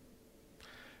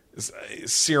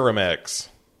X.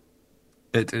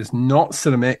 It is not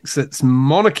Serum X, it's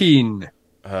Monocaine.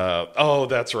 Oh,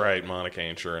 that's right.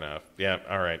 Monocaine, sure enough. Yeah,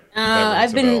 all right.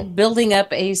 I've been building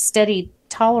up a steady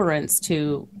tolerance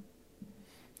to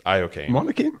Iocane.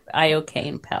 Monocaine?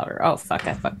 iocane powder. Oh, fuck,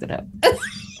 I fucked it up.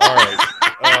 All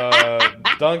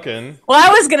right. Duncan. Well,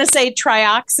 I was going to say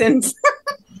trioxin.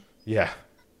 Yeah.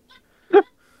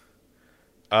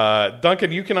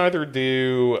 Duncan, you can either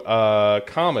do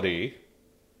comedy.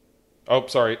 Oh,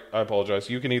 sorry. I apologize.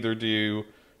 You can either do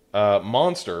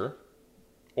monster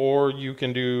or you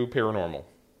can do paranormal.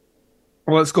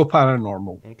 Well, let's go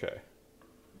paranormal. Okay.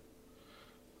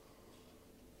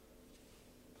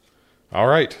 All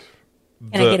right.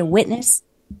 Can I get a witness?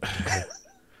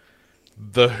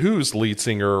 The Who's lead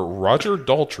singer Roger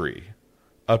Daltrey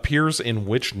appears in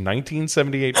which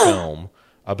 1978 film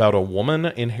about a woman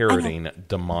inheriting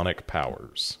demonic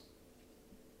powers?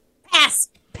 Pass.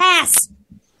 Pass.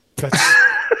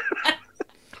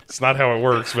 It's not how it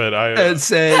works, but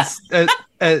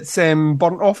It's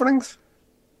Burnt Offerings.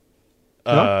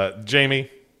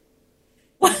 Jamie.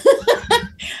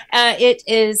 It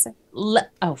is.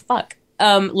 Oh fuck.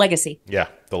 Legacy. Yeah,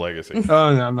 The Legacy.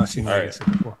 Oh no, I've not seen All Legacy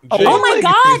right. before. Jay- Oh my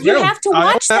god, you have to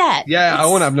watch that. Yeah, I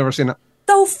want. I've never seen it.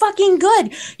 So fucking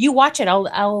good. You watch it.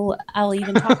 I'll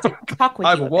even talk with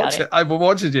I you will about watch it. I will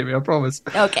watch it, Jamie. I promise.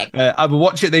 Okay. I will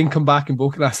watch it, then come back and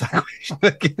both can ask that question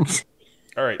again.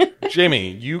 All right,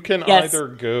 Jamie, you can Yes. either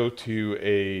go to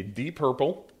a deep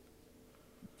purple,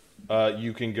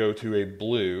 you can go to a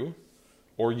blue,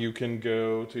 or you can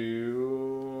go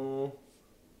to...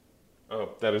 Oh,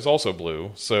 that is also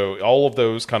blue. So all of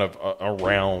those kind of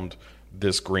around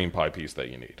this green pie piece that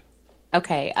you need.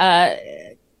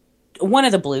 Okay. One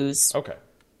of the blues. Okay.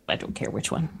 I don't care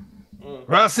which one.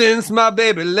 Right since my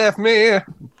baby left me. Oh,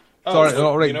 Sorry, so,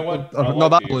 all right. you know what? Not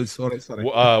that blue. Sorry.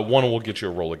 One will get you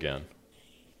a roll again.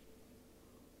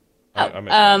 I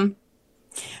missed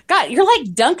God, you're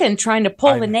like Duncan trying to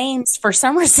pull the names for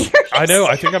Summer Series. I know.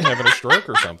 I think I'm having a stroke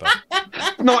or something.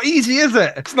 Not easy, is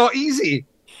it? It's not easy.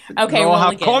 Okay, I'll roll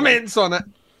have again. comments on it.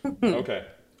 Okay.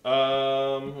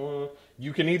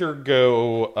 You can either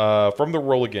go from the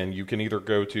roll again. You can either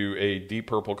go to a deep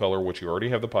purple color, which you already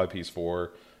have the pie piece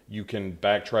for. You can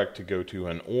backtrack to go to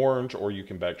an orange, or you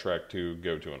can backtrack to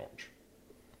go to an orange.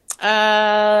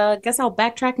 Guess I'll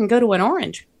backtrack and go to an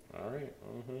orange. All right.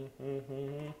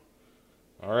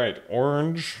 All right,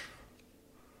 orange.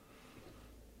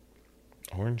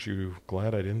 Orange, you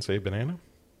glad I didn't say banana?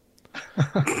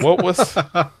 What was... all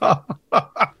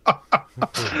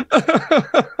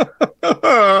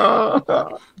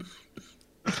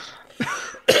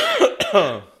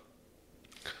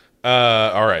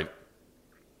right.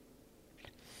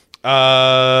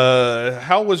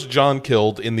 How was John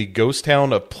killed in the ghost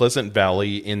town of Pleasant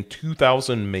Valley in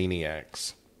 2000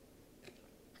 Maniacs?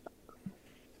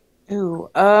 Ooh,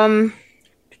 I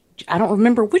don't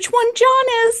remember which one John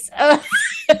is.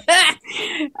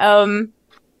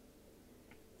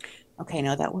 Okay,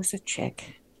 no, that was a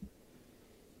chick.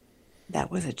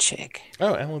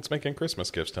 Oh, Alan's making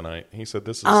Christmas gifts tonight. He said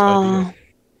this is ideal.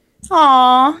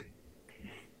 Aw. I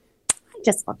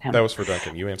just love him. That was for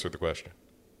Duncan. You answered the question.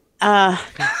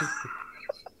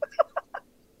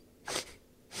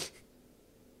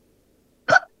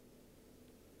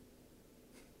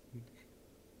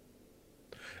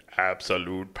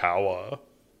 Absolute power.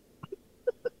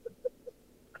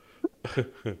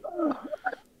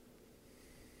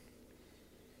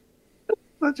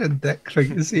 Such a dick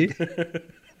thing to see. Did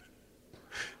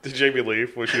Jamie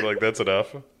leave? Was she like, that's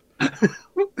enough?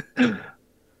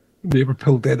 Neighbor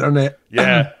pulled the internet.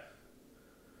 Yeah.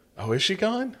 Oh, is she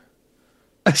gone?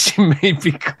 She may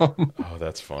be gone. Oh,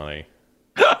 that's funny.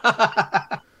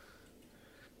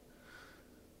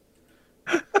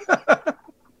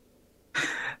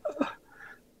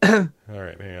 All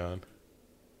right, hang on.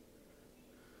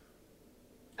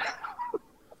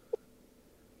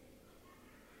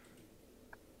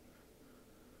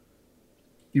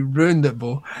 You ruined it,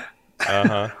 Bo.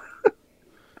 Uh-huh.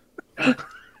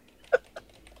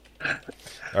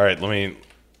 All right, let me...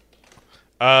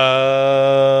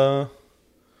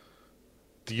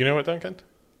 do you know it, Duncan?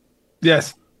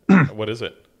 Yes. What is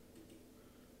it?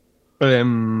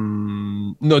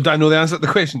 No, do I know the answer to the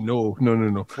question? No.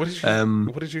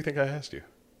 What did you think I asked you?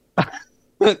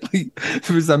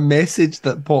 There was a message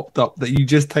that popped up that you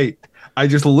just typed. I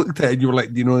just looked at it and you were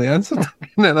like, do you know the answer?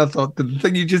 And then I thought, did the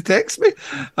thing you just text me?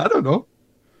 I don't know.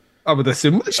 I would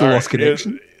assume that she All lost right,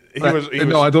 connection.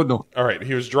 No, I don't know. All right,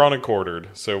 he was drawn and quartered,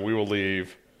 so we will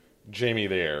leave Jamie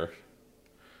there.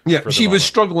 Yeah, the she moment. was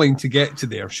struggling to get to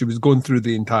there. She was going through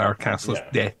the entire Castle's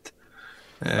death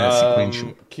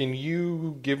sequential. Can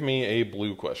you give me a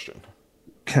blue question?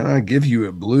 Can I give you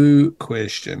a blue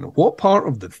question? What part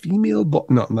of the female body?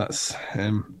 No, that's.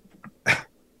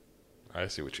 I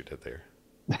see what you did there.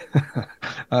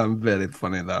 I'm very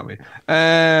funny that way.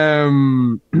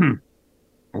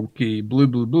 Okay, blue.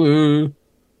 Blue.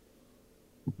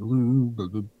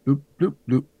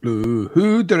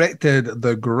 Who directed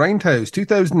the Grindhouse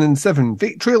 2007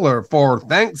 fake trailer for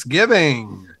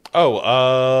Thanksgiving?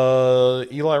 Oh,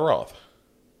 Eli Roth.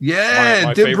 Yeah,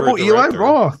 My Eli favorite director.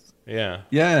 Roth. Yeah.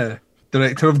 Yeah,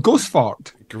 director of Ghost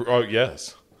Fart. Oh,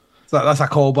 yes. So that's a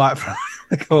callback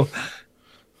from.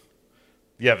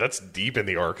 Yeah, that's deep in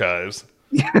the archives.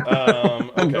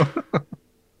 Okay.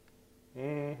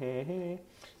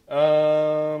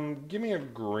 Give me a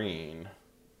green.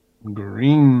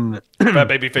 Green. Fat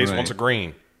Babyface Right. wants a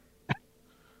green.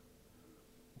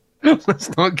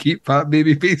 Let's not keep Fat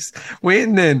Babyface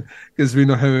waiting then, because we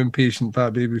know how impatient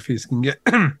Fat Babyface can get.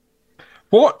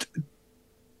 What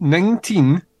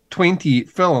 1920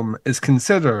 film is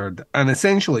considered an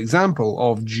essential example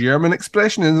of German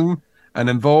expressionism and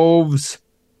involves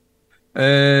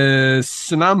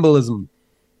sonambulism?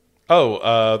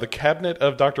 Oh, The Cabinet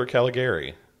of Dr.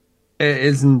 Caligari. It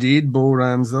is indeed Bo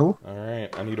Ramsdell. All right,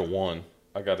 I need a 1.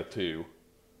 I got a 2.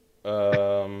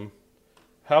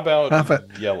 How about Half it.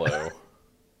 yellow?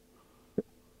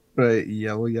 Right,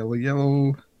 yellow.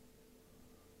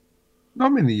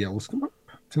 Not many yellows come up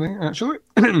tonight, actually.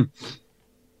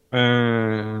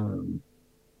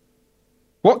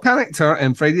 What character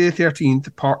in Friday the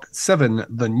 13th, Part 7,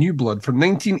 The New Blood from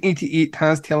 1988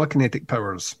 has telekinetic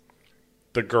powers?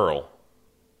 The girl.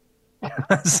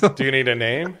 So, Do you need a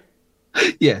name?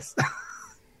 yes.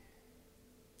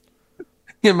 Can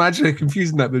you imagine how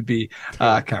confusing that would be?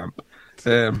 I can't.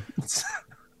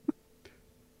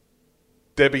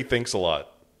 Debbie thinks a lot.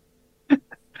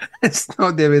 It's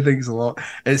not Debbie Thinks a Lot.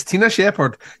 It's Tina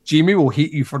Shepherd. Jamie will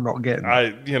hate you for not getting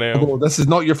it. Although this is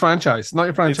not your franchise. Not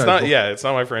your franchise. It's not. Bo. Yeah, it's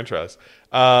not my franchise.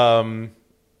 All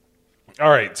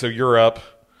right, so you're up.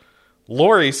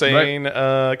 Lori saying,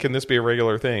 "Can this be a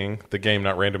regular thing? The game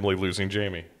not randomly losing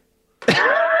Jamie."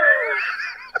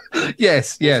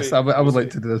 Yes. see. I would We'll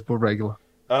like see. to do this more regular.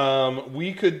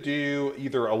 We could do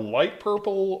either a light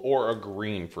purple or a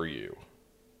green for you.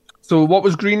 So what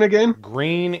was green again?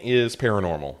 Green is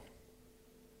paranormal.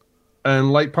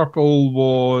 And light purple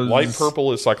was... Light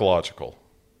purple is psychological.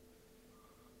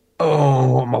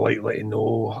 Oh, what am I likely to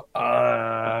know?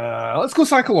 Let's go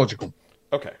psychological.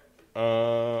 Okay.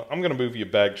 I'm going to move you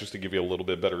back just to give you a little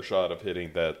bit better shot of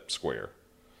hitting that square.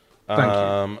 Thank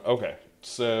you. Okay.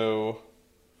 So,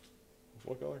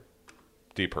 what color?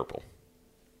 Deep purple.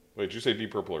 Wait, did you say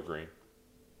deep purple or green?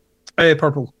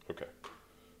 Purple. Okay.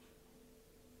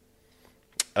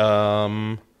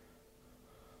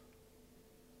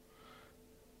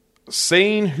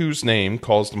 Saying whose name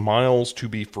caused Miles to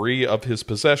be free of his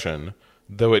possession,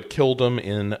 though it killed him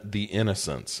in The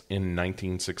Innocents in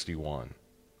 1961.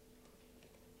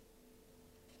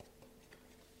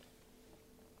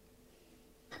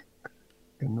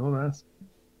 I know that.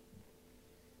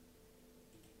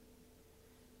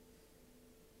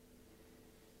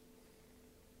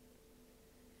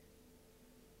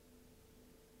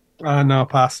 No,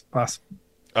 pass.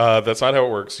 That's not how it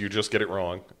works. You just get it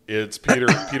wrong. It's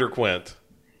Peter Quint.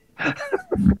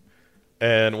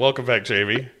 And welcome back,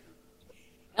 Jamie.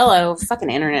 Hello, fucking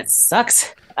internet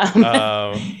sucks.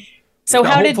 So Yeah,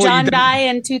 how did hopefully John you didn't- die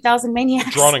in 2000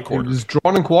 Maniacs? Drawn and It quartered. was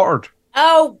drawn and quartered.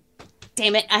 Oh,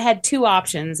 damn it! I had two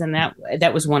options, and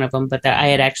that was one of them. But I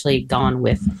had actually gone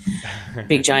with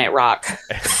Big Giant Rock.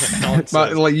 Alan But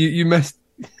says, like you missed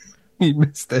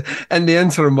it. In the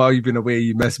interim while you've been away,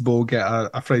 you missed Bo get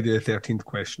a Friday the 13th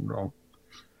question wrong.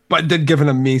 But did give an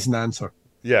amazing answer.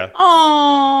 yeah.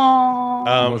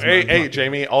 Oh, Hey,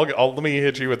 Jamie, I'll let me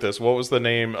hit you with this. What was the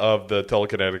name of the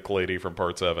telekinetic lady from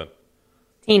Part 7?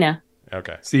 Tina.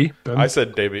 Okay. See? I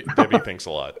said Debbie thinks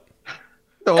a lot.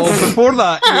 Oh, before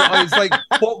that, it's like,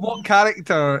 what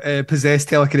character possessed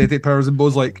telekinetic powers? And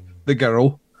Bo's like, the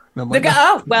girl. And I'm like,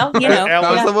 Oh, well, you know.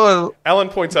 Alan- That's the one. Alan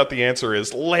points out the answer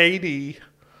is lady.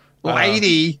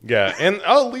 Lady. Yeah, and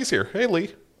Lee's here. Hey,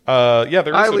 Lee. Yeah,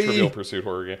 there Hi, is a Lee. Trivial Pursuit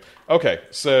horror game. Okay,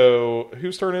 so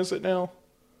whose turn is it now?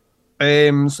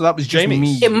 So that was just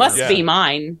Jamie's. me. It must Yeah. be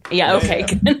mine. Yeah, okay.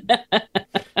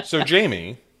 So,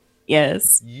 Jamie,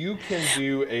 Yes. you can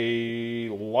do a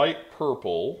light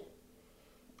purple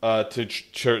to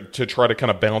try to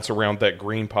kind of bounce around that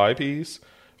green pie piece.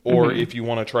 Or if you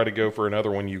want to try to go for another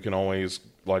one, you can always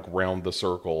like round the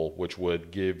circle, which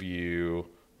would give you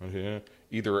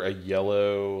either a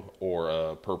yellow or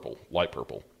a purple, light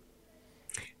purple.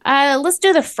 Let's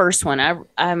do the first one. I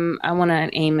want to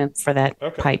aim for that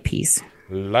Okay. pie piece.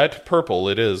 Light purple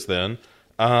it is then.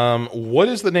 What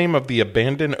is the name of the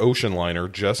abandoned ocean liner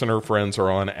Jess and her friends are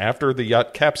on after the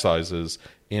yacht capsizes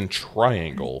in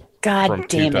Triangle God from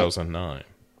damn it. 2009?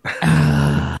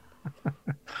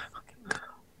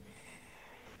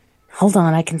 Hold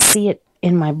on, I can see it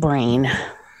in my brain.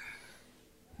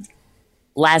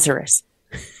 Lazarus.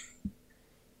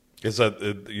 Is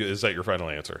that your final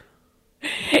answer?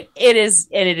 It is,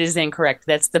 and it is incorrect.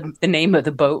 That's the name of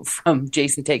the boat from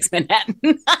Jason Takes Manhattan.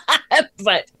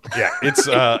 But Yeah, it's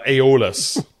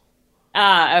Aeolus.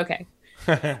 okay.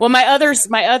 Well, my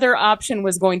other option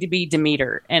was going to be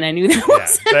Demeter, and I knew that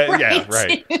was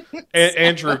right.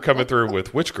 Andrew coming through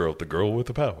with which girl? The girl with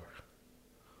the power.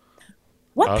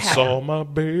 What I power? saw my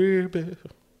baby.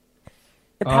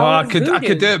 The Oh, power I of could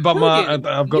voodoo. do it, but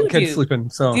I've got You kids do. sleeping.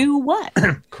 So Do what?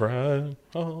 Crying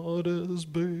hard as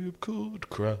babe could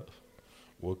cry.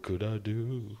 What could I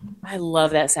do? I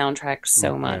love that soundtrack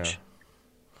so much.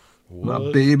 my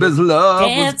What? baby's love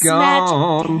Dance was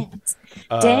gone. magic dance.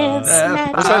 Dance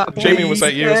magic was that- dance. Jamie, was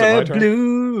that you? Is it my turn?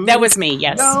 Blue. That was me.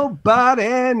 Yes.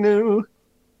 Nobody knew.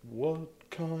 What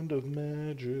kind of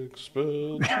magic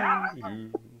spell to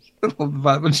use? But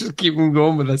we'll just keep on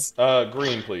going with this.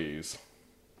 Green, please.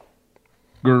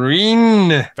 Green.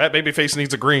 Fat baby face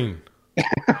needs a green.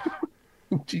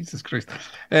 Jesus Christ.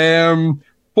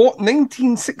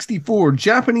 1964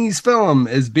 Japanese film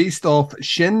is based off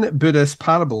Shin Buddhist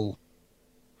parable.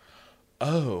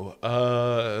 Oh,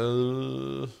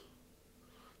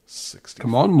 60.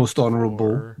 Come on, most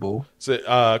honorable Bo. Is it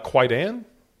Quaidan?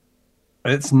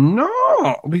 It's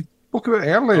not. We spoke about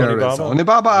it earlier. It's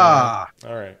Onibaba? Onibaba.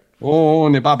 All right.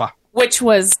 Onibaba. Which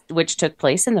took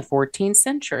place in the 14th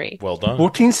century. Well done.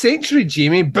 14th century,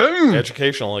 Jamie. Boom.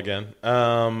 Educational again.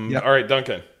 Yep. All right,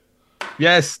 Duncan.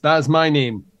 Yes, that's my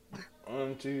name.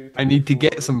 1, 2, 3, I need to 4,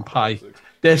 get some 5, pie. 6.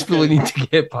 Desperately need to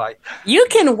get pie. You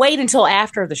can wait until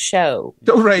after the show.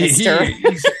 All right, Mister.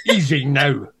 easy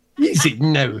now. Easy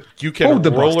now. You can Hold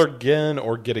the roll bus. again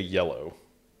or get a yellow.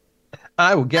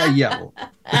 I will get a yellow.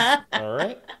 All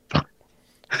right.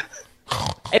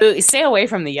 Ooh, stay away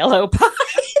from the yellow pie.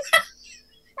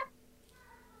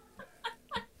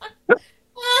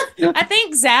 I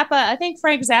think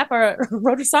Frank Zappa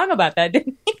wrote a song about that,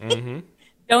 didn't he? Mm-hmm.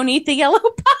 Don't eat the yellow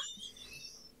pie.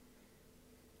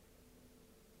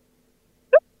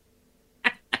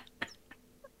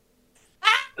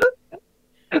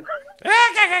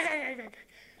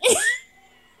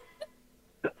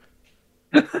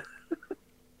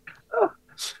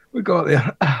 We got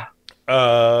there.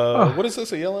 What is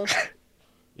this? A yellow?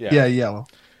 Yeah, yellow.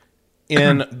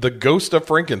 In The Ghost of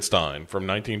Frankenstein from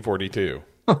 1942,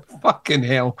 Fucking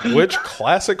hell. which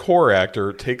classic horror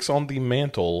actor takes on the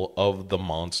mantle of the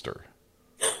monster?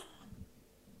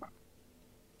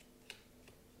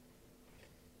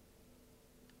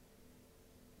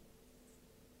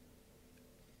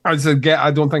 I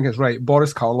don't think it's right.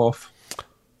 Boris Karloff.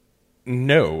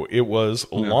 No, it was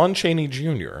Lon Chaney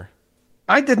Jr.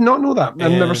 I did not know that.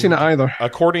 I've never seen it either.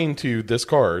 According to this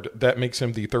card, that makes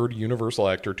him the third Universal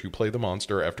actor to play the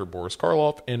monster after Boris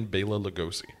Karloff and Bela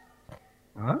Lugosi.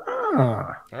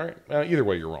 Ah. All right. Either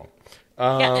way, you're wrong.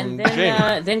 Yeah, and then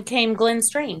Jamie. then came Glenn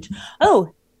Strange.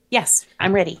 Oh, yes,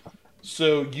 I'm ready.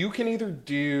 So you can either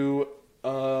do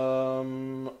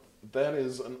that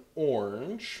is an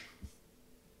orange,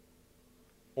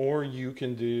 or you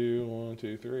can do 1,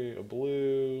 2, 3 a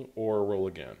blue, or roll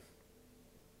again.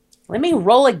 Let me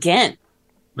roll again.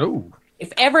 No.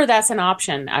 If ever that's an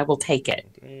option, I will take it.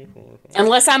 3, 4, 5.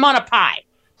 Unless I'm on a pie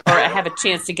or I have a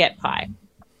chance to get pie.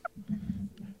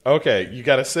 Okay, you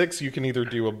got a 6. You can either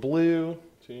do a blue,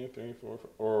 2, 3, 4, 5,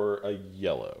 or a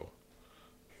yellow.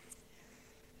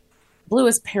 Blue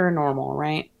is paranormal,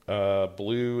 right?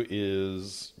 Blue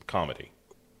is comedy.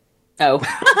 Oh,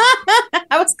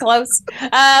 I was close.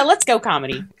 Let's go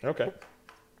comedy. Okay.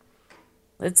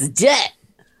 Let's do it.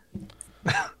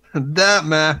 That,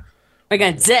 man. We're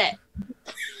gonna do it.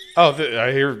 Oh,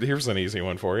 here's an easy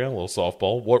one for you. A little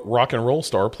softball. What rock and roll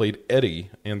star played Eddie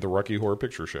in the Rocky Horror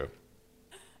Picture Show?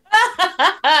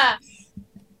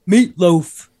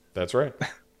 Meatloaf. That's right.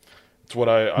 It's what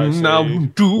I say. Now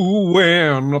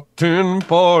doing nothing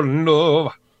for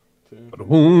love. But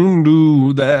won't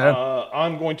do that.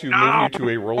 I'm going to move you to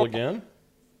a roll again.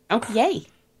 Okay.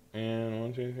 And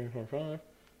 1, 2, 3, 4,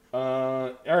 5.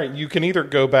 All right, you can either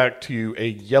go back to a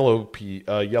yellow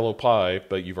pie,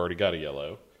 but you've already got a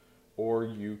yellow, or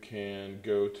you can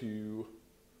go to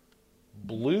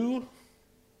blue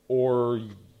or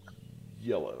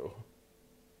yellow.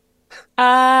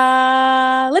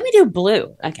 Let me do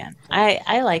blue again.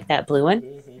 I like that blue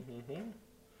one.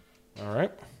 All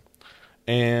right.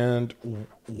 And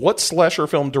what slasher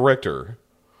film director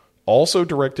also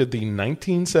directed the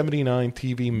 1979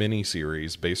 TV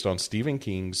miniseries based on Stephen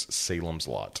King's Salem's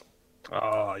Lot?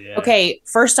 Oh, yeah. Okay,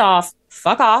 first off,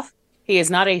 fuck off. He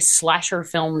is not a slasher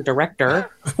film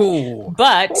director, Oh.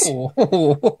 but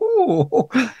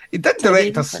He did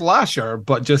direct a slasher,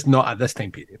 but just not at this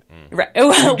time period. right, You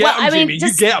well, get him, I mean, Jamie.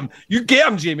 just You get him. You get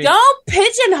him, Jamie. don't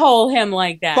pigeonhole him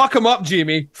like that. Fuck him up,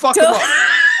 Jamie. Fuck him up.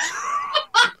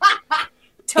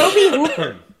 Toby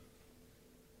Hooper.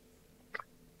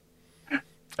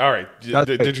 All right.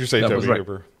 Did you say That Toby was right.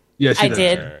 Hooper? Yes, I you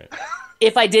did. All right.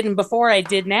 If I didn't before, I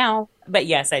did now. But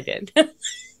yes, I did.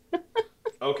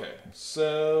 Okay,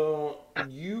 so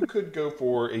you could go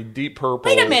for a Deep Purple.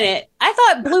 Wait a minute. I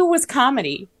thought blue was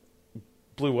comedy.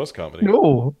 Blue was comedy.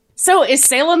 No. So is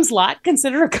Salem's Lot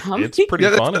considered a comedy? It's pretty Yeah,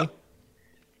 that's funny.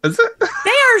 Is it?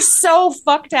 They are so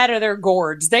fucked out of their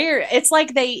gourds. It's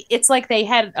like they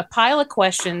had a pile of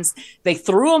questions. They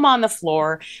threw them on the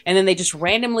floor, and then they just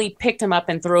randomly picked them up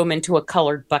and threw them into a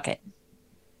colored bucket.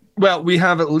 Well, we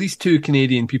have at least 2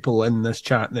 Canadian people in this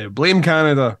chat now. Blame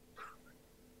Canada.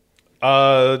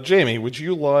 Jamie, would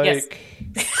you like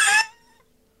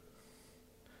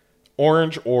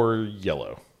orange or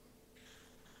yellow?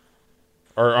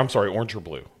 Or I'm sorry, orange or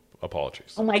blue.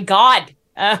 Apologies. Oh my god!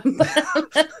 Let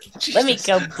me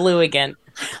go blue again.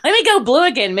 Let me go blue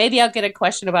again. Maybe I'll get a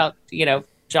question about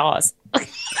Jaws.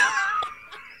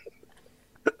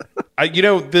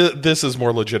 This is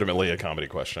more legitimately a comedy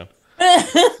question.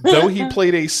 Though he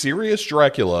played a serious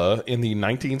Dracula in the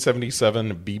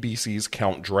 1977 BBC's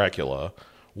Count Dracula,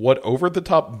 what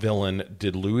over-the-top villain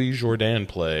did Louis Jourdan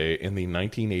play in the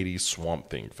 1980s Swamp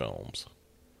Thing films?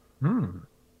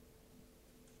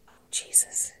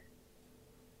 Jesus.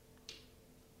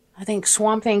 I think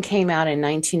Swamp Thing came out in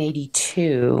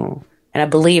 1982, and I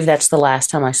believe that's the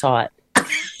last time I saw it.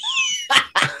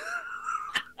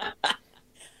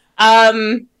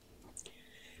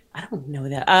 I don't know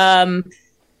that.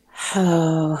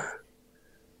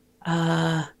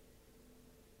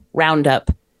 Roundup.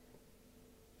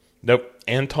 Nope.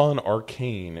 Anton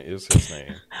Arcane is his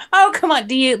name. Oh, come on.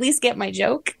 Do you at least get my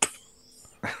joke?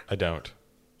 I don't.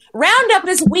 Roundup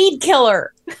is weed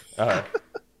killer.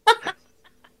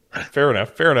 Fair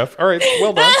enough. Fair enough. All right.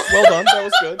 Well done. Well done. That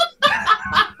was good.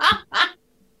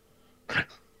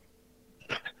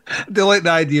 I do like the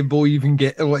idea of Bo even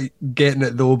getting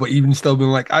it though, but even still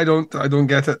being like, I don't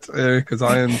get it because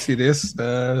I am serious,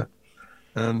 and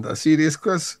a serious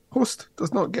quiz host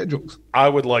does not get jokes. I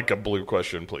would like a blue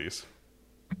question, please.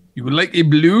 You would like a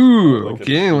blue? Like a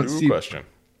Okay, blue let's see. Question.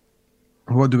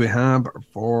 What do we have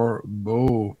for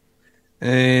Bo?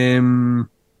 Tanning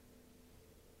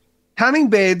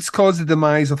beds caused the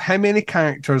demise of how many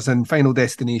characters in Final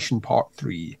Destination Part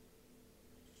 3?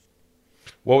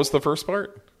 What was the first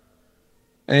part?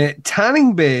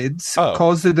 Tanning beds Oh.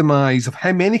 caused the demise of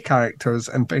how many characters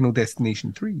in Final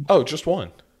Destination 3? Oh, just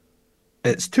one.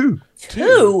 It's 2.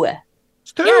 Two.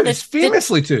 It's 2. Yeah, It's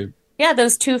famously 2. Yeah,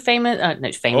 those two famous,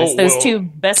 not famous, Oh, those well. two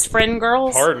best friend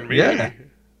girls. Pardon me. Yeah.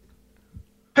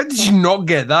 How did you not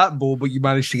get that, Bo, but you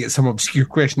managed to get some obscure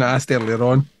question I asked earlier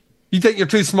on? You think you're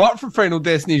too smart for Final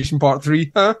Destination Part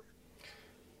 3, huh?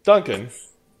 Duncan.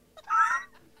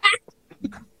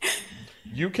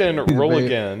 You can roll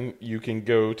again. You can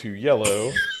go to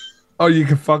yellow, Or you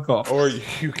can fuck off. or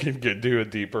you can do a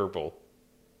deep purple.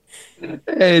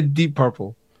 Deep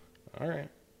purple. All right.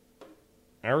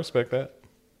 I respect that.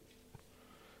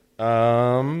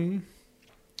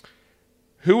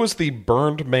 Who was the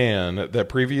burned man that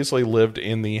previously lived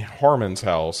in the Harmon's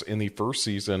house in the first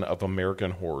season of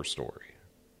American Horror Story?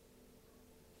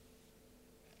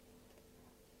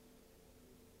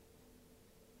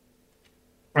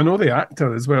 I know the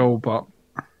actor as well, but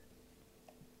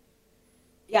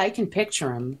Yeah, I can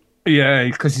picture him. yeah,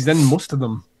 because he's in most of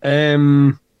them.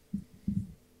 I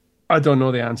don't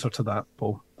know the answer to that,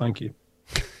 Bo. Thank you.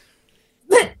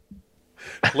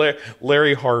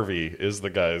 Larry Harvey is the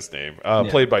guy's name,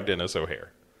 played by Dennis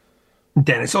O'Hare.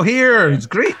 Dennis O'Hare, he's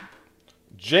great.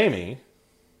 Jamie,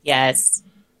 Yes.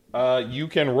 you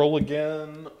can roll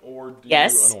again or do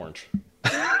Yes. an orange.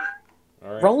 All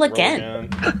right, Roll again.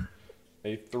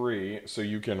 A 3, so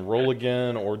you can roll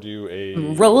again or do a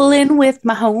Rolling with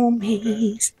my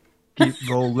homies. Keep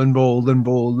rolling, rolling,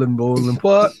 rolling, rolling.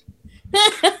 What?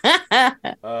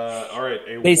 All right.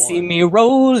 They see me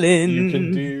rolling. You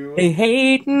can do. They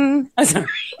hating. Oh, sorry.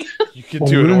 You can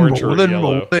do an orange or a rolling,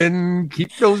 yellow. rolling.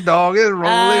 Keep those dogs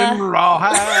rolling,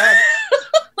 rawhide.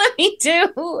 Let me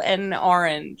do an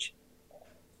orange.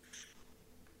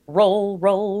 Roll,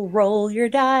 roll, roll your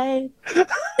die.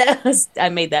 I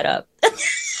made that up.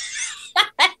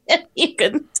 You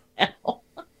couldn't tell.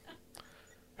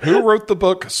 Who wrote the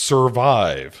book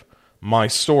Survive? My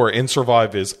Story. And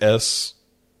Survive is S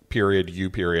period U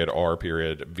period R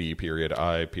period V period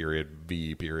I period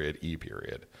V period E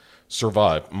period.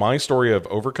 Survive. My story of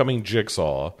overcoming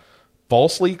Jigsaw,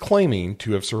 falsely claiming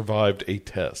to have survived a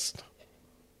test.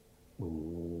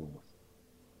 Ooh.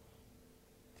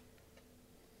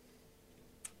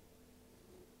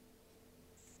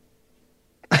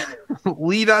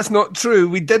 Lee, that's not true.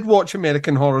 We did watch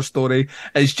American Horror Story.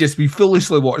 It's just we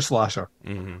foolishly watched Slasher.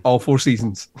 All 4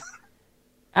 seasons.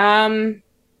 Cotton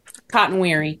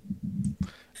Weary.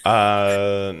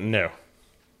 No.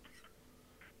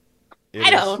 I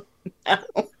don't know.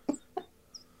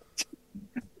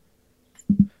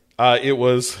 It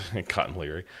was Cotton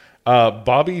Leary.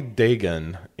 Bobby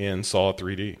Dagan in Saw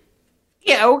 3D.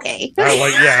 Yeah, okay.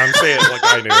 I'm saying it like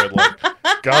I knew it.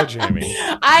 Like, God, Jamie.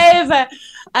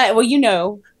 Well, you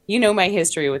know my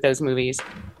history with those movies.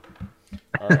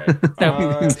 All right.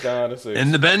 Gotta say.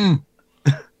 In the bin.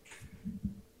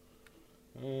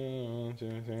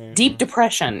 Deep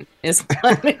depression is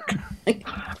one.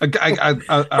 From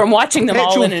From watching them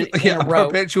all in a row.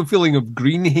 Perpetual feeling of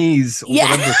green haze over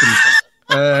Yeah.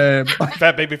 everything.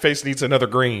 Fat baby face needs another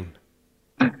green.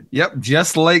 Yep,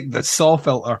 just like the Saw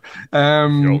filter.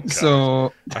 God.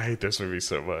 So I hate this movie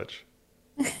so much.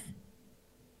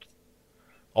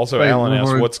 Also, Right, Alan asks,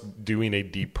 we're- what's doing a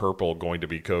deep purple going to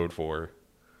be code for?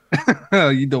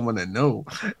 you don't want to know.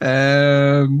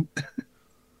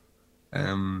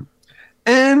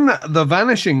 In The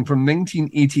Vanishing from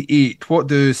 1988, what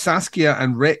do Saskia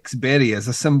and Rex bury as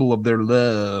a symbol of their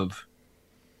love?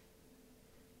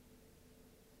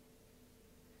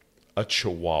 A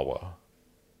chihuahua.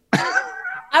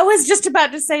 I was just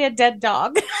about to say a dead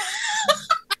dog.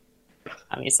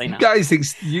 Obviously not.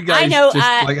 You guys I know,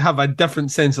 just like have a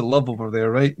different sense of love over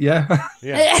there, right? Yeah.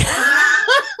 Yeah.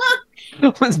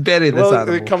 Let's bury this Well,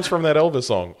 animal. it comes from that Elvis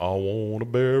song. I want to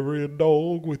bury a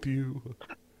dog with you.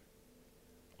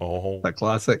 Oh. A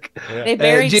classic. Yeah. They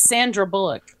buried Ja- Sandra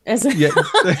Bullock. As Yeah.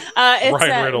 it's,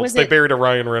 Ryan Reynolds. Was They it, buried a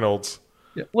Ryan Reynolds.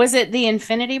 was it the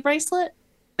infinity bracelet?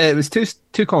 It was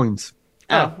two coins.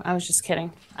 Oh, I was just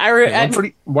kidding.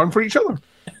 One for each other.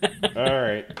 All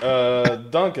right.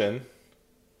 Duncan,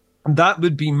 That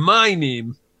would be my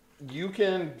name. you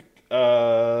can...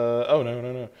 oh,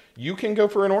 no. You can go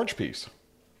for an orange piece.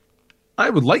 I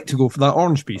would like to go for that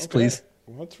orange piece, Okay. please.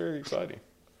 Well, that's very exciting.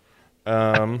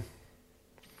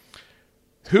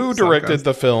 Who directed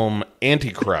the film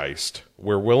Antichrist,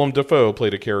 where Willem Dafoe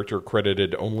played a character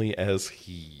credited only as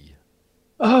he?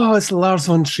 Oh, it's Lars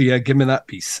von Trier. Give me that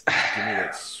piece. Give me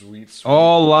that sweet.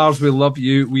 Oh, Lars, we love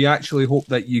you. We actually hope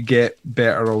that you get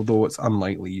better, although it's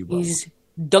unlikely you will. He's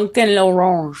Duncan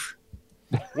L'Orange.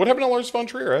 What happened to Lars von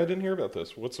Trier? I didn't hear about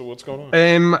this. What's going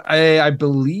on? I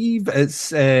believe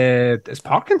it's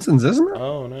Parkinson's, isn't it?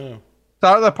 Oh no. It's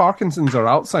either Parkinson's or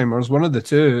Alzheimer's, one of the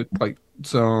two.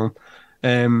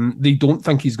 They don't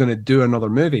think he's going to do another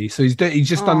movie. So he's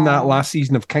just done that last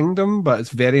season of Kingdom, but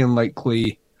it's very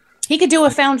unlikely. He could do a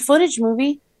found footage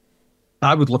movie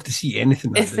I would love to see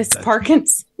anything. if it's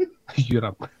Parkinson's. You're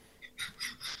up.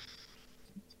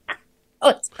 Oh,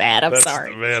 it's bad. I'm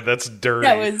sorry. Man, that's dirty.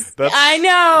 I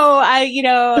know.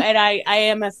 And I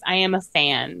am a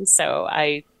fan, so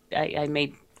I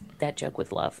made that joke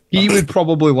with love. He would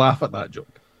probably laugh at that joke.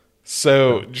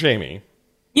 So, Jamie.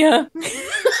 Yeah. I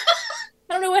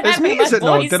don't know what It's happened me, to is my it?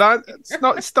 No, voice. did I? It's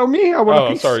not. It's still me. I want a Oh,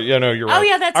 piece. sorry. Yeah, no, you're right. Oh,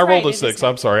 yeah, that's I rolled right. a 6.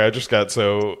 I'm sorry. I just got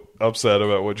so upset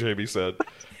about what Jamie said.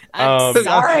 I'm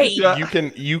sorry. Yeah.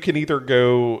 You can either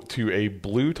go to a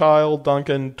blue tile,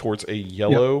 Duncan, towards a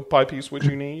yellow pie piece, which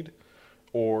you need,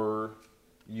 or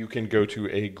you can go to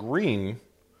a green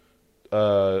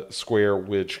square,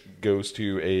 which goes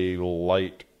to a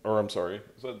light. Or I'm sorry,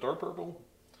 is that dark purple?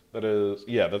 That is,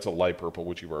 yeah, that's a light purple,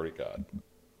 which you've already got.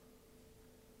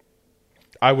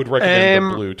 I would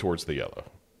recommend the blue towards the yellow.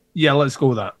 Yeah, let's go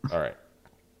with that. All right.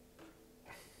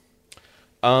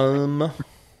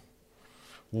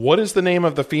 What is the name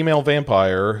of the female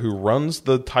vampire who runs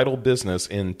the title business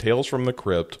in Tales from the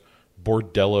Crypt,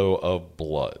 Bordello of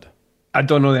Blood? I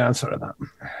don't know the answer to that.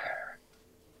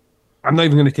 I'm not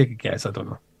even going to take a guess. I don't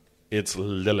know. It's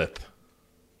Lilith.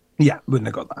 Yeah, wouldn't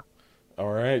have got that.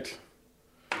 All right.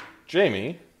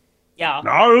 Jamie, Yeah.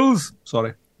 Gnarls.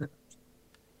 Sorry.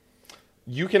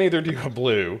 you can either do a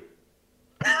blue,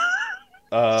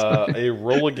 a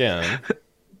roll again,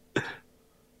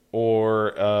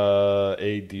 or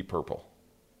a deep purple.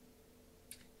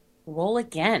 Roll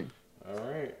again. All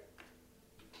right.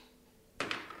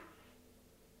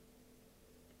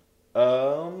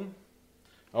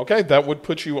 Okay, that would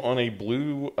put you on a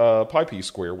blue pie piece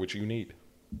square, which you need.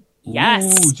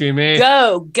 Yes. Ooh, Jamie.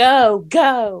 Go, go,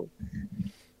 go.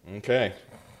 Okay.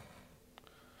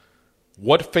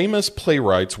 What famous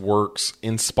playwright's works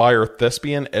inspire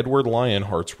thespian Edward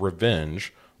Lionheart's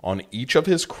revenge on each of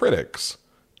his critics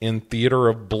in Theater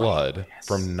of Blood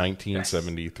from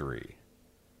 1973?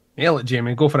 Nail it,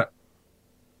 Jamie. Go for it.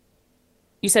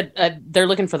 You said they're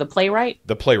looking for the playwright?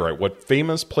 The playwright. What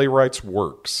famous playwright's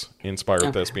works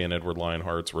inspired thespian Edward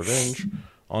Lionheart's revenge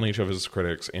on each of his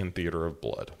critics in Theater of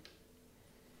Blood?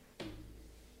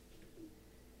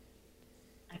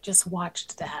 I just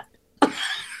watched that.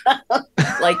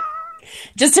 Like,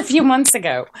 just a few months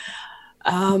ago.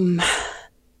 Lee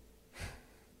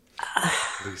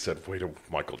said, way to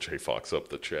Michael J. Fox up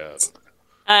the chat.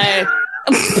 No,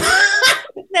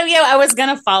 yeah, I was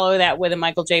gonna follow that with a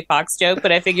Michael J. Fox joke,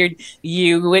 but I figured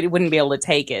you wouldn't be able to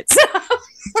take it. So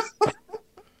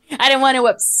I didn't want to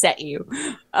upset you.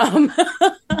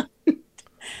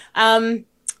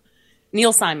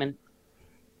 Neil Simon.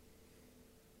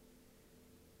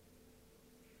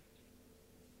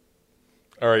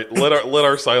 All right, let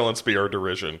our silence be our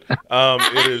derision.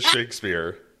 It is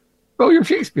Shakespeare. William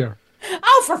Shakespeare.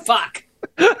 Oh, for fuck!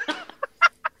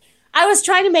 I was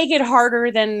trying to make it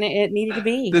harder than it needed to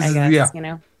be. I guess, you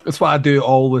know. That's what I do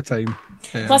all the time.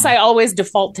 Plus, I always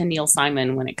default to Neil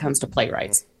Simon when it comes to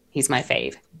playwrights. He's my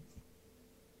fave.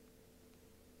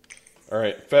 All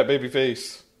right, fat baby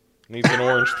face needs an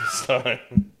orange this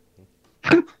time.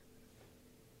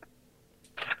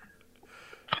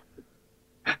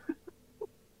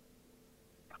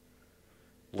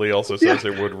 Lee also says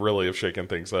it would really have shaken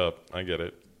things up. I get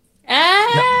it.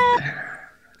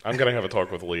 I'm going to have a talk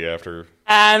with Lee after.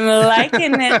 I'm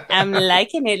liking it. I'm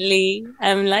liking it, Lee.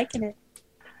 I'm liking it.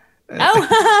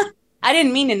 Oh, I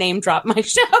didn't mean to name drop my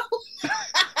show.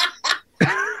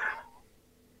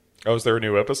 Oh, is there a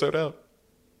new episode out?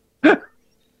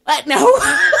 But no.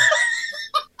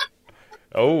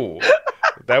 Oh,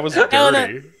 that was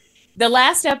dirty. The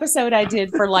last episode I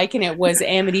did for liking it was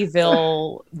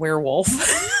Amityville Werewolf.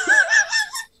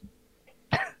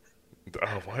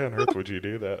 Oh, why on earth would you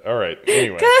do that? All right.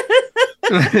 Anyway.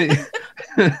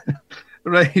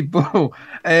 Right, Bo.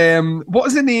 What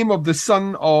is the name of the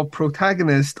son of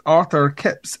protagonist Arthur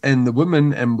Kipps in The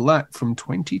Woman in Black from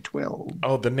 2012?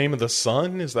 Oh, the name of the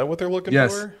son? Is that what they're looking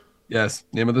Yes. for? Yes,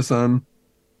 name of the son.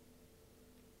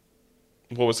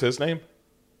 What was his name?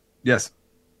 Yes.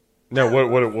 No,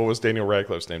 what was Daniel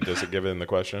Radcliffe's name? Does it give it in the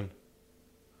question?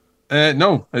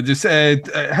 No, I just said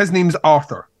his name's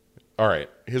Arthur. All right.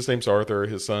 His name's Arthur.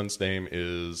 His son's name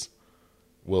is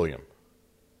William.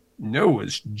 No,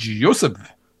 it's Joseph.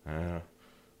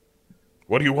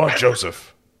 What do you want,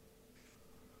 Joseph?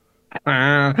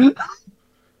 All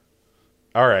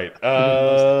right.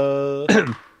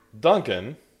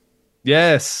 Duncan.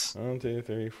 Yes. 1, 2,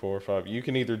 3, 4, 5. You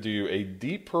can either do a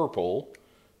deep purple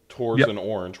towards an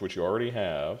orange, which you already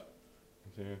have.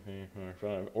 1, 2, 3, 4,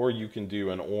 5. Or you can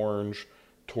do an orange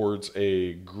towards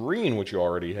a green, which you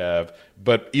already have.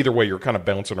 But either way, you're kind of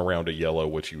bouncing around a yellow,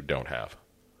 which you don't have.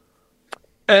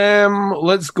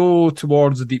 Let's go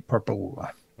towards the deep purple.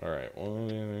 All right. 1,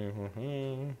 2,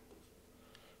 3,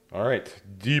 4. All right.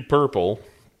 Deep purple.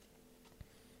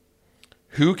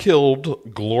 Who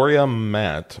killed Gloria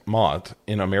Mott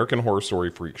in American Horror Story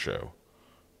Freak Show?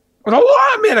 There's a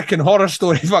lot of American Horror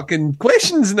Story fucking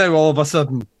questions now all of a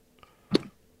sudden.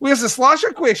 Where's the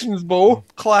slasher questions, Bo?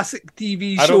 Classic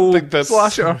TV show I don't think that's...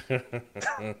 slasher.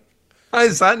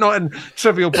 Is that not in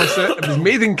Trivial Pursuit? It was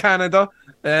made in Canada.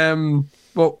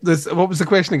 What was the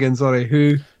question again?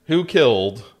 Sorry. Who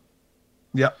killed...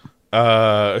 Yep.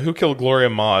 Who killed Gloria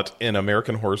Mott in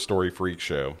American Horror Story Freak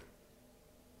Show?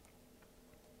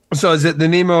 So is it the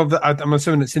name of the... I'm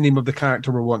assuming it's the name of the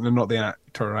character we're wanting and not the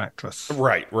actor or actress.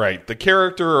 Right. The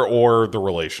character or the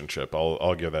relationship.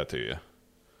 I'll give that to you.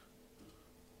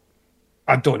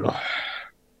 I don't know.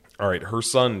 All right. Her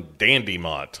son, Dandy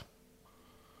Mott.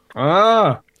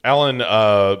 Ah. Alan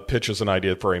pitches an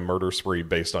idea for a murder spree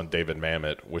based on David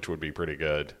Mamet, which would be pretty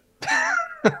good.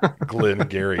 Glenn,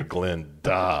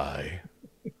 die.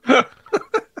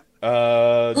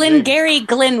 Glenn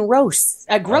Gross.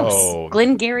 Oh.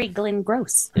 Glenn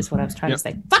Gross is what I was trying to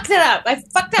say. Fucked it up. I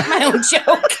fucked up my own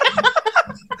joke.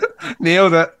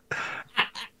 Nailed it.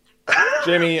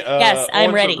 Jamie, Yes,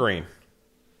 I'm orange or ready. green?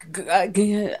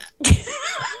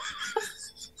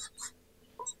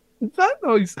 That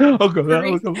noise. Oh,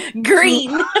 God.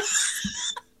 Green.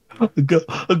 Good.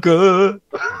 Ghost.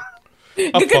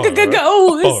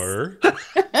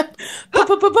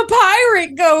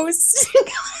 Pirate ghost.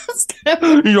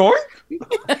 Yoink.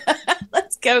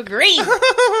 Let's go green.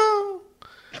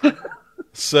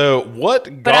 So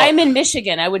what? But I'm in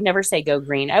Michigan. I would never say go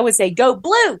green. I would say go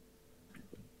blue.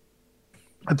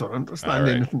 I don't understand All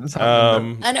right. anything that's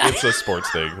happening. I know. It's a sports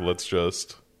thing. Let's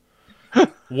just.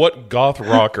 What goth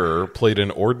rocker played an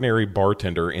ordinary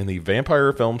bartender in the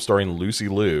vampire film starring Lucy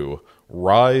Liu,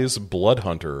 Rise Blood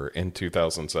Hunter, in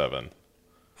 2007?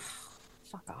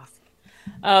 Fuck off.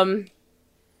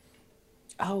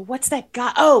 Oh, what's that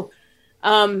guy?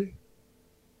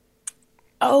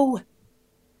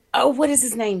 What is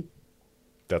his name?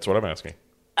 That's what I'm asking.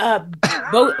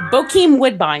 Bokeem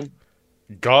Woodbine.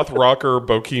 Goth rocker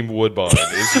Bokeem Woodbine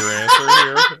is your answer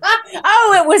here?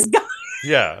 Oh, it was.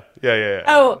 Yeah.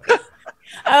 Oh,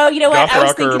 you know what? Goth I was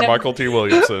rocker thinking of Michael T.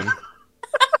 Williamson.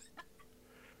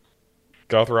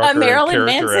 Goth rocker Marilyn character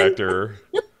Manson? actor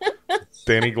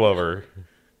Danny Glover.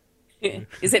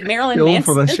 Is it Marilyn Going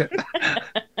for Manson? this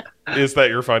shit. Is that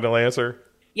your final answer?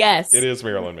 Yes. It is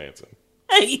Marilyn Manson.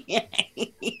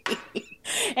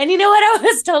 And you know what? I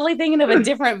was totally thinking of a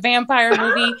different vampire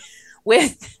movie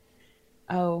with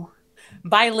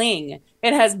Bai Ling.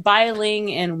 It has Bai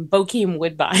Ling and Bokeem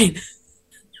Woodbine.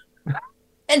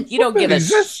 And you don't give a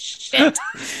shit.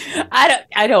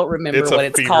 I don't remember It's what a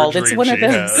it's fever called. It's dream one of she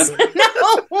those. had.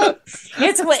 No,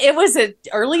 it was an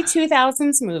early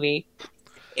 2000s movie.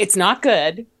 It's not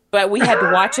good, but we had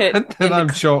to watch it. And I'm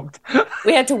shocked.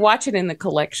 We had to watch it in the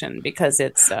collection because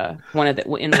it's in one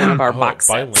of our box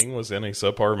Bai sets. Ling was in a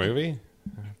subpar movie?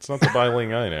 It's not the Bai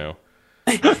Ling I know.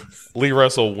 Lee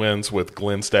Russell wins with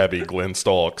Glenn Stabby, Glenn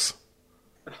Stalks.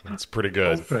 That's pretty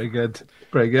good. Pretty good.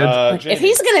 Pretty good. Jamie,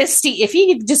 If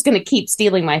he's just gonna keep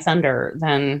stealing my thunder,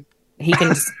 then he can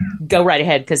just go right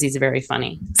ahead because he's very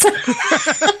funny.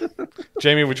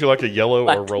 Jamie, would you like a yellow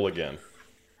or What? roll again?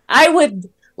 I would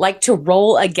like to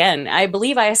roll again. I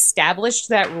believe I established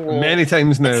that rule. Many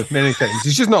times now. Many times.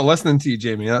 He's just not listening to you,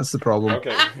 Jamie. That's the problem.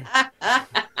 Okay.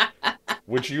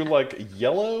 Would you like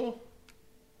yellow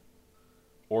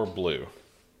or blue?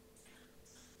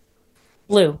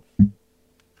 Blue.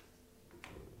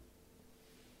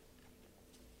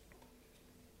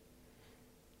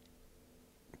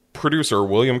 Producer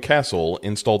William Castle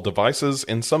installed devices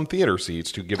in some theater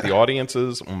seats to give the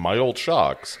audiences mild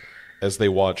shocks as they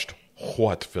watched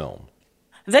what film?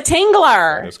 The That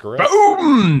Tingler. is correct.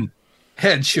 Boom!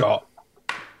 Headshot.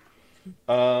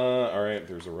 All right,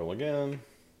 there's a roll again.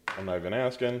 I'm not even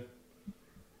asking.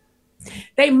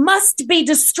 They must be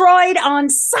destroyed on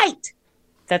sight.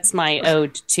 That's my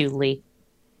ode to Lee.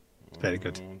 Very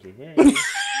good. 1, 2, 3.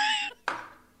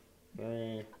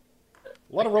 3.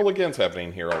 A lot of roll agains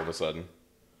happening here all of a sudden.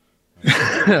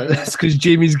 That's because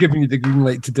Jamie's giving you the green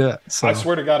light to do it. So. I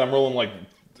swear to God, I'm rolling like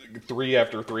 3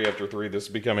 after 3 after 3. This is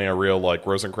becoming a real like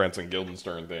Rosencrantz and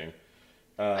Guildenstern thing.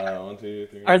 1, 2,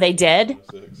 3. Are they dead?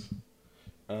 6.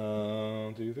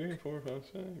 1, 2, 3, 4, 5,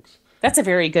 6. That's a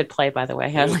very good play, by the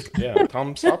way. I like Yeah,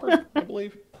 Tom Stoppard, I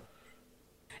believe.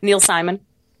 Neil Simon.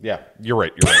 Yeah, you're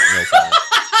right. Neil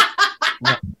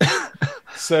Simon.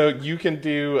 So you can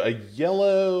do a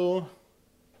yellow.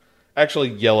 Actually,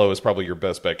 yellow is probably your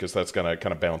best bet because that's going to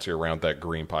kind of bounce you around that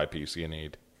green pie piece you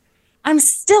need. I'm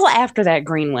still after that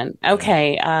green one.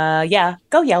 Okay. Yeah.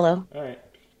 Go yellow. All right.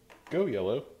 Go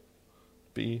yellow.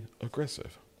 Be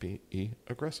aggressive. Be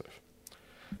aggressive.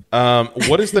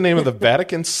 What is the name of the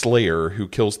Vatican Slayer who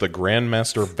kills the Grand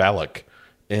Master Valak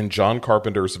in John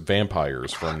Carpenter's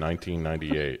Vampires from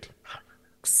 1998?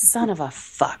 Son of a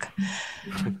fuck.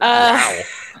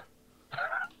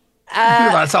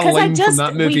 That's a 'cause line from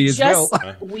that movie as well.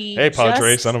 Hey,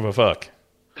 Padre, son of a fuck.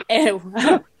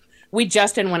 We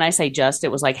just, and when I say just, it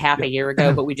was like half a year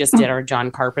ago, but we just did our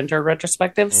John Carpenter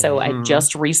retrospective. So I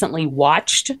just recently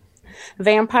watched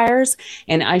Vampires,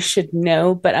 and I should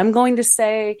know, but I'm going to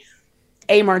say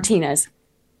A. Martinez.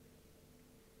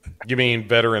 You mean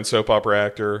veteran soap opera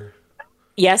actor?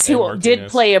 Yes, A. who Martinez. did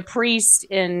play a priest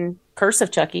in Curse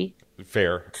of Chucky.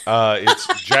 Fair.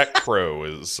 It's Jack Crow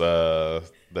is the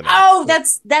name. Oh,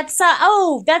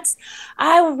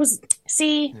 I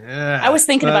was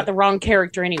thinking about the wrong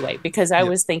character anyway, because I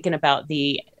was thinking about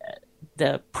the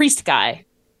priest guy.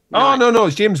 No,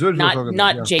 it's James Woods.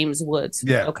 Not James Woods.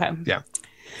 Yeah. Okay. Yeah.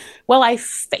 Well, I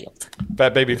failed.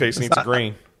 Fat baby face needs a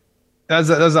green. There's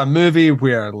a movie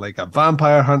where like a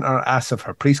vampire hunter asks if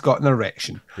her priest got an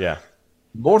erection. Yeah.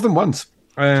 More than once.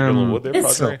 Get a little wood there,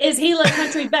 This Padre? is Gila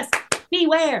Country Best.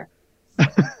 Beware.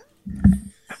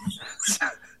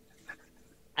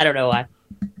 I don't know why.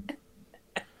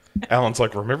 Alan's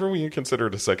like, remember when you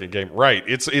considered a second game? Right.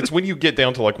 It's when you get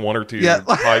down to like one or two Yeah.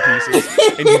 pie pieces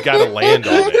and you got to land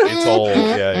on it. It's all,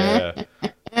 yeah.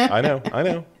 I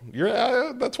know.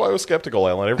 That's why I was skeptical,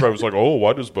 Alan. Everybody was like, oh,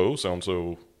 why does Bo sound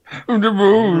so...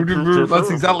 That's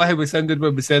exactly how we sounded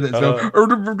when we said it as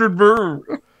well.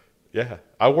 Yeah.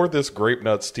 I wore this Grape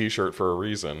Nuts t-shirt for a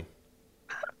reason.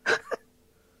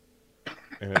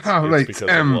 And it's Right, because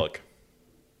of luck.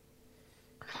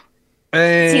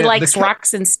 He likes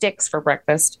rocks and sticks for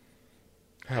breakfast.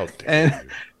 How dare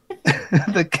you.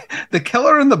 the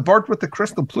killer in the bird with the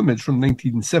crystal plumage from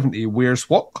 1970 wears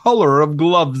what color of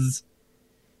gloves?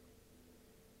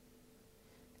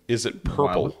 Is it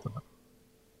purple?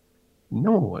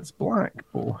 No, it's black,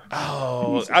 Bo.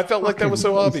 Oh, Jesus I felt like that was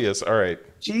so fucking obvious. All right.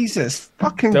 Jesus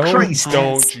fucking Christ.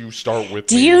 Don't you start with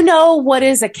Do me. you know what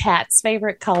is a cat's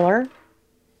favorite color?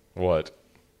 What?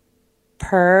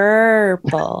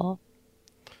 Purple.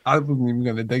 I wasn't even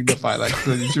going to dignify that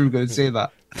because you were going to say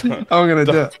that. I'm going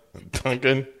to do it.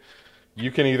 Duncan,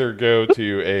 you can either go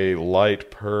to a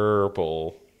light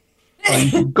purple.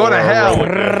 Go to or a hell.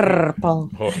 rolling-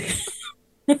 Purple. Oh,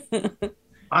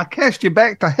 I cast you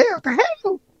back to hell.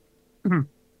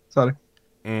 Sorry.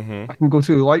 mm-hmm. I can go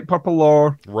to light purple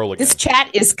or Roll again. This chat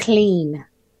is clean.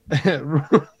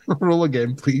 roll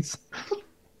again, please.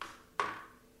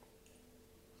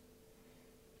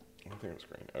 I think it was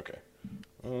green. Okay.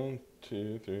 1,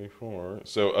 2, 3, 4.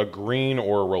 So a green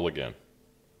or a roll again.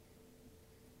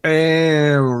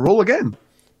 Roll again.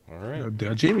 All right.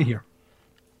 Jamie here.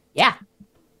 Yeah.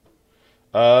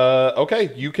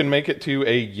 Okay, you can make it to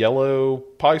a yellow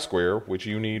pie square, which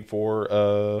you need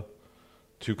for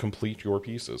to complete your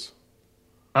pieces.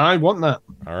 I want that.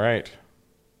 All right.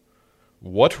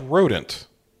 What rodent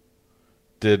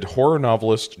did horror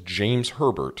novelist James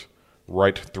Herbert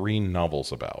write 3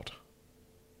 novels about?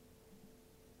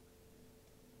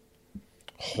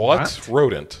 What Rat?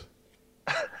 rodent?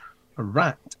 A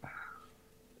rat.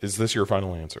 Is this your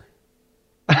final answer?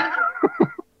 I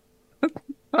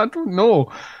don't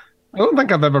know. I don't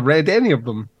think I've ever read any of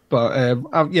them, but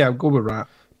I'll go with rat.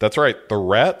 That's right. The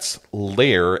rat's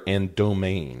lair and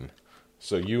domain.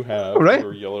 So you have All right.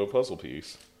 your yellow puzzle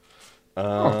piece.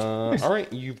 Nice. All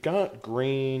right. You've got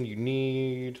green. You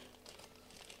need...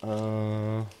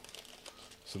 so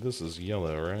this is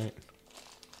yellow, right?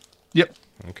 Yep.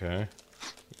 Okay.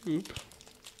 Oop.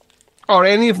 Are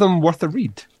any of them worth a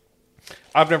read?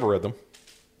 I've never read them.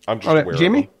 I'm just All right, aware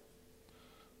Jamie? of them.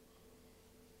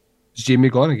 Is Jamie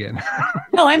gone again?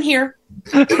 No, I'm here.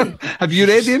 Have you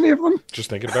read any of them? Just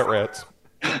thinking about rats.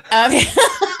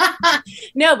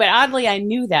 No, but oddly, I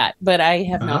knew that, but I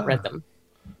have not read them.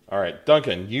 All right.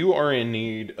 Duncan, you are in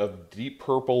need of deep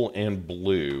purple and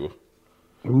blue.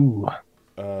 Ooh.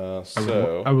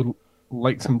 So I would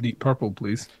like some deep purple,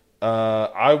 please.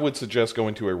 I would suggest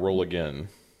going to a roll again.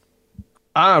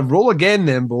 Roll again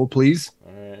then, Bo, please.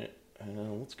 All right.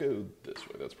 Let's go this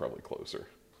way. That's probably closer.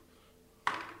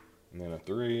 And then a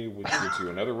 3, which gives you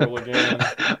another roll again.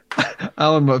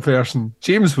 Alan McPherson.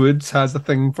 James Woods has a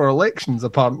thing for elections,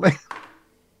 apparently.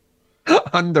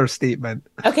 Understatement.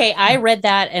 Okay, I read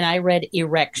that, and I read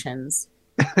erections,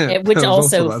 which There's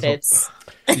also that as well. fits.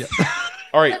 Yeah.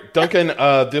 All right, Duncan,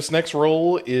 this next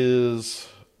roll is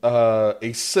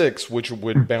a 6, which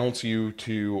would bounce you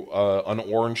to an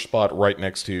orange spot right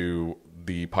next to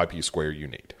the pie piece square you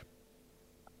need.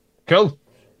 Cool.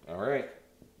 All right.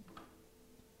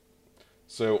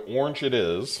 So orange it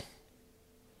is.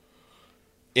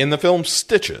 In the film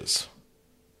Stitches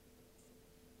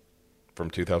from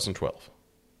 2012,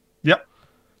 Yep.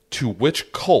 to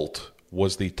which cult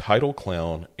was the title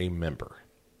clown a member?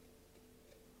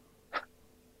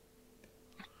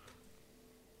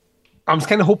 I was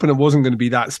kind of hoping it wasn't going to be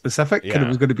that specific, and Yeah. it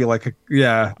was going to be like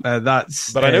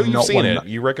that's. But I know you've not seen one it. that-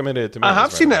 You recommended it to me. I have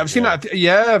as a seen it. matter I've of seen fact. it.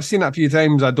 Yeah, I've seen it a few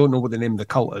times. I don't know what the name of the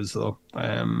cult is though.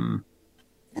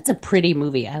 That's a pretty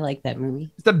movie. I like that movie.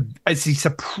 It's a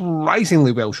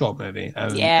surprisingly well shot movie.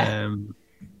 Yeah.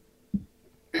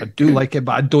 I do like it,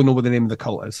 but I don't know what the name of the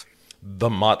cult is. The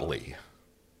Motley.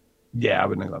 Yeah, I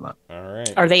wouldn't have got that. All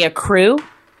right. Are they a crew?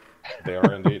 They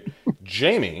are indeed.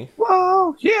 Jamie,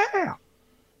 Whoa, yeah.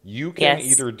 you can Yes.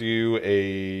 either do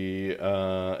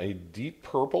a deep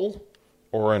purple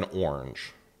or an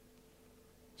orange.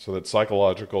 So that's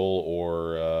psychological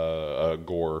or a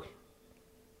gore.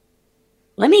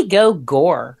 Let me go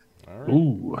gore.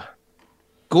 Ooh.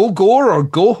 Go gore or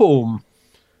go home?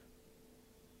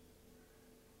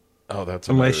 Oh, that's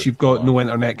Unless another- you've got hold no on.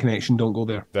 internet connection, don't go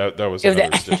there. That was If another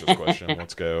that- Stitches question.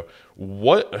 Let's go.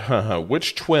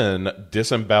 Which twin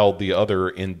disemboweled the other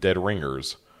in Dead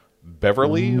Ringers?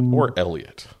 Beverly or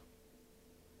Elliot?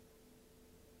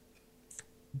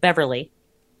 Beverly.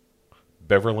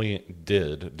 Beverly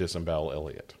did disembowel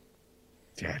Elliot.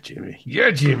 Yeah, Jimmy.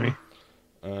 Yeah, Jimmy.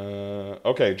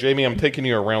 Okay, Jamie, I'm taking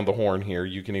you around the horn here.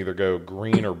 You can either go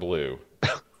green or blue. I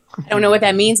don't know what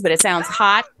that means, but it sounds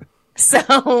hot.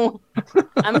 So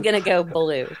I'm going to go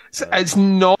blue. So it's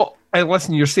not.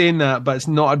 Listen, you're saying that, but it's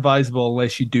not advisable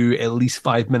unless you do at least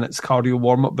 5 minutes cardio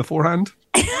warm up beforehand.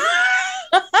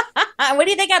 What do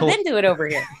you think I've been doing over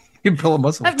here? You can pull a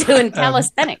muscle. I'm doing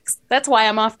calisthenics. That's why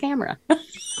I'm off camera.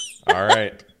 All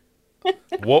right.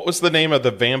 What was the name of the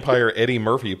vampire Eddie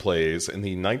Murphy plays in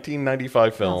the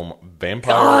 1995 film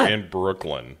Vampire God. in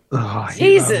Brooklyn? Oh, I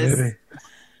hate that Jesus. movie.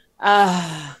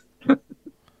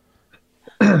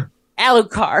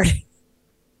 Alucard.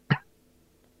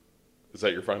 Is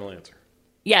that your final answer?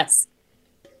 Yes.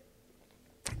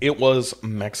 It was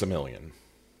Maximilian.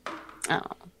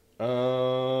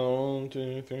 Oh. 1,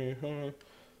 2, 3, 4.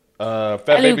 Fat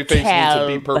Baby Face needs to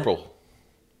be purple.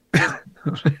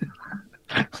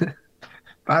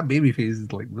 That baby face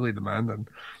is like really demanding.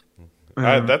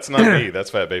 That's not me. That's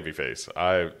Fat Baby Face.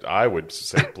 I would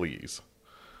say please.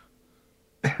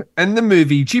 In the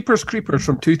movie Jeepers Creepers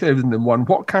from 2001,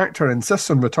 what character insists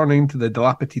on returning to the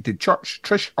dilapidated church,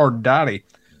 Trish or Daddy?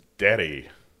 Daddy.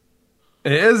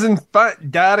 It is, in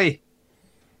fact, Daddy.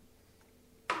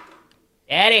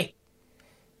 Daddy.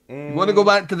 You want to go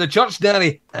back to the church,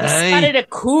 Daddy? Spotted a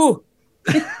coup.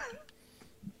 This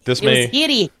It was may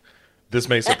giddy.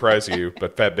 surprise you,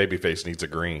 but Fat Baby Face needs a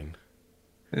green.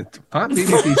 Fat baby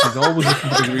face is always looking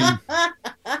for the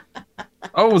green.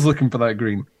 Always looking for that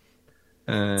green.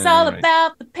 It's all Right.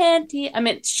 about the panty. I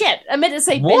meant to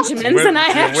say What? Benjamins, With- and I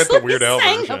with actually the Weird Al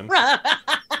sang version.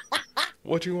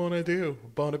 What you want to do?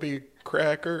 Barnaby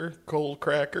cracker, cold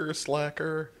cracker,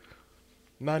 slacker,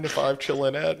 9 to 5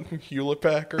 chillin' at Hewlett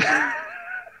Packard.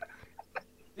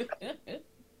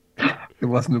 You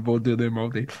listen to both of them all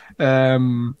day.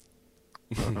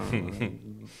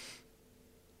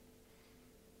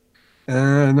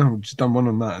 No, I've just done one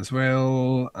on that as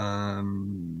well.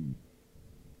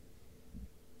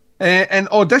 In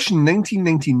Audition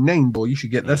 1999, boy, you should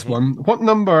get this one. What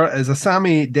number is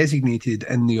Asami designated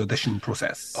in the audition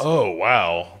process? Oh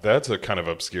wow, that's a kind of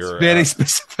obscure. Very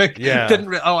specific. yeah.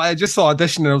 I just saw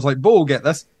audition and I was like, "Bo, get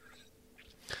this."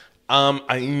 I'm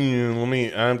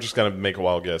just gonna make a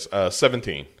wild guess.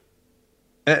 17.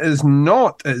 It is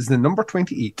not. It is the number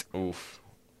 28. Oof.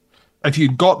 If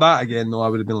you'd got that again, though, I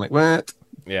would have been like, "What?"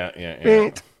 Yeah.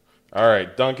 Wait. All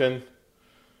right, Duncan.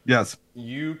 Yes.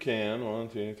 You can 1,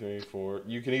 2, 3, 4.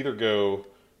 You can either go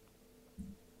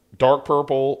dark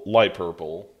purple, light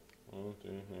purple, 1, 2,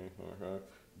 3, 4, 5,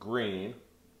 green,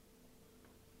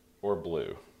 or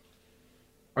blue.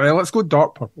 All right, let's go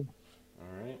dark purple.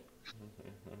 All right.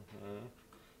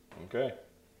 Okay.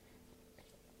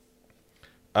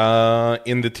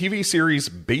 In the TV series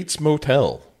Bates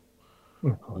Motel,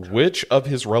 which of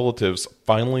his relatives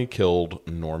finally killed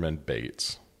Norman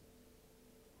Bates?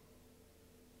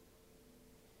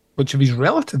 Which of his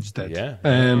relatives did? Yeah.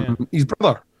 His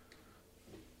brother,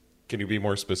 Can you be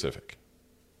more specific?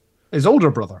 his older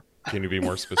brother. Can you be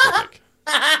more specific?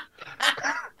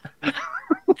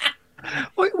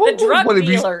 The drug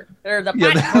dealer or the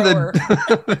pot grower.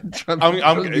 I'm-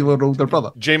 drug dealer older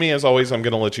brother. Jamie, as always, I'm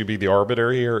going to let you be the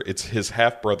arbiter here. It's his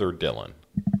half brother Dylan.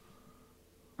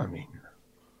 I mean,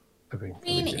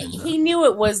 He knew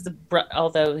it was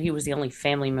although he was the only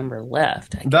family member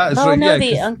left. I That is guess. right, No,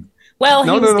 yeah, 'cause- well,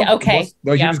 no, he was no. okay.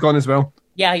 No, he yeah. was gone as well.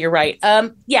 Yeah, you're right.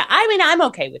 Yeah, I mean, I'm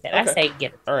okay with it. I Okay. say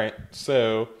get it. All right.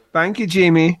 So Thank you,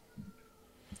 Jamie.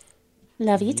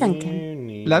 Love you, Duncan. you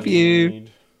need, Love you. You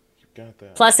got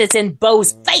that. Plus, it's in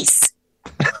Bo's face.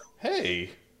 Hey.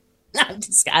 I'm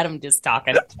just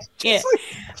talking. Yeah,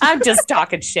 I'm just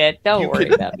talking shit. Don't You worry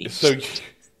could- about me. So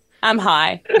I'm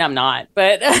high, and I'm not,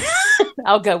 but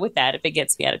I'll go with that if it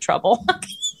gets me out of trouble.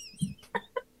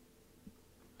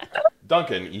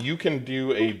 Duncan, you can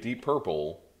do a deep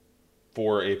purple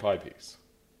for a pie piece.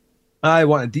 I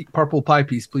want a deep purple pie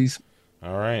piece, please.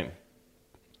 All right.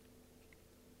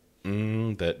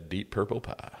 That deep purple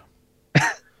pie.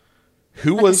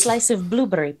 Who Like a was slice of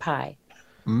blueberry pie.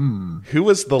 who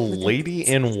was the lady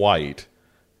in white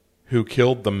who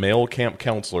killed the male camp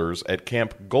counselors at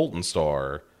Camp Golden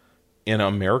Star in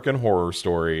American Horror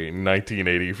Story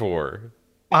 1984?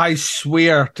 I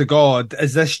swear to God,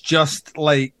 is this just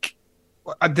like...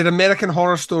 Did American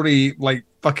Horror Story, like,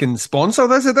 fucking sponsor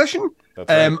this edition? That's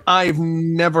right. I've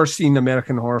never seen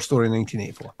American Horror Story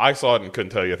 1984. I saw it and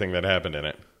couldn't tell you a thing that happened in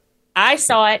it. I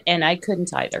saw it and I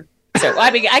couldn't either. So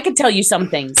I mean, I could tell you some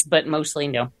things, but mostly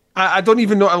no. I don't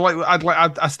even know.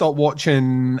 I stopped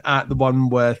watching at the one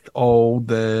with all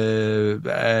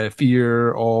the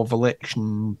fear of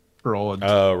election fraud.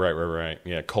 Oh, right.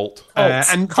 Yeah, Cult.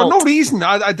 And for no reason,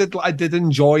 I did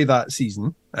enjoy that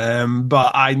season,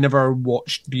 but I never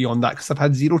watched beyond that because I've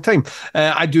had zero time.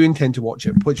 I do intend to watch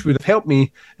it, which would have helped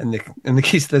me in the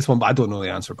case of this one, but I don't know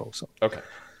the answer, also. Okay.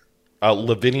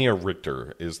 Lavinia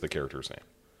Richter is the character's name.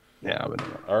 Yeah, I would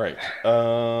know. All right.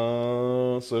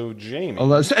 So Jamie.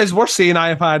 Well, it's worth saying I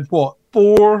have had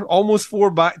almost four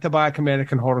back-to-back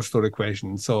American Horror Story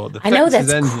questions. So I know fix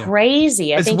is that's in crazy.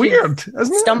 Here. I It's think weird, you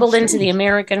isn't it? stumbled into the Strange.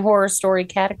 American Horror Story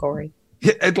category.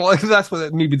 Yeah, that's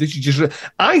what maybe this you just.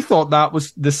 I thought that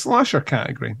was the slasher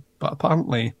category, but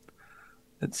apparently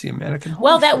it's the American. Horror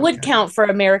Well, that Story would category. count for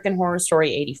American Horror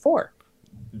Story 84.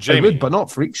 It Jamie, would, but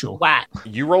not Freak Show. Wow.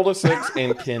 you rolled a 6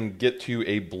 and can get to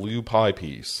a blue pie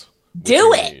piece. which Do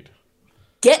you it. need.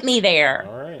 Get me there.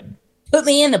 All right. Put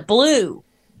me in the blue.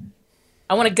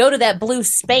 I want to go to that blue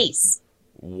space.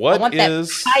 I What want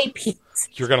is? that pie piece,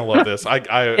 You're gonna love this.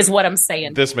 I is what I'm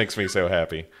saying. This makes me so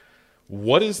happy.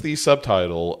 What is the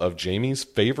subtitle of Jamie's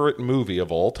favorite movie of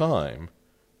all time,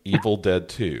 Evil Dead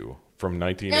 2 from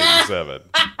 1987?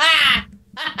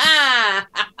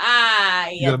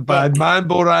 You're a bad man,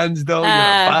 Bo Ransdell. You're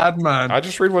a bad man. I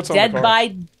just read what's on the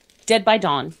card. Dead by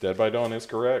Dawn. Dead by Dawn is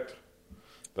correct.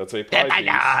 That's a pie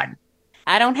piece.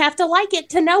 I don't have to like it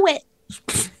to know it.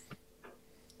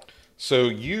 So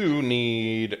you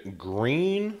need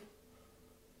green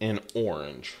and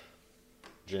orange,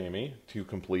 Jamie, to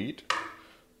complete.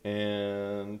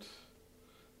 And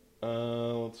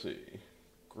let's see.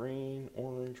 Green,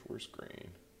 orange, where's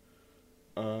green?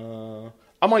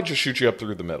 I might just shoot you up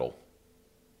through the middle.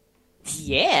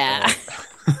 Yeah.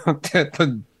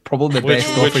 Probably the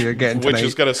best offer you're getting tonight. Which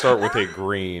is going to start with a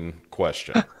green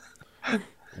question.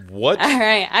 What All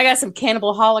right. I got some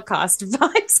Cannibal Holocaust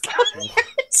vibes going.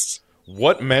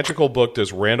 What magical book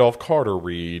does Randolph Carter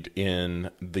read in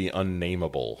The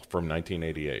Unnameable from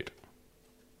 1988?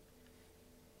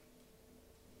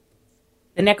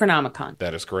 The Necronomicon.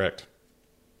 That is correct.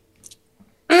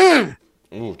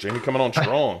 Ooh, Jamie coming on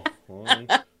strong. 1,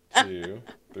 2,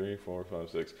 3, 4, 5,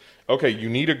 6. Okay, you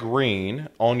need a green.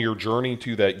 On your journey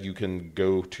to that, you can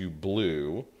go to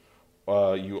blue.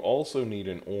 You also need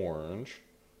an orange.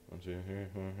 1, 2, 3,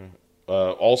 4,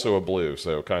 5. Also a blue,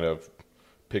 so kind of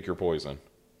pick your poison.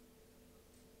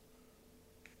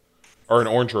 Or an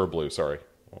orange or a blue, sorry.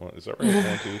 Is that right?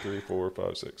 1, 2, 3, 4,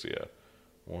 5, 6, yeah.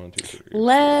 1, 2, 3.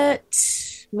 Let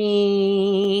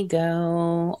me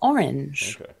go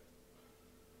orange. Okay.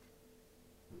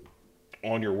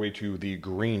 On your way to the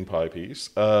green pie piece.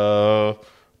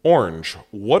 Orange.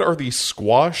 What are the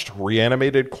squashed,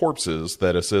 reanimated corpses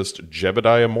that assist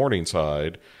Jebediah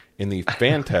Morningside in the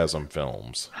Phantasm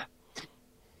films?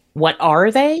 What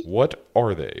are they? What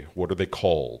are they? What are they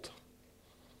called?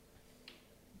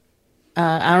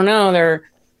 I don't know. They're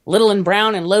little and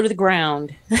brown and low to the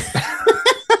ground.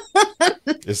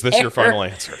 Is this your final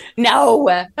answer? No.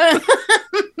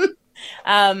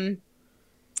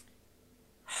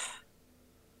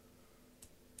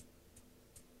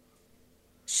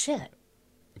 Shit.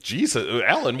 Jesus,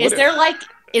 Alan, Is there like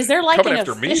coming an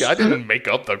after me? official, I didn't make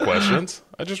up the questions.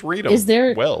 I just read them. Is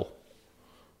there- well?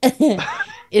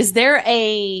 is there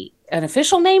an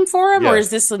official name for him, or Yeah. is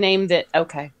this the name that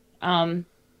okay?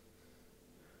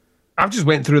 I've just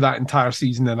went through that entire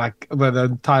season and the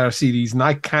entire series, and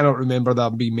I cannot remember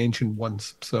that being mentioned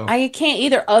once. So I can't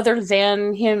either, other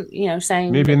than him,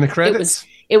 saying maybe in the that credits.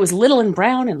 It was little and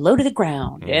brown and low to the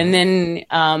ground, and then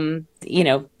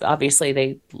obviously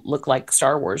they look like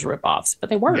Star Wars ripoffs, but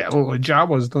they weren't. Yeah, well, the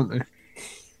Jawas, don't they?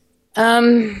 I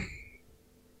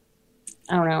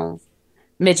don't know,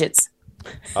 midgets.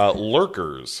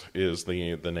 Lurkers is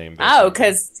the name. Oh,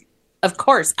 because of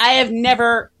course I have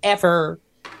never ever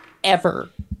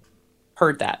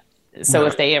heard that. So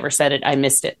if they ever said it, I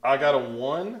missed it. I got a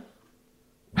 1,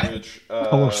 which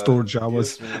Dollar store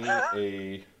Jawas. gives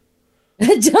me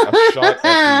a shot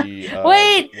at the.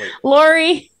 Wait,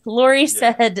 Lori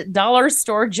said dollar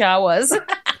store Jawas.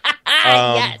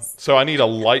 Yes. So I need a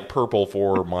light purple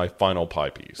for my final pie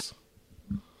piece.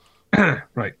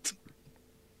 Right.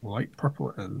 Light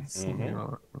purple it is.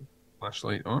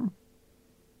 Flashlight on.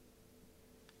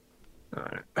 All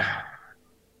right.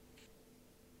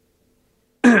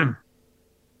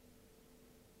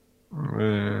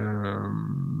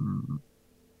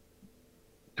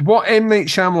 What M. Night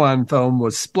Shyamalan film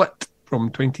was Split from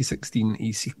 2016,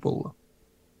 a sequel?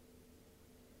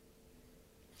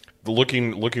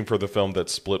 looking for the film that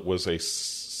Split was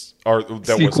or that was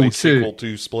Sequel a to. sequel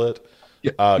to Split.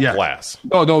 Yeah. Glass.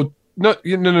 No.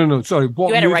 Sorry. What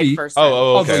You had it movie? right first time.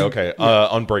 Okay.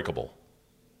 Unbreakable.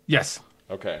 Yes.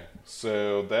 Okay,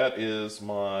 so that is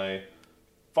my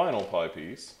final pie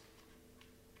piece.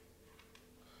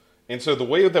 And so the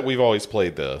way that we've always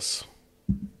played this...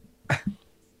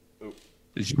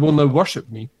 You will now worship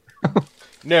me.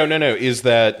 No, is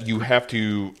that you have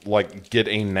to, like, get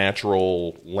a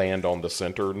natural land on the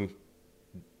center,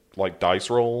 like, dice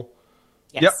roll.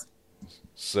 Yes. Yep.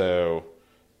 So,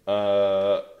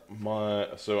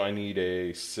 so I need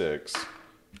a 6.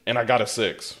 And I got a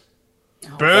 6.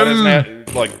 That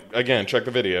is like, again, check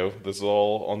the video. This is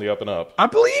all on the up and up. I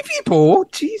believe you, Bo.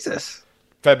 Jesus.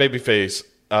 Fat Baby Face,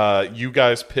 you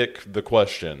guys pick the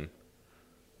question.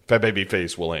 Fat Baby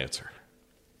Face will answer.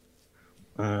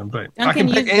 Right. Duncan, I can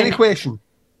pick any question.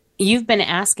 You've been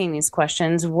asking these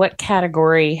questions. What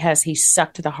category has he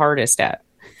sucked the hardest at?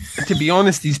 To be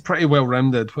honest, he's pretty well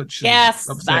rounded, which Yes, is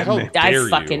upsetting me. I Dare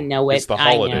fucking you. know it. It's the I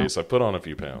know. holidays. I put on a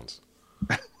few pounds.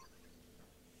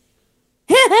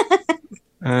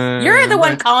 You're the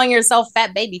one calling yourself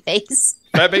Fat Baby Face.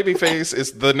 Fat Baby Face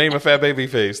is the name of Fat Baby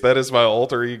Face. That is my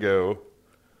alter ego.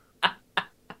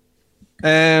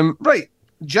 Right.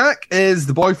 Jack is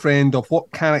the boyfriend of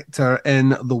what character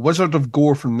in The Wizard of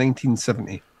Gore from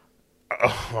 1970?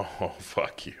 Oh,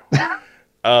 fuck you.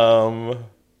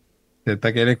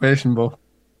 Pick any question, Bo.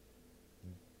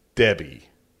 Debbie.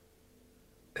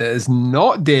 It is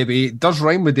not Debbie. It does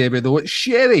rhyme with Debbie, though. It's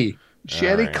Sherry.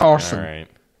 Sherry All right, Carson. All right.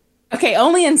 Okay,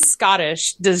 only in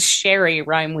Scottish does Sherry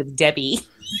rhyme with Debbie.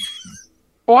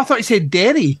 Oh, I thought you said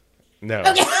Derry. No.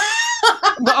 No,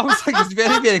 I was like, it's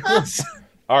very, very close.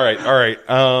 All right.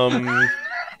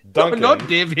 Duncan. Not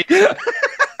Debbie.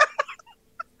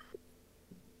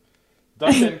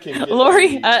 Duncan can get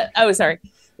Lori, sorry.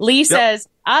 Lee says,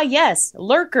 yes,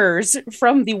 lurkers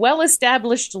from the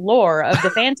well-established lore of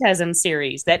the Phantasm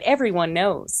series that everyone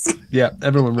knows. Yeah,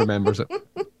 everyone remembers it.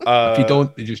 If you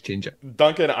don't, you just change it.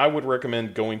 Duncan, I would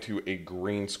recommend going to a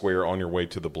green square on your way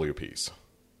to the blue piece.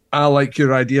 I like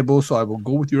your idea, Bo, so I will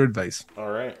go with your advice. All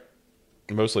right.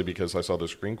 Mostly because I saw the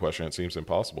screen question. It seems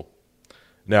impossible.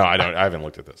 No, I don't. I haven't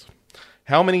looked at this.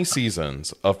 How many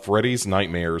seasons of Freddy's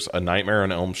Nightmares, A Nightmare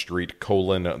on Elm Street,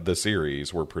 the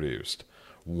series were produced?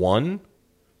 1,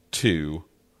 2,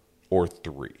 or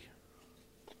 3?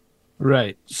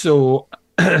 Right. So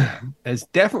it's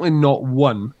definitely not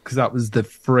 1, because that was the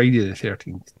Friday the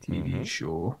 13th TV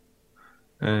show.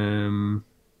 Friday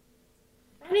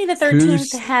the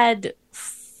 13th had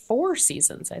 4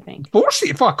 seasons, I think. 4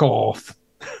 seasons? Fuck off.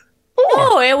 4?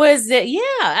 Oh, it was,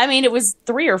 I mean, it was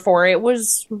 3 or 4. It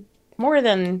was more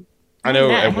than... I know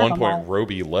that. at one point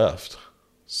Roby left.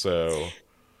 So...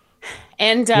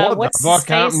 And what what's the fuck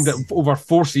his face? happened over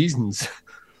 4 seasons?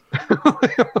 How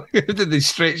did they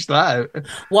stretch that out?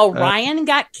 Well, Ryan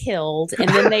got killed, and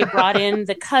then they brought in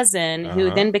the cousin, who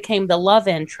then became the love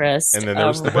interest And then there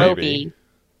was of the Roby. baby.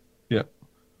 Yeah.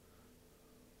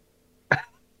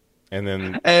 And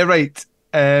then Right.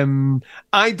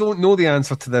 I don't know the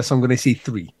answer to this. I'm going to say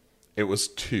 3. it was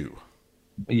 2.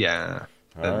 Yeah.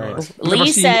 All right. Never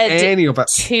Lee seen said any of it.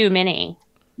 too many.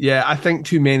 Yeah, I think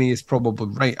too many is probably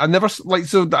right. I never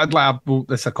so I'd like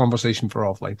that's a conversation for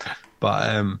offline.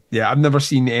 But yeah, I've never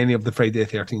seen any of the Friday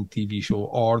the 13th TV show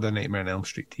or the Nightmare on Elm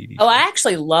Street TV show. Oh, I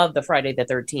actually love the Friday the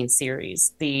 13th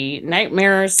series. The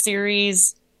Nightmare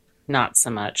series, not so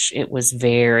much. It was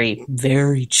very,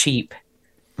 very cheap.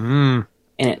 And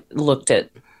it looked at...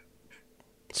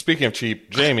 Speaking of cheap,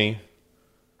 Jamie.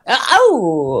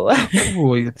 Oh,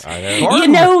 I know. You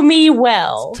know me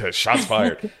well. Shots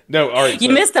fired. No, all right. You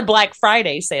missed the Black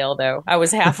Friday sale, though. I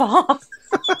was half off.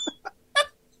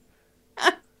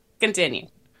 Continue.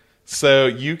 So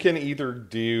you can either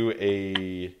do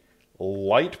a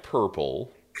light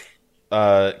purple,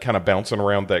 kind of bouncing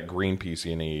around that green piece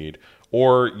you need,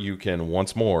 or you can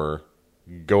once more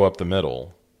go up the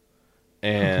middle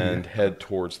and head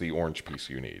towards the orange piece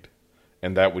you need.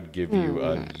 And that would give you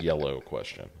a yellow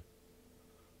question.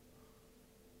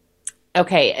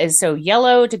 Okay, so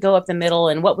yellow to go up the middle,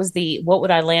 and what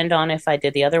would I land on if I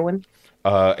did the other one?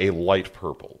 A light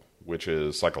purple, which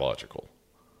is psychological.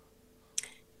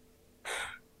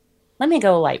 Let me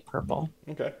go light purple.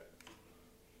 Okay.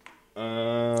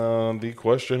 The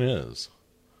question is,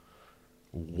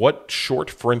 what short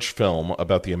French film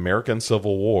about the American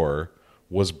Civil War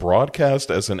was broadcast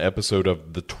as an episode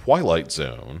of The Twilight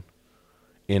Zone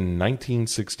in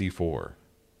 1964?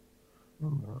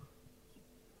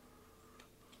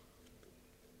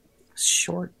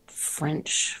 Short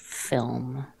French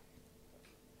film.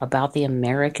 about the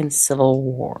American Civil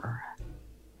War.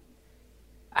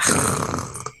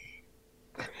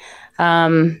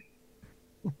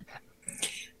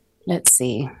 Let's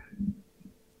see.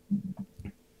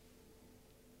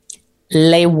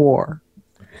 Le War.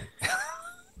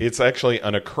 It's actually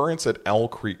an occurrence at Owl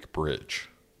Creek Bridge.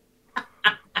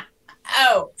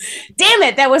 Oh, damn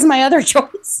it. That was my other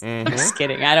choice. I'm just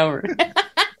kidding. I don't.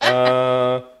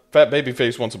 Fat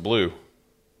Babyface wants a blue.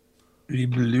 The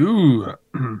blue.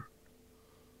 All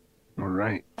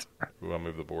right. Ooh, I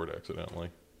moved the board accidentally.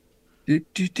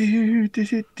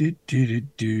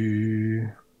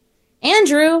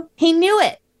 Andrew, he knew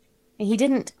it. He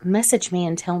didn't message me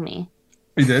and tell me.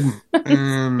 He didn't.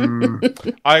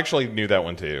 I actually knew that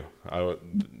one too.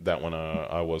 That one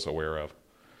I was aware of.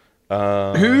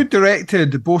 Who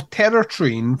directed both Terror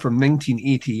Train from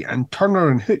 1980 and Turner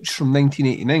and Hooch from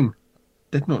 1989?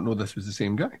 Did not know this was the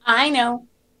same guy. I know.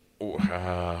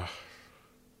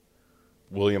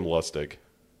 William Lustig.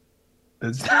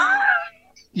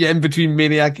 Yeah, in between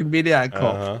Maniac and Maniac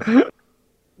Cop.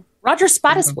 Roger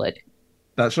Spottiswoode.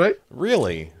 That's right.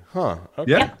 Really? Huh.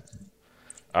 Okay. Yeah.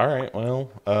 All right.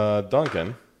 Well,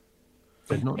 Duncan.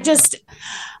 Did not.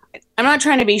 I'm not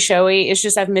trying to be showy. It's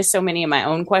just I've missed so many of my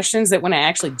own questions that when I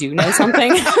actually do know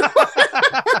something,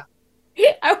 I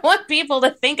want people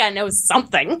to think I know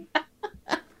something.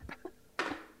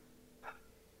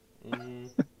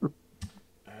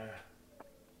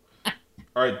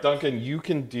 All right, Duncan, you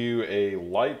can do a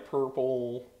light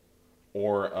purple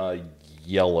or a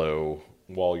yellow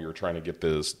while you're trying to get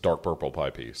this dark purple pie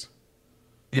piece.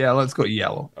 Yeah, let's go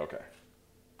yellow. Okay.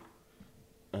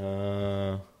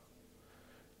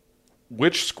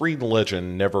 Which screen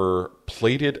legend never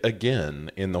played it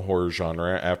again in the horror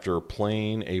genre after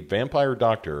playing a vampire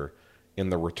doctor in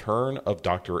The Return of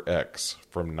Dr. X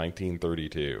from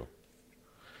 1932?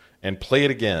 And play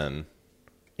it again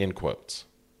in quotes.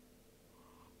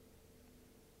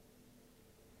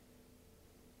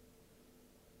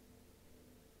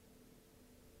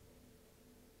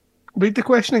 Read the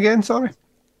question again, sorry.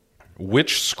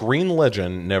 Which screen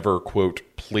legend never, quote,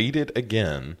 played it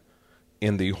again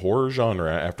in the horror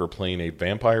genre after playing a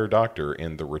vampire doctor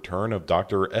in The Return of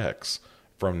Dr. X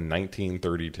from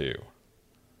 1932?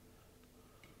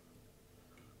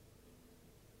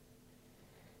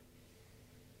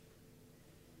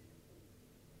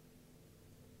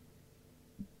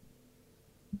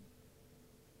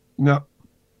 No.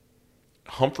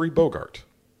 Humphrey Bogart.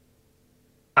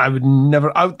 I would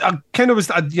never. I kind of was.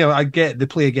 I get the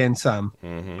play again, Sam,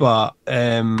 but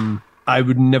I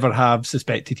would never have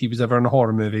suspected he was ever in a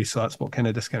horror movie. So that's what kind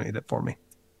of discounted it for me.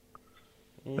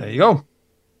 There you go.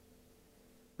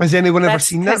 Has anyone ever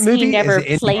seen that movie? He never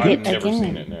Is it played I've it never again.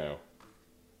 seen it, no.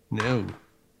 No.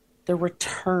 The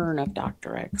Return of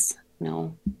Dr. X.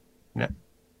 No. No.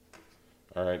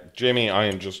 All right, Jamie, I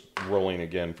am just rolling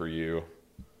again for you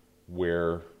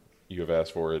where you have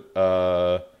asked for it.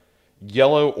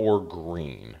 Yellow or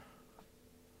green?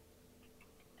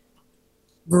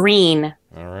 Green.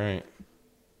 All right.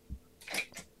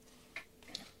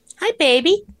 Hi,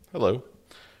 baby. Hello.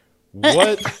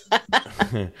 What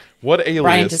what Brian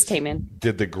alias just came in.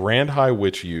 did the Grand High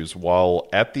Witch use while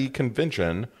at the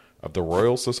convention of the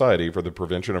Royal Society for the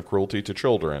Prevention of Cruelty to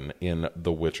Children in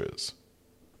The Witches?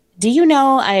 Do you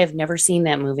know I have never seen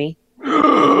that movie?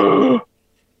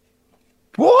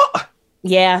 What?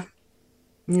 Yeah.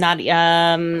 Not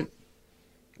I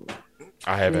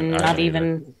haven't. not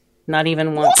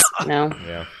even once. No.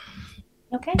 Yeah,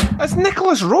 Okay. That's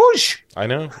Nicholas Roche. I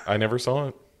know. I never saw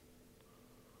it.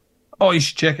 Oh, you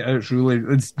should check it out.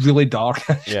 It's really dark.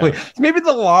 Actually, Yeah. It's maybe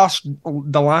the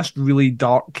last really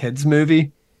dark kids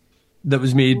movie that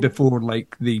was made before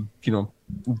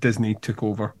Disney took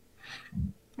over,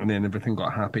 and then everything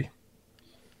got happy.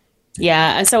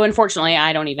 Yeah. So unfortunately,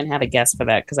 I don't even have a guess for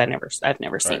that because I've never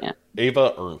seen All right. it.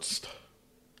 Ava Ernst.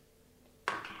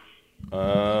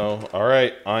 All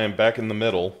right. I am back in the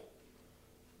middle.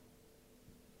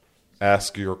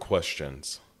 Ask your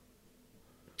questions.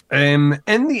 In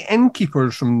The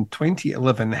Innkeepers from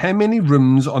 2011, how many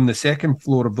rooms on the second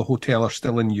floor of the hotel are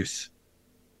still in use?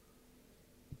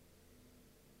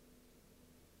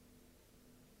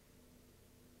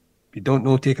 If you don't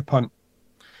know, take a punt.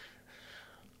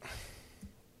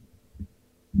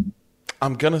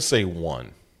 I'm going to say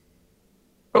 1.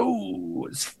 Oh,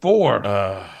 it's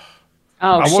 4.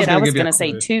 Oh was shit! gonna I was give you a gonna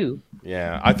say clue. 2.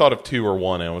 Yeah, I thought of 2 or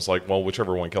 1, and I was like, well,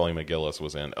 whichever one Kelly McGillis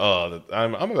was in.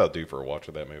 I'm about due for a watch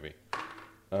of that movie.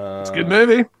 It's a good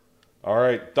movie. All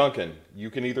right, Duncan,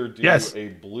 you can either do Yes. a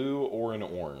blue or an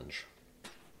orange.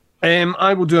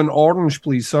 I will do an orange,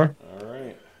 please, sir. All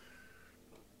right.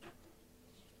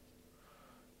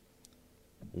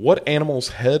 What animal's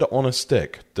head on a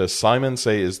stick does Simon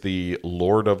say is the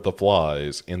Lord of the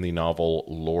Flies in the novel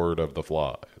Lord of the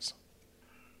Flies?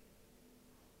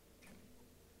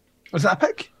 Was that a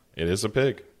pick? It is a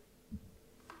pig.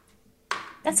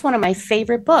 That's one of my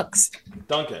favorite books.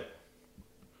 Duncan.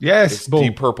 Yes. It's Bo.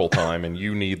 Deep Purple time, and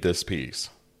you need this piece.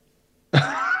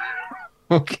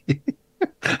 Okay.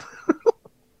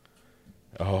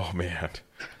 Oh, man.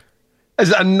 Is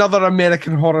it another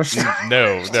American horror story?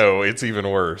 No, it's even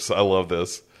worse. I love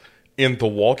this. In the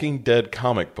Walking Dead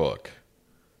comic book,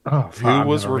 Oh, who fuck, I've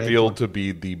was never read revealed one. to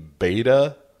be the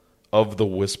beta of the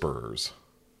Whisperers?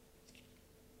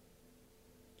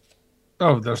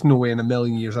 Oh, there's no way in a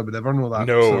million years I would ever know that.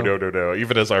 No, so. no.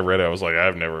 Even as I read it, I was like,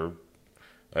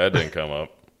 that didn't come up.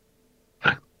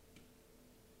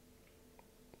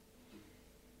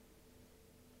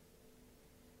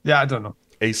 Yeah, I don't know.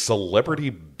 A celebrity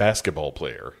basketball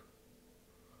player.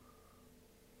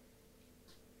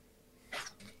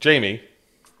 Jamie.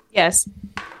 Yes.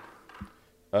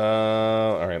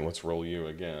 All right, let's roll you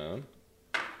again.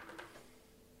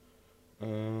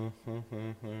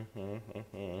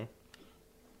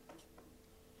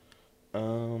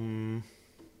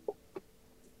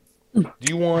 Do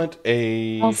you want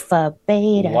a Alpha,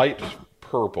 beta. light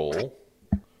purple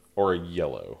or a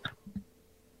yellow?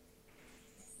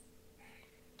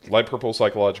 Light purple,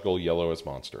 psychological. Yellow is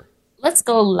monster. Let's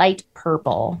go light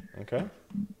purple. Okay.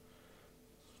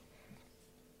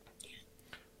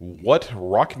 What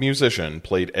rock musician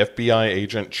played FBI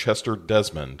agent Chester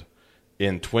Desmond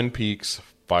in Twin Peaks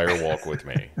Fire Walk with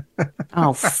Me?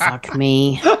 Oh, fuck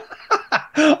me.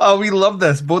 Oh, we love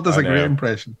this. Bo does I a great know.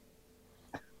 impression.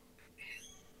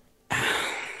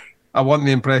 I want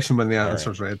the impression when the right.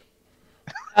 answer's read.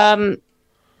 Elvis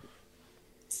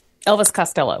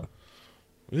Costello.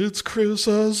 It's Chris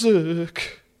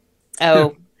Isaac.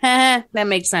 Oh, that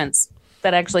makes sense.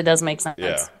 That actually does make sense.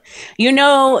 Yeah. You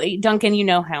know, Duncan, you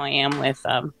know how I am with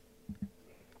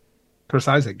Chris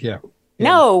Isaac, yeah.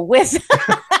 no, with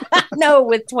no,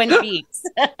 with Twin Peaks.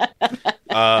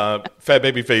 Fat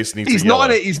Baby Face needs He's a yellow.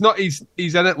 not in it.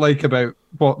 He's in it like about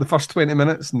the first 20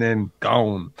 minutes and then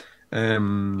gone.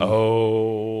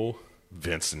 Oh,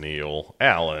 Vince Neil.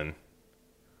 Alan.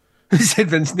 He said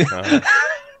Vince Neil.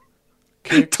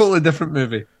 Totally different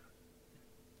movie.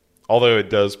 Although it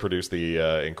does produce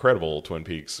the incredible Twin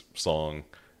Peaks song,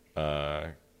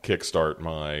 Kickstart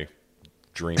My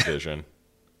Dream Vision.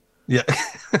 Yeah.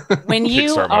 When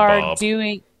you Kickstart my are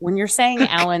Bob. when you're saying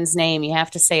Alan's name, you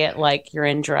have to say it like you're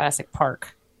in Jurassic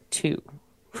Park 2.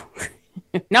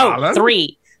 No, Alan?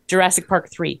 3. Jurassic Park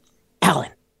 3.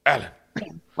 Alan. Alan.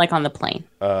 Like on the plane.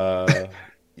 Yeah.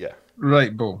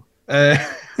 Right, Bo.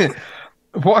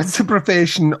 What is the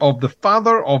profession of the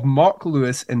father of Mark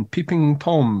Lewis in Peeping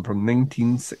Tom from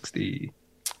 1960?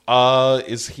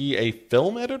 Is he a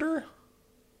film editor?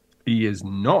 He is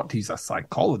not. He's a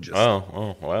psychologist.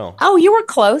 Oh, well. Oh, you were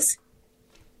close.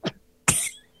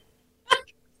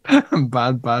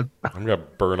 Bad. I'm going to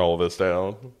burn all this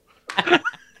down.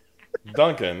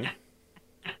 Duncan.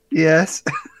 Yes.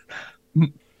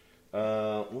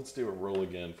 Let's do a roll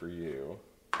again for you.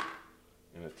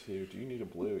 And a 2. Do you need a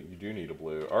blue? You do need a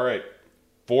blue. All right.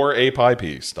 For a pie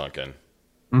piece, Duncan.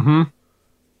 Mm-hmm.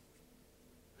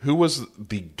 Who was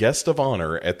the guest of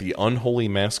honor at the Unholy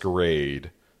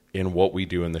Masquerade in What We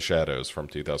Do in the Shadows from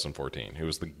 2014? Who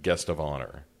was the guest of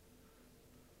honor?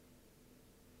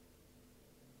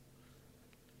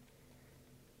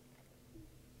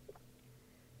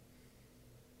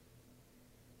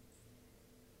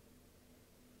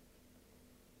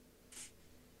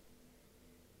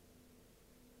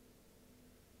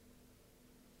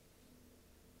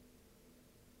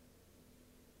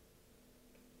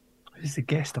 He's the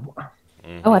guest of what?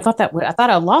 Oh, I thought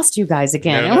I lost you guys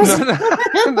again. No, It was-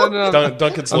 No.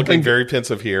 Duncan's I'm looking thinking- very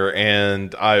pensive here,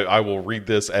 and I will read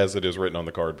this as it is written on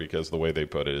the card because the way they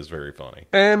put it is very funny.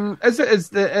 Is it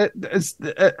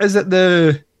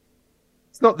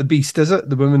it's not the Beast, is it?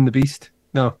 The woman, the Beast?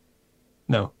 No,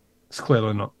 it's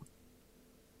clearly not.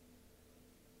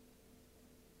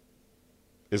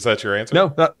 Is that your answer? No,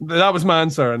 that was my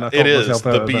answer, and I It thought is myself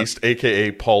out the of it. Beast,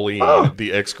 a.k.a. Pauline, Oh.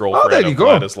 the Oh, ex-girlfriend there you of go.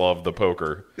 Vladislav the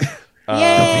Poker.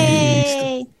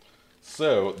 Yay!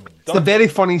 So, It's a very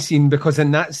funny scene because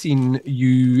in that scene,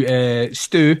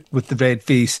 Stu with the red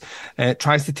face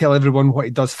tries to tell everyone what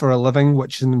he does for a living,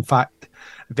 which is in fact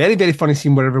a very, very funny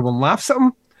scene where everyone laughs at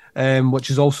him, which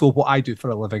is also what I do for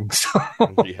a living. So,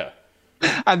 yeah.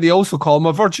 and they also call him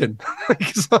a virgin.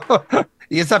 So,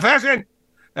 he is a virgin.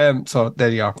 So there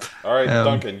you are. All right,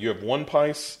 Duncan, you have one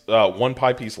pie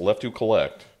piece left to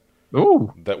collect.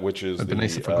 Oh, Which is That'd the be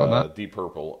nice if I got that. deep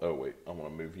purple. Oh wait, I'm gonna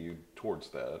move you towards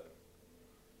that.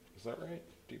 Is that right?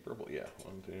 Deep purple? Yeah.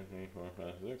 1, 2, 3, 4,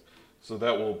 5, 6. So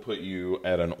that will put you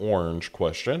at an orange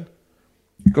question.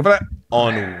 Go for it.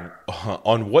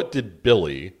 On what did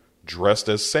Billy, dressed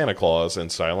as Santa Claus in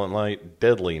Silent Night,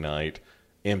 Deadly Night,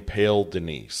 impale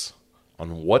Denise?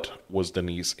 On what was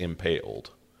Denise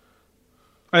impaled?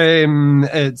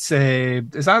 It's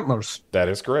antlers. That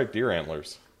is correct. Deer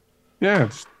antlers. Yeah,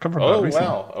 it's covered Oh, that recently.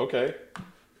 wow. Okay.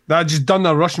 I just done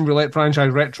a Russian Roulette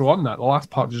franchise retro on that. The last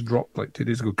part just dropped like 2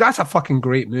 days ago. That's a fucking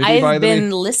great movie, by I've the way.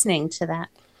 been listening to that.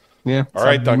 Yeah. All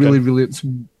right, Duncan. Really, it's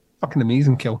fucking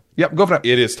amazing kill. Yep, go for it.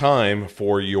 It is time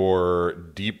for your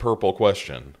Deep Purple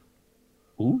question.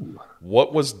 Ooh.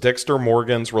 What was Dexter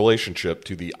Morgan's relationship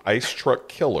to the ice truck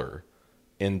killer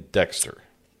in Dexter?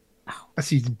 That's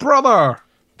his brother.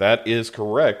 That is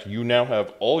correct. You now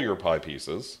have all your pie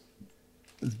pieces.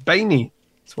 It's Biney.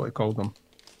 That's what I called him.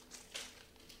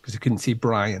 Because he couldn't see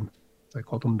Brian. So I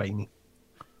called him Biney.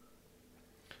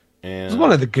 It And was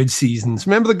one of the good seasons.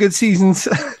 Remember the good seasons?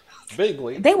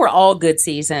 vaguely. They were all good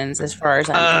seasons as far as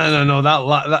I know. No.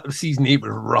 That season 8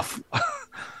 was rough.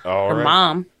 All Her right.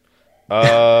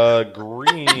 mom.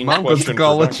 Green Mom goes to question for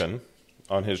college. Duncan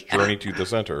on his journey to the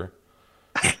center.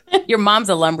 Your mom's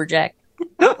a lumberjack.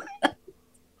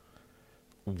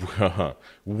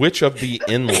 Which of the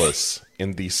Endless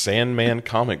in the Sandman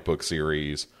comic book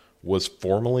series was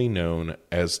formerly known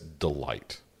as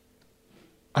Delight?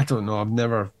 I don't know. I've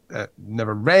never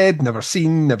read, never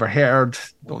seen, never heard.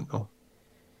 Don't know.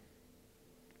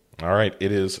 All right,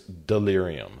 it is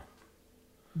Delirium.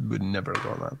 Would never have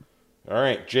got that. All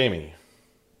right, Jamie.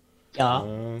 Yeah.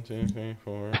 1, 2, 3,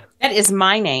 4. That is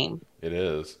my name. It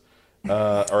is.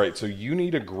 All right, so you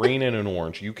need a green and an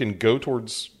orange. You can go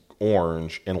towards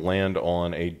orange and land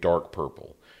on a dark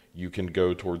purple. You can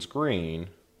go towards green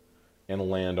and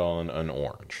land on an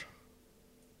orange.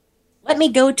 Let me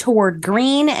go toward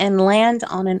green and land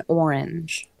on an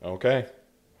orange. Okay.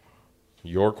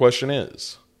 Your question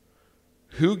is,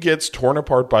 who gets torn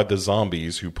apart by the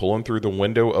zombies who pull him through the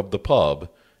window of the pub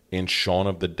in Shaun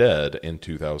of the Dead in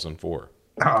 2004?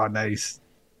 Oh, nice.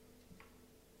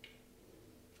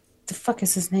 The fuck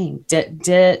is his name?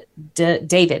 David.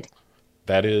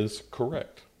 That is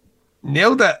correct.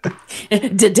 Nailed it.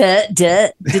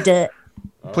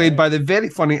 Played by the very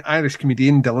funny Irish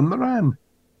comedian Dylan Moran.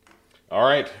 All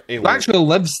right. Who actually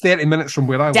lives 30 minutes from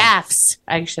where I live. Daffs,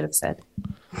 I should have said.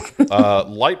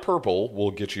 Light purple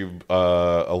will get you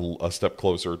a step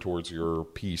closer towards your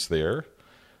piece there.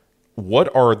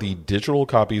 What are the digital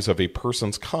copies of a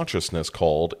person's consciousness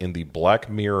called in the Black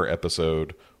Mirror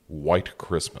episode White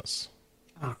Christmas?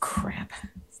 Oh, crap.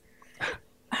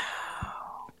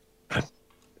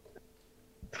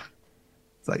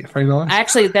 Is that your final answer?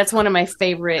 Actually, that's one of my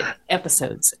favorite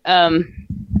episodes.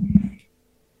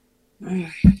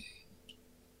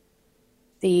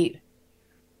 Wait,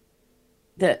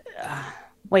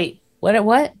 what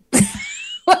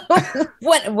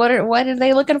what are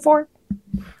they looking for?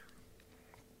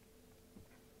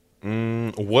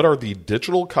 What are the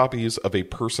digital copies of a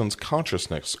person's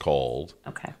consciousness called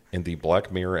Okay. in the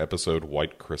Black Mirror episode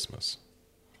White Christmas?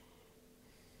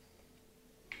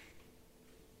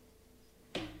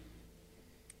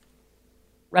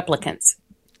 I Replicants.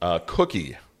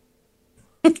 Cookie.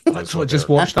 just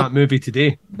watched that movie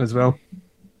today as well.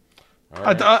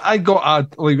 Right. I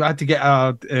had to get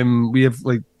we have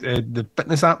the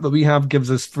fitness app that we have gives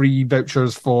us free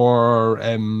vouchers for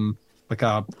like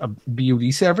a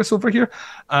BOD service over here,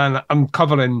 and I'm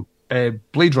covering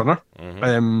Blade Runner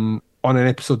on an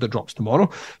episode that drops tomorrow.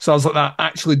 So I was like, I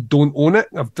actually don't own it.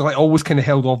 I've always kind of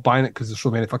held off buying it because there's so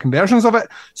many fucking versions of it.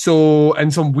 So in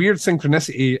some weird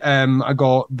synchronicity, I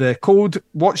got the code,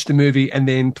 watched the movie, and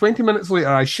then 20 minutes later,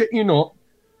 I shit you not,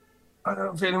 I don't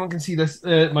know if anyone can see this,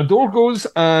 my door goes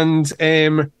and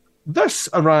this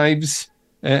arrives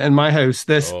in my house.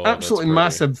 This absolutely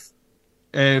massive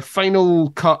Final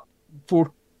Cut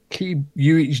 4K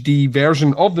UHD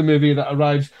version of the movie that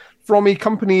arrives from a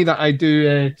company that I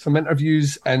do some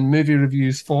interviews and movie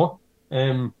reviews for,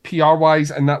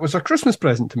 PR-wise, and that was a Christmas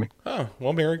present to me. Oh,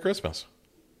 well, Merry Christmas.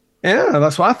 Yeah,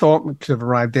 that's what I thought. It could have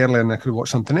arrived earlier and I could have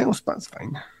watched something else, but that's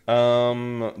fine.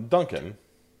 Duncan.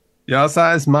 Yes,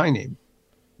 that is my name.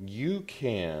 You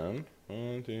can...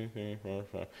 1, 2, 3, 4,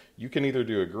 5. You can either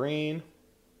do a green...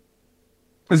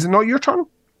 Is it not your turn?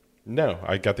 No,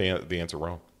 I got the answer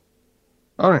wrong.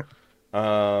 All right.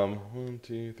 1,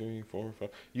 2, 3, 4, 5.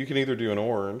 You can either do an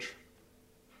orange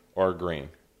or a green.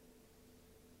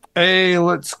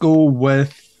 Let's go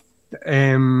with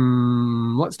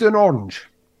let's do an orange.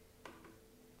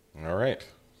 All right.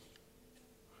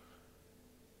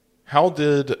 How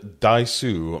did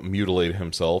Daisu mutilate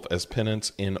himself as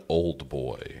penance in Old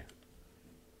Boy?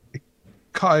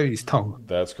 Cut out his tongue.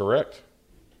 That's correct.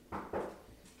 All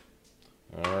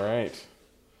right.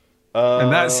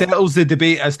 And that settles the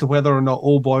debate as to whether or not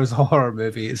Old Boy's a horror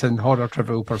movie. It's in Horror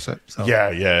Trivial Pursuit. So.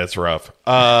 Yeah, it's rough.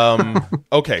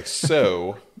 Okay,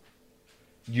 so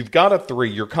you've got a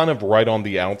 3. You're kind of right on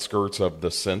the outskirts of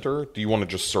the center. Do you want to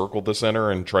just circle the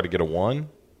center and try to get a 1?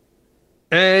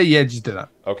 Yeah, just do that.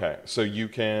 Okay, so you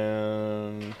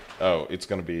can... Oh, it's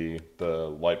going to be the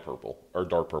light purple, or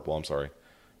dark purple, I'm sorry.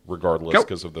 Regardless,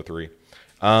 because of the 3.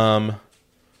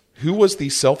 Who was the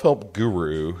self-help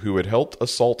guru who had helped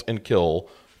assault and kill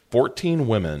 14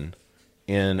 women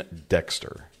in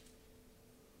Dexter?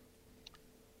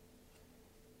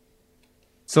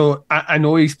 So I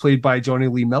know he's played by Johnny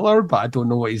Lee Miller, but I don't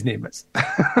know what his name is.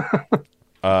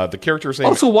 The character's name...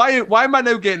 Also, why am I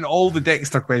now getting all the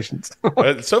Dexter questions?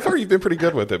 So far, you've been pretty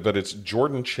good with it, but it's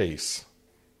Jordan Chase.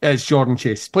 It's Jordan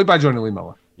Chase, played by Johnny Lee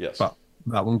Miller. Yes. But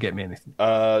that won't get me anything.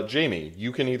 Jamie,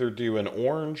 you can either do an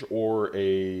orange or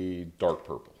a dark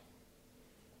purple.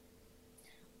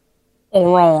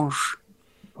 Orange.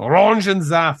 Orange and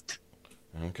Zaft.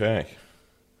 Okay.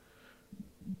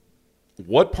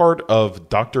 What part of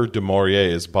Dr. du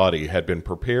Maurier's body had been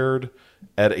prepared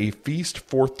at a feast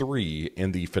for 3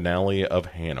 in the finale of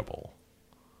Hannibal?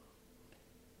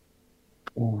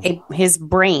 His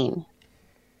brain.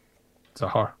 It's a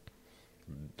horror.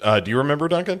 Do you remember,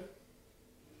 Duncan?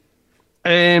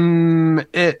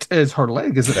 It is her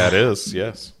leg, is it? That is,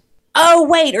 yes. Oh,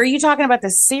 wait. Are you talking about the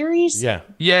series? Yeah.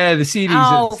 Yeah, the series.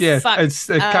 Oh, fuck. It's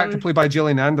a character played by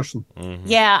Gillian Anderson. Mm-hmm.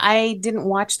 Yeah, I didn't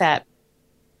watch that.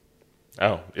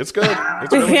 Oh, it's good.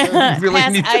 It's really good. You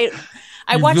really need to,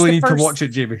 I you watched really the need first. to watch it,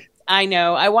 Jamie. I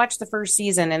know. I watched the first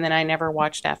season and then I never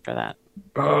watched after that.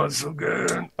 Oh, it's so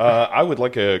good. I would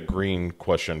like a green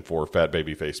question for Fat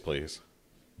Baby Face, please.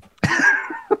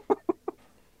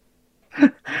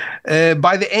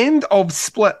 By the end of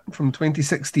Split from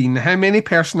 2016, how many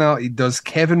personality does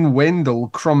Kevin Wendell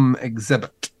Crumb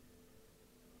exhibit?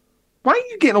 Why are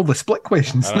you getting all the Split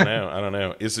questions I don't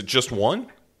know. Is it just one?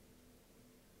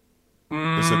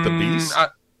 Is it the Beast?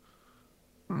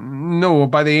 No,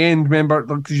 by the end,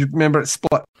 because you remember it's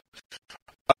Split.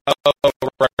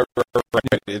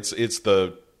 Right. It's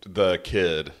the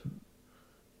kid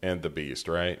and the Beast,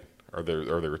 right? Are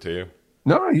there 2?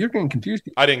 No, you're getting confused.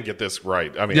 I didn't get this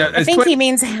right. I mean, Yeah, I think he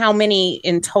means how many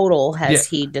in total has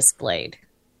he displayed?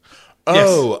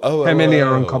 How many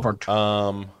are uncovered?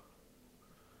 I'm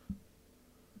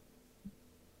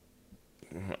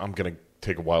gonna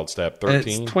take a wild stab.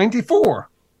 13. It's 24,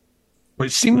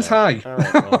 which seems high. All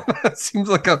right, well, That seems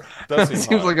like a seems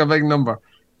high. like a big number.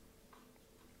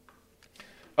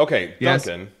 Okay, Yes.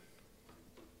 Duncan.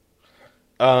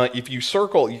 If you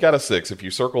circle, you got a 6. If you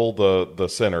circle the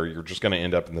center, you're just going to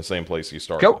end up in the same place you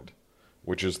started, Go.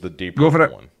 which is the deep Go for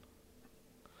it. one.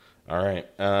 All right.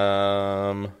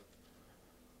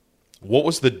 What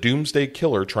was the Doomsday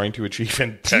Killer trying to achieve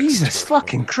in Dexter? Jesus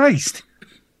fucking Christ.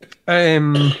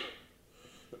 The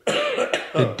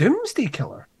Doomsday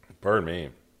Killer. Pardon me.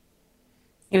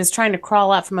 He was trying to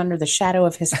crawl out from under the shadow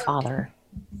of his father.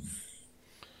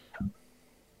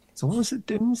 So what was the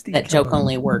Doomsday That Killer? joke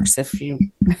only works if you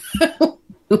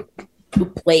who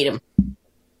played him.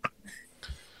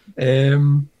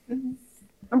 I'm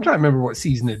trying to remember what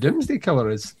season the Doomsday Killer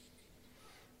is.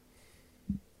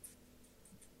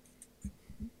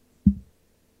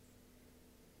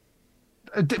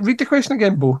 Read the question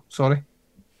again, Bo. Sorry.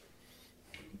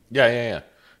 Yeah.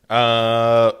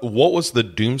 What was the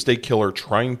Doomsday Killer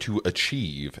trying to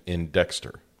achieve in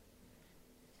Dexter?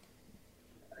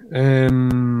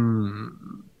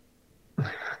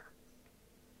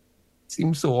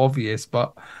 Seems so obvious,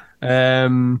 but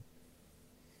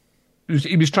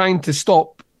he was trying to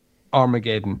stop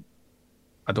Armageddon.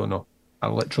 I don't know. I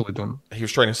literally don't. He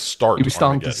was trying to start. He was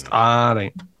starting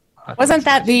Armageddon. to. Right. Wasn't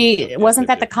that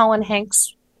the Colin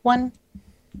Hanks one?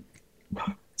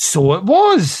 So it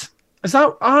was. Is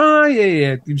that?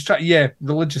 Yeah. He was trying. Yeah,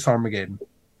 religious Armageddon.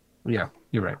 Yeah,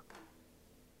 you're right.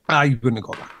 You wouldn't have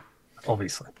got that,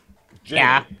 obviously. Jamie,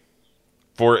 Yeah.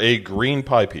 For a green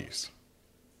pie piece.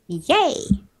 Yay!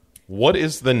 What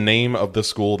is the name of the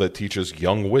school that teaches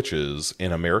young witches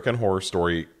in American Horror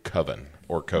Story Coven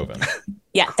or Coven?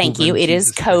 Yeah, thank Coven, you. It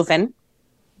is Jesus Christ. Coven.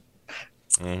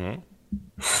 Mm-hmm.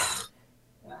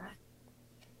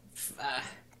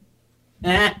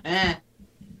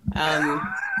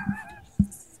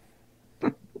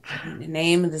 The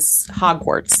name of this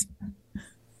Hogwarts.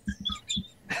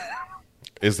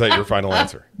 Is that your final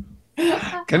answer?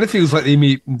 Kind of feels like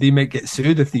they might get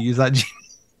sued if they use that.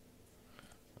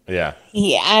 Yeah.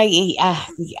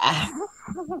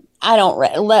 I don't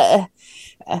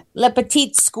Le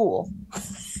Petite School.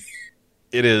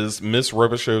 It is Miss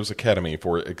Robichaux's Academy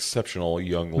for Exceptional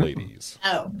Young Ladies.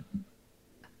 Oh.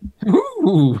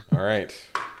 Ooh. All right.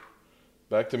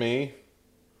 Back to me.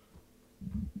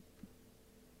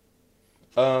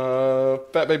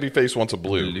 Fat Baby Face wants a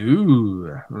blue.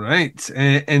 Blue. Right.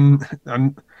 And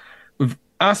we've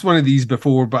asked one of these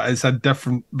before, but it's a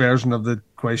different version of the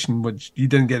question, which you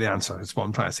didn't get the answer, is what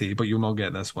I'm trying to say, but you'll not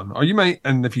get this one. Or you might,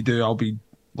 and if you do, I'll be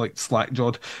like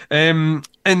slack-jawed. In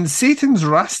Satan's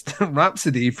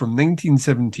Rhapsody from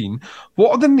 1917,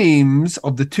 what are the names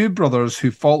of the two brothers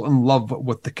who fall in love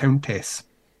with the Countess?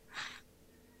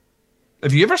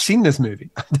 Have you ever seen this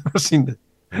movie? I've never seen it.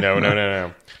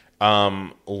 No.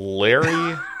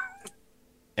 Larry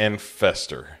and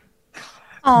Fester.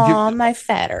 Aw, my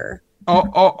fetter.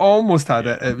 Almost had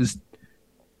it. It was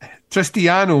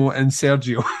Tristiano and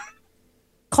Sergio.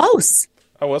 Close.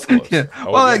 I was close. Yeah.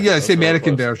 Oh, Well, yeah, yeah, that's it's the really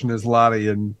American close. version is Larry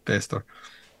and Fester.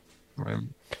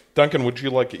 Duncan, would you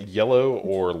like yellow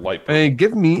or light purple?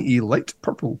 Give me a light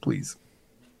purple, please.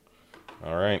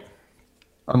 All right.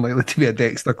 Unlikely to be a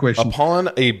Dexter question. Upon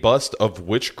a bust of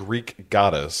which Greek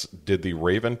goddess did the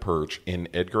raven perch in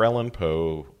Edgar Allan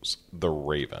Poe's The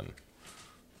Raven?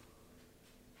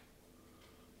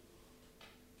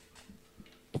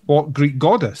 What Greek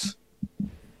goddess?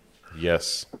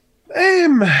 Yes.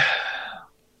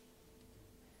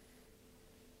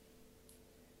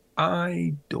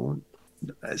 I don't.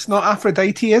 It's not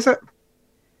Aphrodite, is it?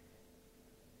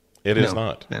 It is No,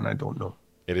 not. Then I don't know.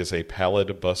 It is a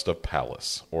pallid bust of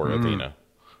Pallas, or Athena.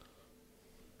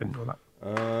 Didn't know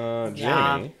that.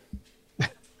 Jamie. All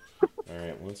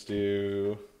right, let's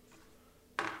do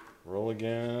roll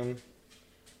again.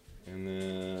 And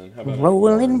then how about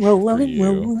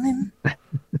Rolling.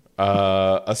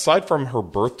 aside from her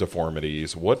birth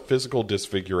deformities, what physical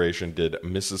disfiguration did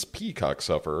Mrs. Peacock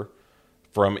suffer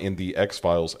from in the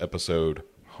X-Files episode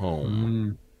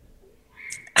Home?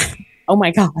 Oh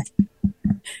my God.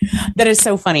 That is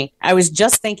so funny. I was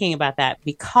just thinking about that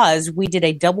because we did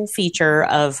a double feature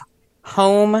of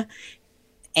Home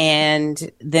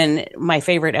and then my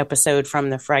favorite episode from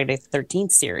the Friday the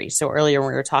 13th series. So earlier when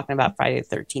we were talking about Friday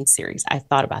the 13th series, I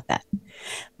thought about that.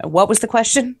 What was the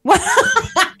question? What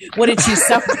did she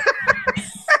suffer?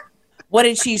 What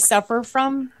did she suffer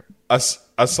from?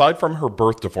 Aside from her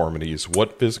birth deformities,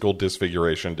 what physical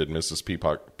disfiguration did Mrs.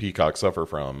 Peacock suffer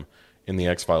from in the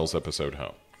X-Files episode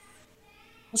Home?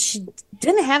 Well, she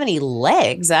didn't have any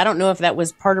legs. I don't know if that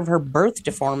was part of her birth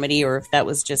deformity or if that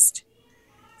was just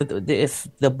if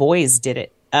the boys did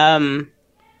it.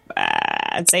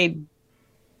 I'd say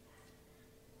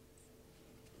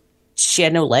she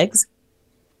had no legs.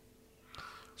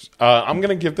 I'm going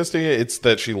to give this to you. It's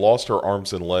that she lost her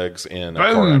arms and legs in a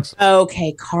car Boom. accident.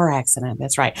 Okay, car accident.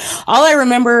 That's right. All I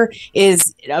remember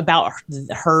is about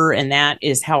her and that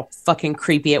is how fucking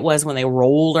creepy it was when they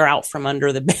rolled her out from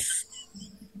under the bed.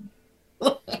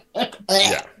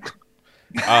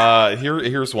 Yeah.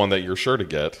 Here's one that you're sure to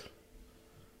get,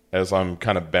 as I'm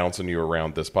kind of bouncing you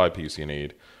around this pie piece you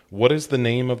need. What is the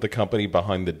name of the company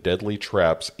behind the deadly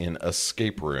traps in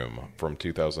Escape Room from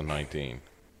 2019?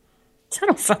 It's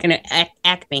not a fucking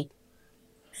Acme.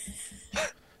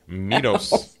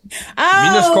 Minos. Oh,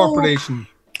 Minos Corporation.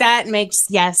 That makes,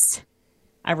 yes.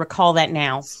 I recall that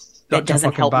now. Such That doesn't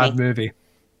a fucking help bad me. movie.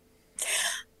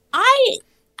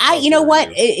 You know what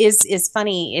is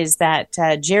funny is that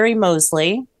Jerry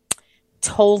Mosley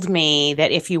told me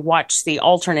that if you watch the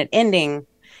alternate ending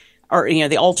or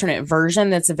the alternate version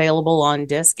that's available on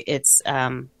disc, it's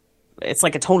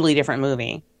like a totally different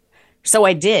movie. So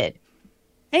I did.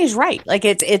 And he's right. Like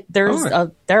there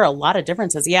are a lot of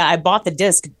differences. Yeah, I bought the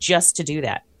disc just to do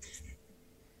that.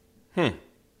 Fat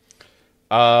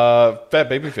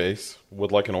Babyface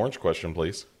would like an orange question,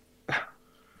 please.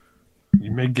 You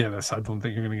may get this. I don't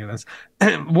think you're going to get this.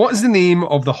 What is the name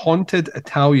of the haunted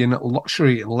Italian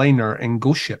luxury liner in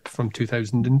Ghost Ship from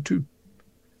 2002?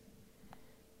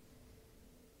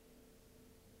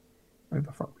 How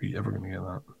the fuck are you ever going to get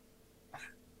that?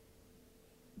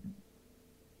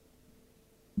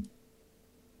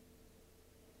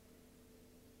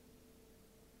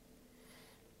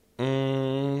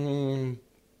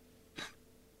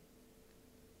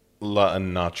 La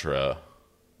Anatra.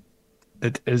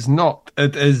 It is not.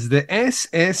 It is the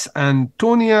SS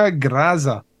Antonia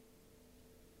Grazza.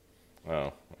 Oh,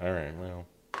 all right. Well,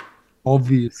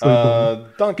 Obviously.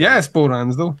 Duncan. Yes,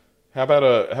 Borans, though. How about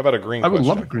a green I would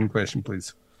question? love a green question,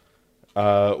 please.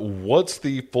 What's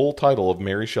the full title of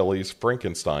Mary Shelley's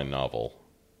Frankenstein novel?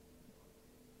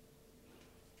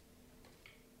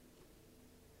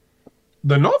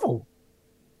 The novel.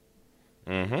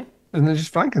 Mm-hmm. Isn't it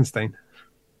just Frankenstein?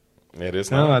 It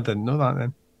is No, not. I didn't know that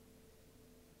then.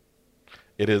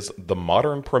 It is The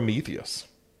Modern Prometheus.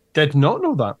 Did not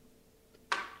know that.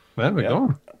 There we Yep.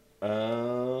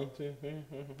 go.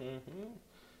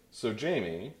 So,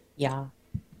 Jamie, Yeah.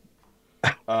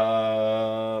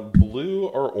 blue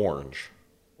or orange?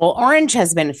 Well, orange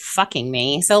has been fucking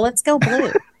me, so let's go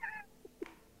blue.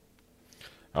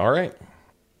 All right.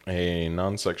 A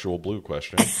non-sexual blue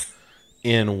question.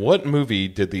 In what movie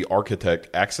did the architect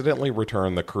accidentally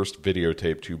return the cursed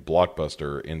videotape to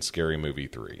Blockbuster in Scary Movie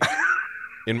 3?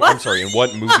 I'm sorry, in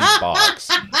what movie box?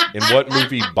 In what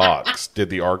movie box did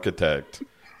the architect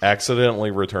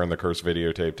accidentally return the cursed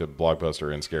videotape to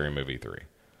Blockbuster in Scary Movie 3?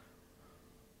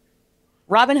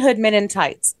 Robin Hood Men in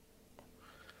Tights.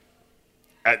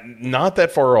 Not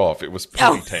that far off. It was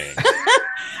pretty tame,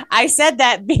 I said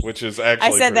that. which is actually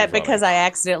I said that pretty because funny. I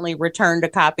accidentally returned a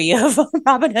copy of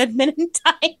Robin Hood Men in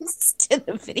Tights to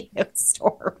the video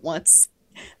store once.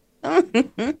 Let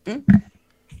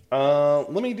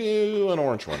me do an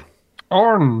orange one.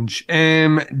 Orange.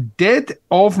 Dead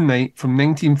of Night from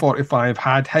 1945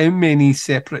 had how many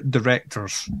separate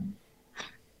directors?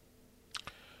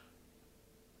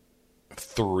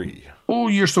 3. Oh,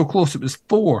 you're so close. It was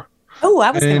 4. Oh,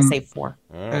 I was going to Um, say 4.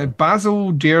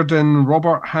 Basil Dearden,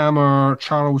 Robert Hammer,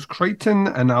 Charles Crichton,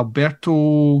 and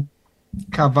Alberto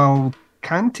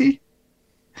Cavalcanti.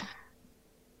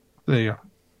 There you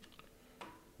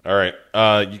All right.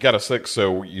 You got a 6,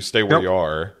 so you stay where Yep. you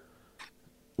are.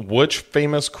 Which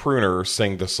famous crooner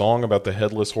sang the song about the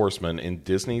Headless Horseman in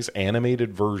Disney's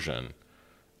animated version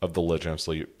of The Legend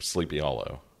of Sleepy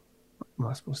Hollow? Am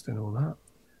I supposed to know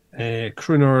that?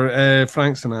 Crooner,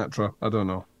 Frank Sinatra. I don't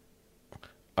know.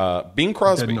 Bing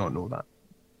Crosby. Did not know that.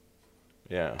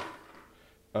 Yeah.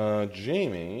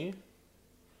 Jamie.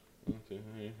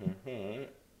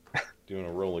 Doing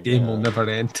a roll again. Game will never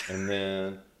end. And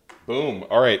then, boom.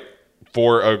 All right.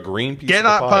 For a green piece Get of the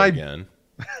that pie pie. again.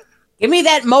 Give me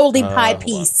that moldy pie hold on.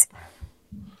 piece.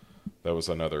 That was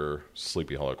another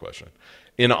Sleepy Hollow question.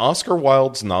 In Oscar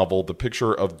Wilde's novel, The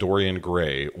Picture of Dorian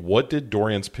Gray, what did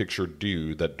Dorian's picture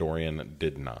do that Dorian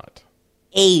did not?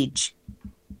 Age.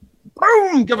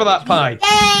 Boom! Give her that pie.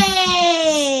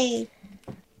 Yay!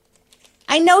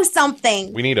 I know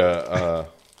something. We need a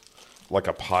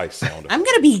pie sound. I'm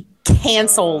going to be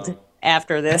canceled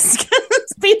after this.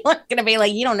 'Cause people are going to be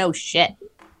like, you don't know shit.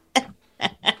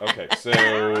 Okay,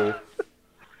 so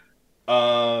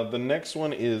the next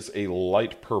one is a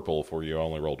light purple for you. I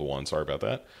only rolled a 1. Sorry about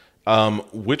that.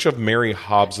 Which of Mary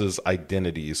Hobbs's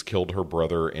identities killed her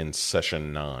brother in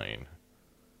Session 9?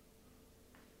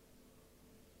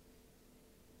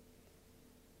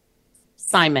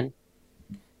 Simon.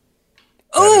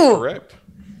 That is Ooh! correct.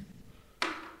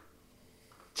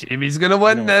 Jamie's gonna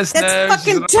win this That's now.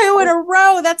 fucking 2 in a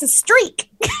row. That's a streak.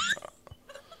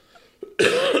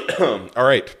 All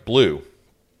right, Blue.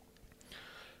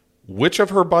 Which of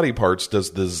her body parts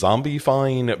does the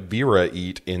zombie-fine Vera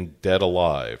eat in Dead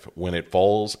Alive when it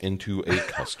falls into a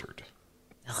custard?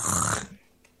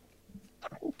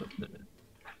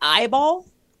 Eyeball?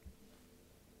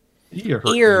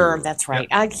 Ear. That's right.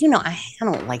 I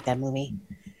don't like that movie.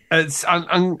 It's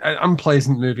an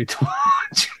unpleasant movie to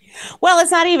watch. Well,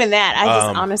 it's not even that.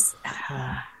 I just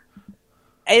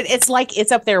it's like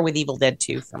it's up there with Evil Dead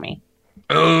 2 for me.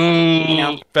 Oh, You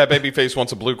know, Fat Babyface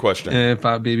wants a blue question.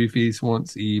 Fat Babyface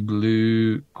wants a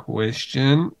blue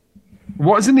question.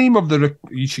 What's the name of the?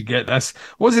 You should get this.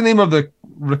 What's the name of the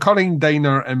recurring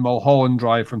diner in Mulholland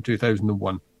Drive from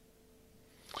 2001?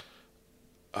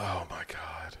 Oh my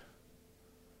god.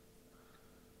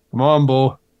 Come on,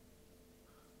 Bo.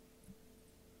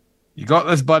 You got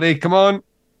this, buddy. Come on,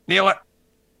 nail it.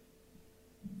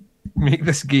 Make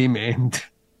this game end.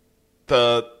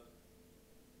 The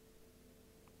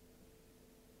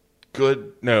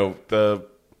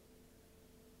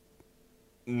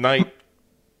Night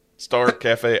Star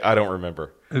Cafe. I don't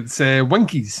remember. It's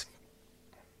Winkies.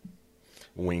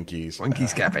 Winkies.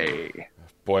 Winkies Cafe.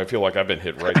 Boy, I feel like I've been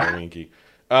hit right in the winky.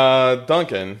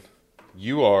 Duncan,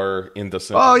 you are in the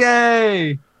center. Oh,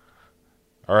 yay!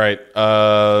 All right,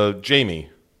 Jamie,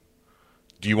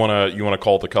 do you want to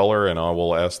call the color and I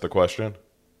will ask the question?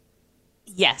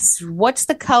 yes. What's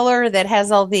the color that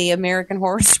has all the American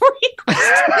Horror Story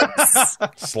questions?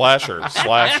 Slasher.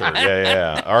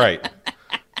 Yeah. All right,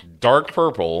 dark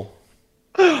purple.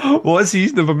 What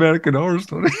season of American Horror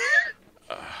Story?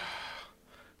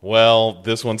 Well,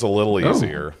 this one's a little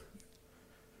easier.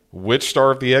 Which star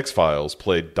of the X-Files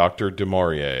played Dr.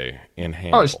 DeMaurier in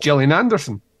Hannibal? Oh, it's Gillian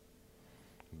Anderson.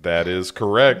 That is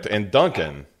correct. And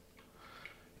Duncan,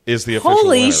 is the official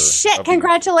Holy winner shit! of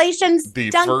Congratulations, the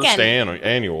Duncan. first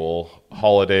annual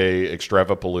holiday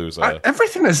extravapalooza.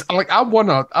 Everything is like I won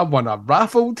a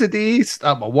raffle today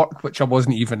at my work, which I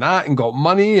wasn't even at, and got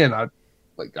money, and I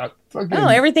fucking, Oh,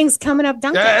 everything's coming up,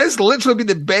 Duncan. yeah, it's literally been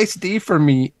the best day for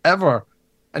me ever,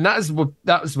 and that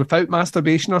was without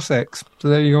masturbation or sex. So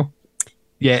there you go.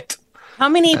 Yet, How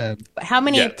many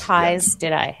Yet. pies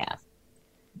did I have?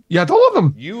 you had all of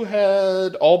them. You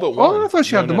had all but one. Oh, I thought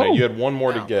she had them all. You had one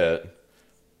more to get.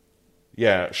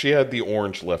 Yeah, she had the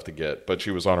orange left to get, but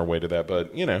she was on her way to that.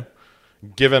 But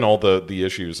given all the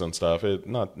issues and stuff,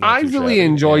 not I too really shabby.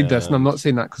 enjoyed this, and I'm not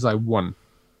saying that because I won.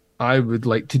 I would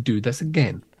like to do this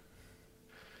again.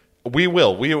 We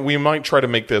will. We might try to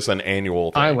make this an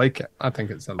annual thing. I like it. I think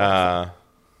it's a lot.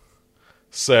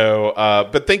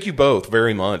 But thank you both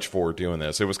very much for doing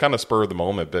this. It was kind of spur of the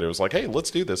moment, but it was like, hey,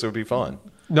 let's do this. It would be fun.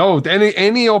 No,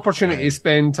 any opportunity to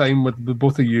spend time with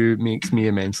both of you makes me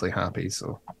immensely happy.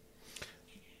 So,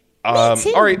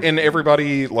 all right, and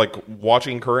everybody like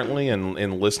watching currently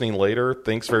and listening later,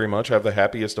 thanks very much. Have the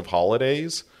happiest of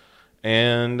holidays,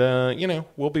 and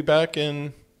we'll be back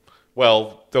in.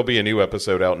 Well, there'll be a new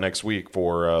episode out next week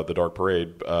for the Dark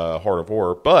Parade, Heart of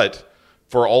Horror, but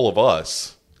for all of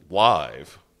us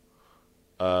live,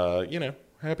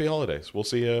 happy holidays. We'll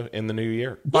see you in the new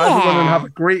year. bye everyone, and have a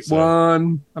great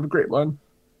one. Have a great one.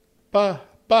 Bye,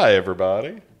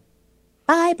 everybody.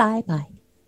 Bye.